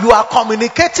 you are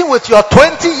communicating with your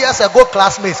 20 years ago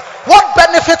classmates. What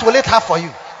benefit will it have for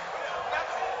you?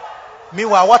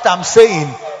 Meanwhile, what I'm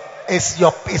saying is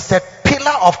it's a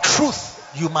pillar of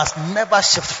truth you must never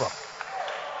shift from.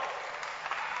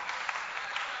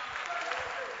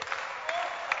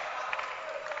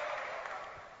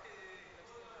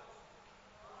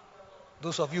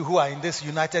 Those of you who are in this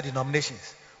United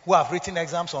Denominations, who have written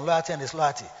exams on loyalty and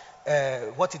disloyalty,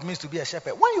 what it means to be a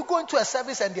shepherd. When you go into a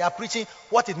service and they are preaching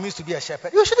what it means to be a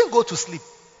shepherd, you shouldn't go to sleep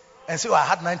and say, I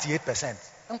had 98%.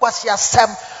 And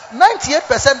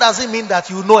 98% doesn't mean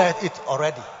that you know it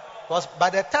already. Because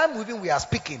by the time we are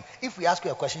speaking, if we ask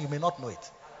you a question, you may not know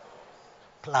it.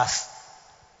 Plus,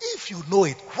 if you know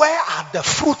it, where are the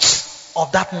fruits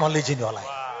of that knowledge in your life?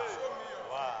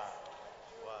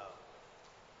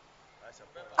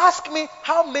 Ask me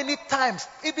how many times,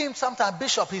 even sometimes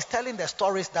Bishop is telling the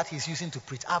stories that he's using to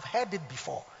preach. I've heard it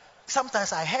before.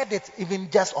 Sometimes I heard it even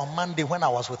just on Monday when I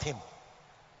was with him.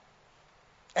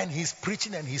 And he's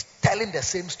preaching and he's telling the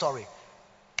same story.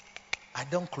 I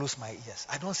don't close my ears.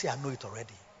 I don't say I know it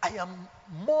already. I am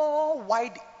more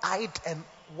wide-eyed and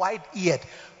wide-eared.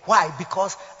 Why?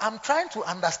 Because I'm trying to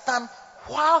understand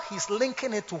how he's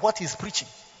linking it to what he's preaching.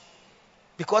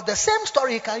 Because the same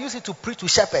story, he can use it to preach to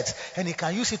shepherds, and he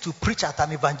can use it to preach at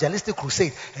an evangelistic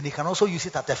crusade, and he can also use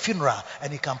it at a funeral,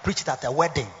 and he can preach it at a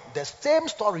wedding. The same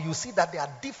story, you see that there are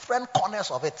different corners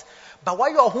of it. But why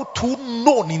you are who too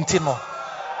known intino?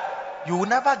 You will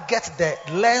never get the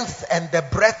length and the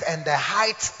breadth and the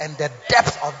height and the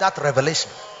depth of that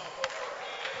revelation.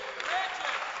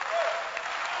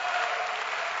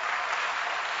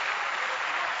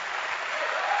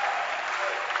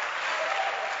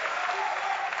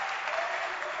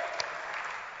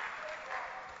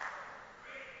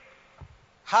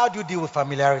 How do you deal with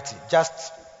familiarity?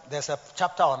 There's a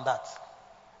chapter on that.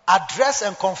 Address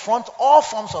and confront all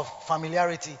forms of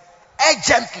familiarity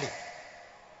urgently.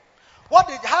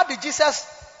 How did Jesus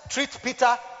treat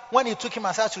Peter when he took him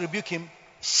aside to rebuke him?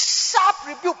 Sharp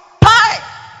rebuke. Pie!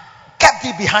 Get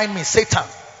thee behind me, Satan.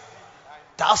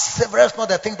 Thou severest not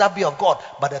the things that be of God,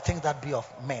 but the things that be of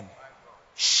men.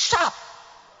 Sharp.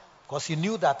 Because he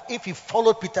knew that if he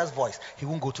followed Peter's voice, he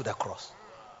won't go to the cross.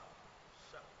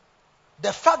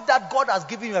 The fact that God has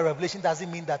given you a revelation doesn't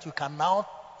mean that you can now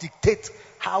dictate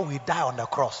how we die on the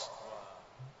cross.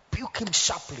 Rebuke him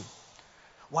sharply.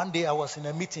 One day I was in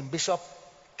a meeting. Bishop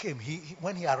came.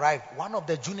 When he arrived, one of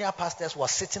the junior pastors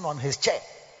was sitting on his chair.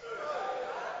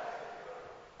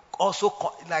 Also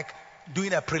like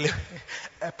doing a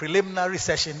preliminary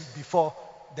session before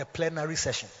the plenary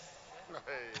session.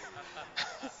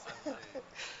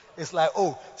 It's like,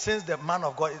 since the man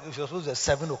of God, it was supposed to be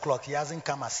 7 o'clock, he hasn't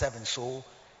come at 7. So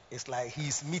it's like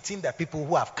he's meeting the people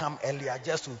who have come earlier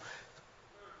just to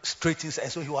straighten.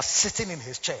 And so he was sitting in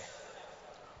his chair.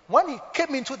 When he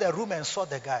came into the room and saw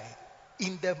the guy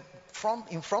in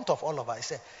front of all of us, he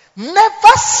said,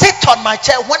 "Never sit on my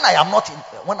chair when I'm not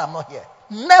here.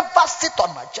 Never sit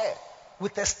on my chair,"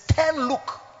 with a stern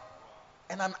look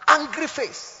and an angry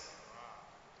face.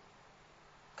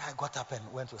 I got up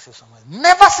and went to say something.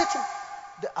 Never sitting.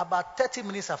 About 30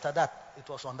 minutes after that, it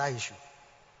was on that issue.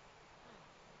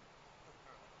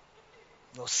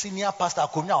 Your senior pastor,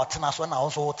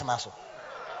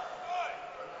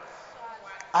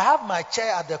 I have my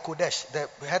chair at the Kodesh, the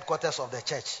headquarters of the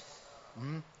church.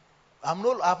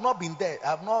 I've not been there.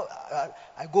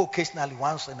 I go occasionally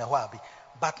once in a while,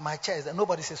 but my chair is there.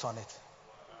 Nobody sits on it.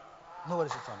 Nobody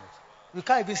sits on it. You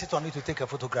can't even sit on it to take a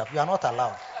photograph. You are not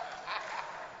allowed.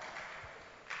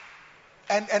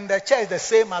 And the chair is the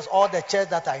same as all the chairs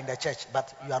that are in the church,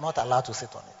 but you are not allowed to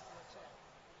sit on it.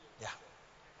 Yeah.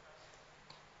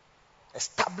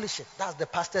 Establish it. That's the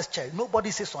pastor's chair.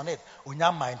 Nobody sits on it.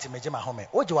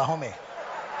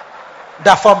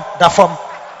 Da form.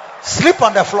 Sleep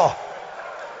on the floor.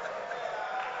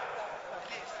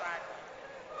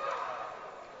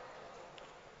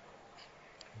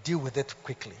 Deal with it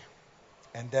quickly.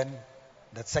 And then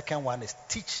the second one is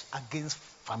teach against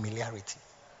familiarity.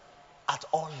 At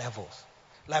all levels.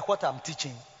 Like what I'm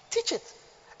teaching, teach it.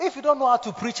 If you don't know how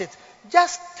to preach it,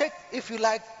 just take, if you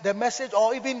like, the message,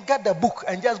 or even get the book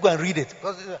and just go and read it.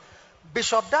 Because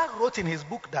Bishop Dag wrote in his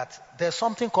book that there's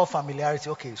something called familiarity.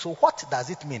 Okay, so what does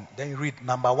it mean? Then you read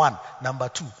number 1, number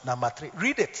 2, number 3.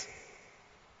 Read it.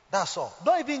 That's all.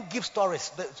 Don't even give stories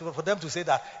for them to say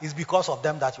that it's because of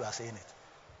them that you are saying it.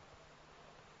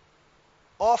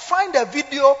 Or find a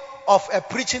video of a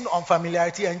preaching on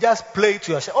familiarity and just play it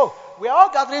to yourself. Oh, we are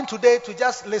all gathering today to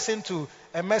just listen to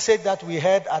a message that we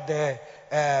heard at the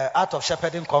Art of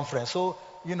Shepherding conference. So,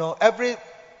 every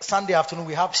Sunday afternoon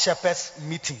we have shepherds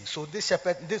meeting. So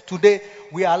today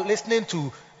we are listening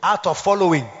to Art of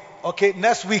Following. Okay,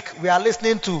 next week we are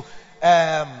listening to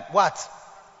what?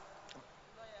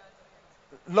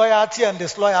 Loyalty and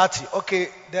disloyalty. Okay,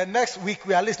 the next week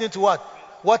we are listening to what?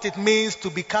 What it means to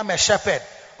become a shepherd.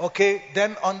 Okay,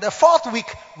 then on the fourth week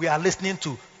we are listening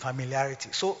to familiarity.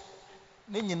 So,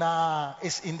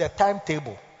 it's in the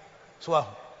timetable. So,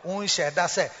 on share that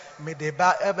say me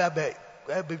deba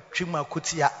ebe twima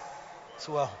kutia.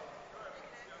 So,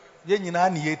 ye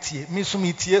nyina na yetie, me so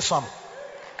metie some.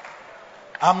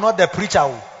 I'm not the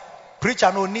preacher.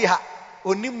 Preacher no ni ha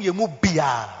onim ye mu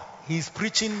bia. He's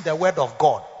preaching the word of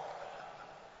God.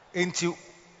 Into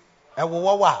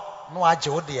ewowa no aje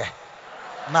ode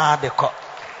na de ko.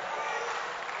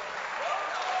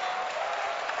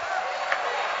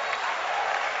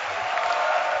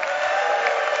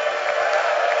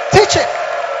 Teach it.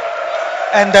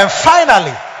 And then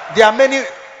finally, there are many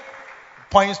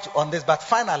points on this, but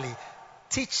finally,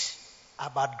 teach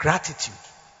about gratitude.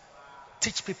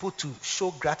 Teach people to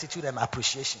show gratitude and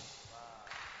appreciation.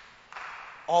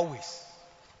 Always.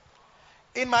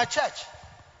 In my church,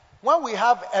 when we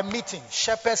have a meeting,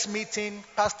 shepherds meeting,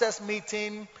 pastors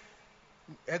meeting,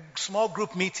 a small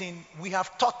group meeting, we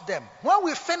have taught them. When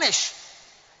we finish,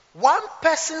 one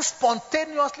person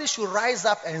spontaneously should rise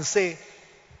up and say,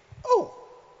 oh,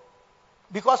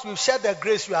 because we've shared the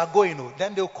grace, you are going.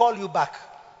 Then they'll call you back.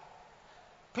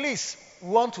 Please, we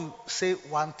want to say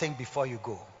one thing before you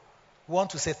go. We want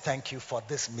to say thank you for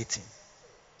this meeting.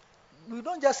 You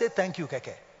don't just say thank you,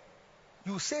 Keke.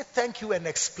 You say thank you and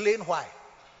explain why.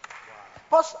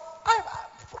 Because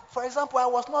for example, I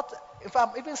was not, if I'm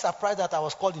even surprised that I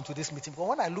was called into this meeting, but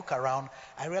when I look around,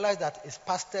 I realize that it's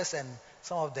pastors and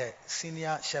some of the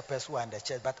senior shepherds who are in the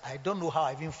church, but I don't know how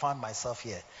I even found myself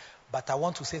here. But I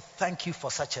want to say thank you for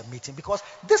such a meeting, because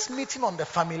this meeting on the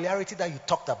familiarity that you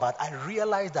talked about, I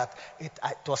realized that it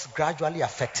was gradually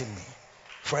affecting me.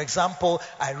 For example,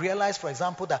 I realized,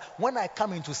 that when I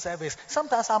come into service,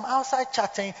 sometimes I'm outside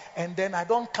chatting and then I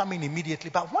don't come in immediately.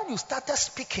 But when you started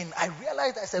speaking, I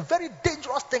realized that's a very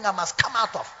dangerous thing I must come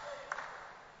out of.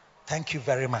 Thank you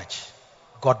very much.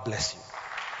 God bless you.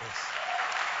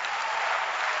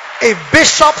 Yes. If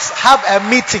bishops have a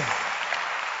meeting,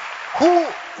 who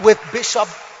with Bishop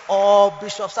or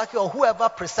Bishop Saki or whoever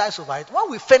presides over it, when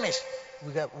we finish,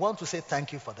 we want to say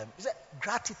thank you for them. Is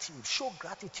gratitude? Show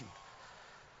gratitude.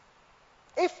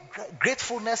 If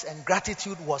gratefulness and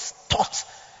gratitude was taught,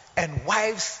 and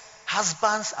wives,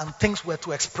 husbands, and things were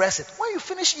to express it, when you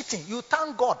finish eating, you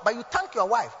thank God, but you thank your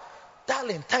wife.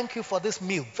 Darling, thank you for this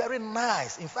meal. Very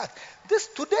nice. In fact,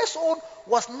 today's own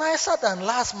was nicer than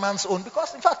last month's own,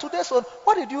 because in fact today's own,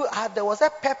 what did you add? There was a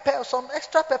pepper, some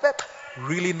extra pepper.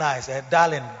 Really nice. And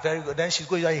darling, very good. Then she's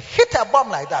going to hit a bomb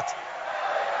like that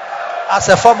as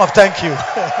a form of thank you.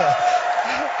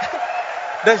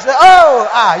 They say,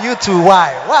 you too,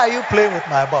 why? Why are you playing with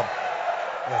my bomb?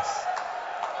 Yes.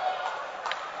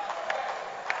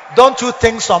 Don't you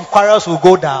think some quarrels will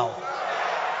go down?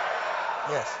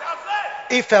 Yes.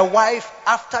 If a wife,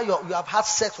 after you have had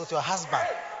sex with your husband,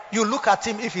 you look at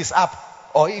him if he's up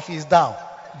or if he's down,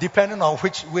 depending on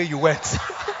which way you went.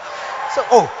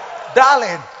 So,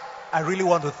 darling, I really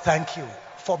want to thank you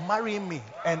for marrying me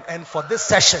and for this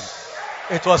session.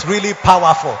 It was really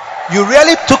powerful. You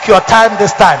really took your time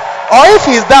this time. Or if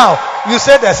he's down, you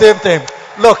say the same thing.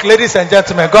 Look, ladies and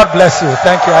gentlemen, God bless you.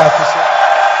 Thank you. I appreciate it.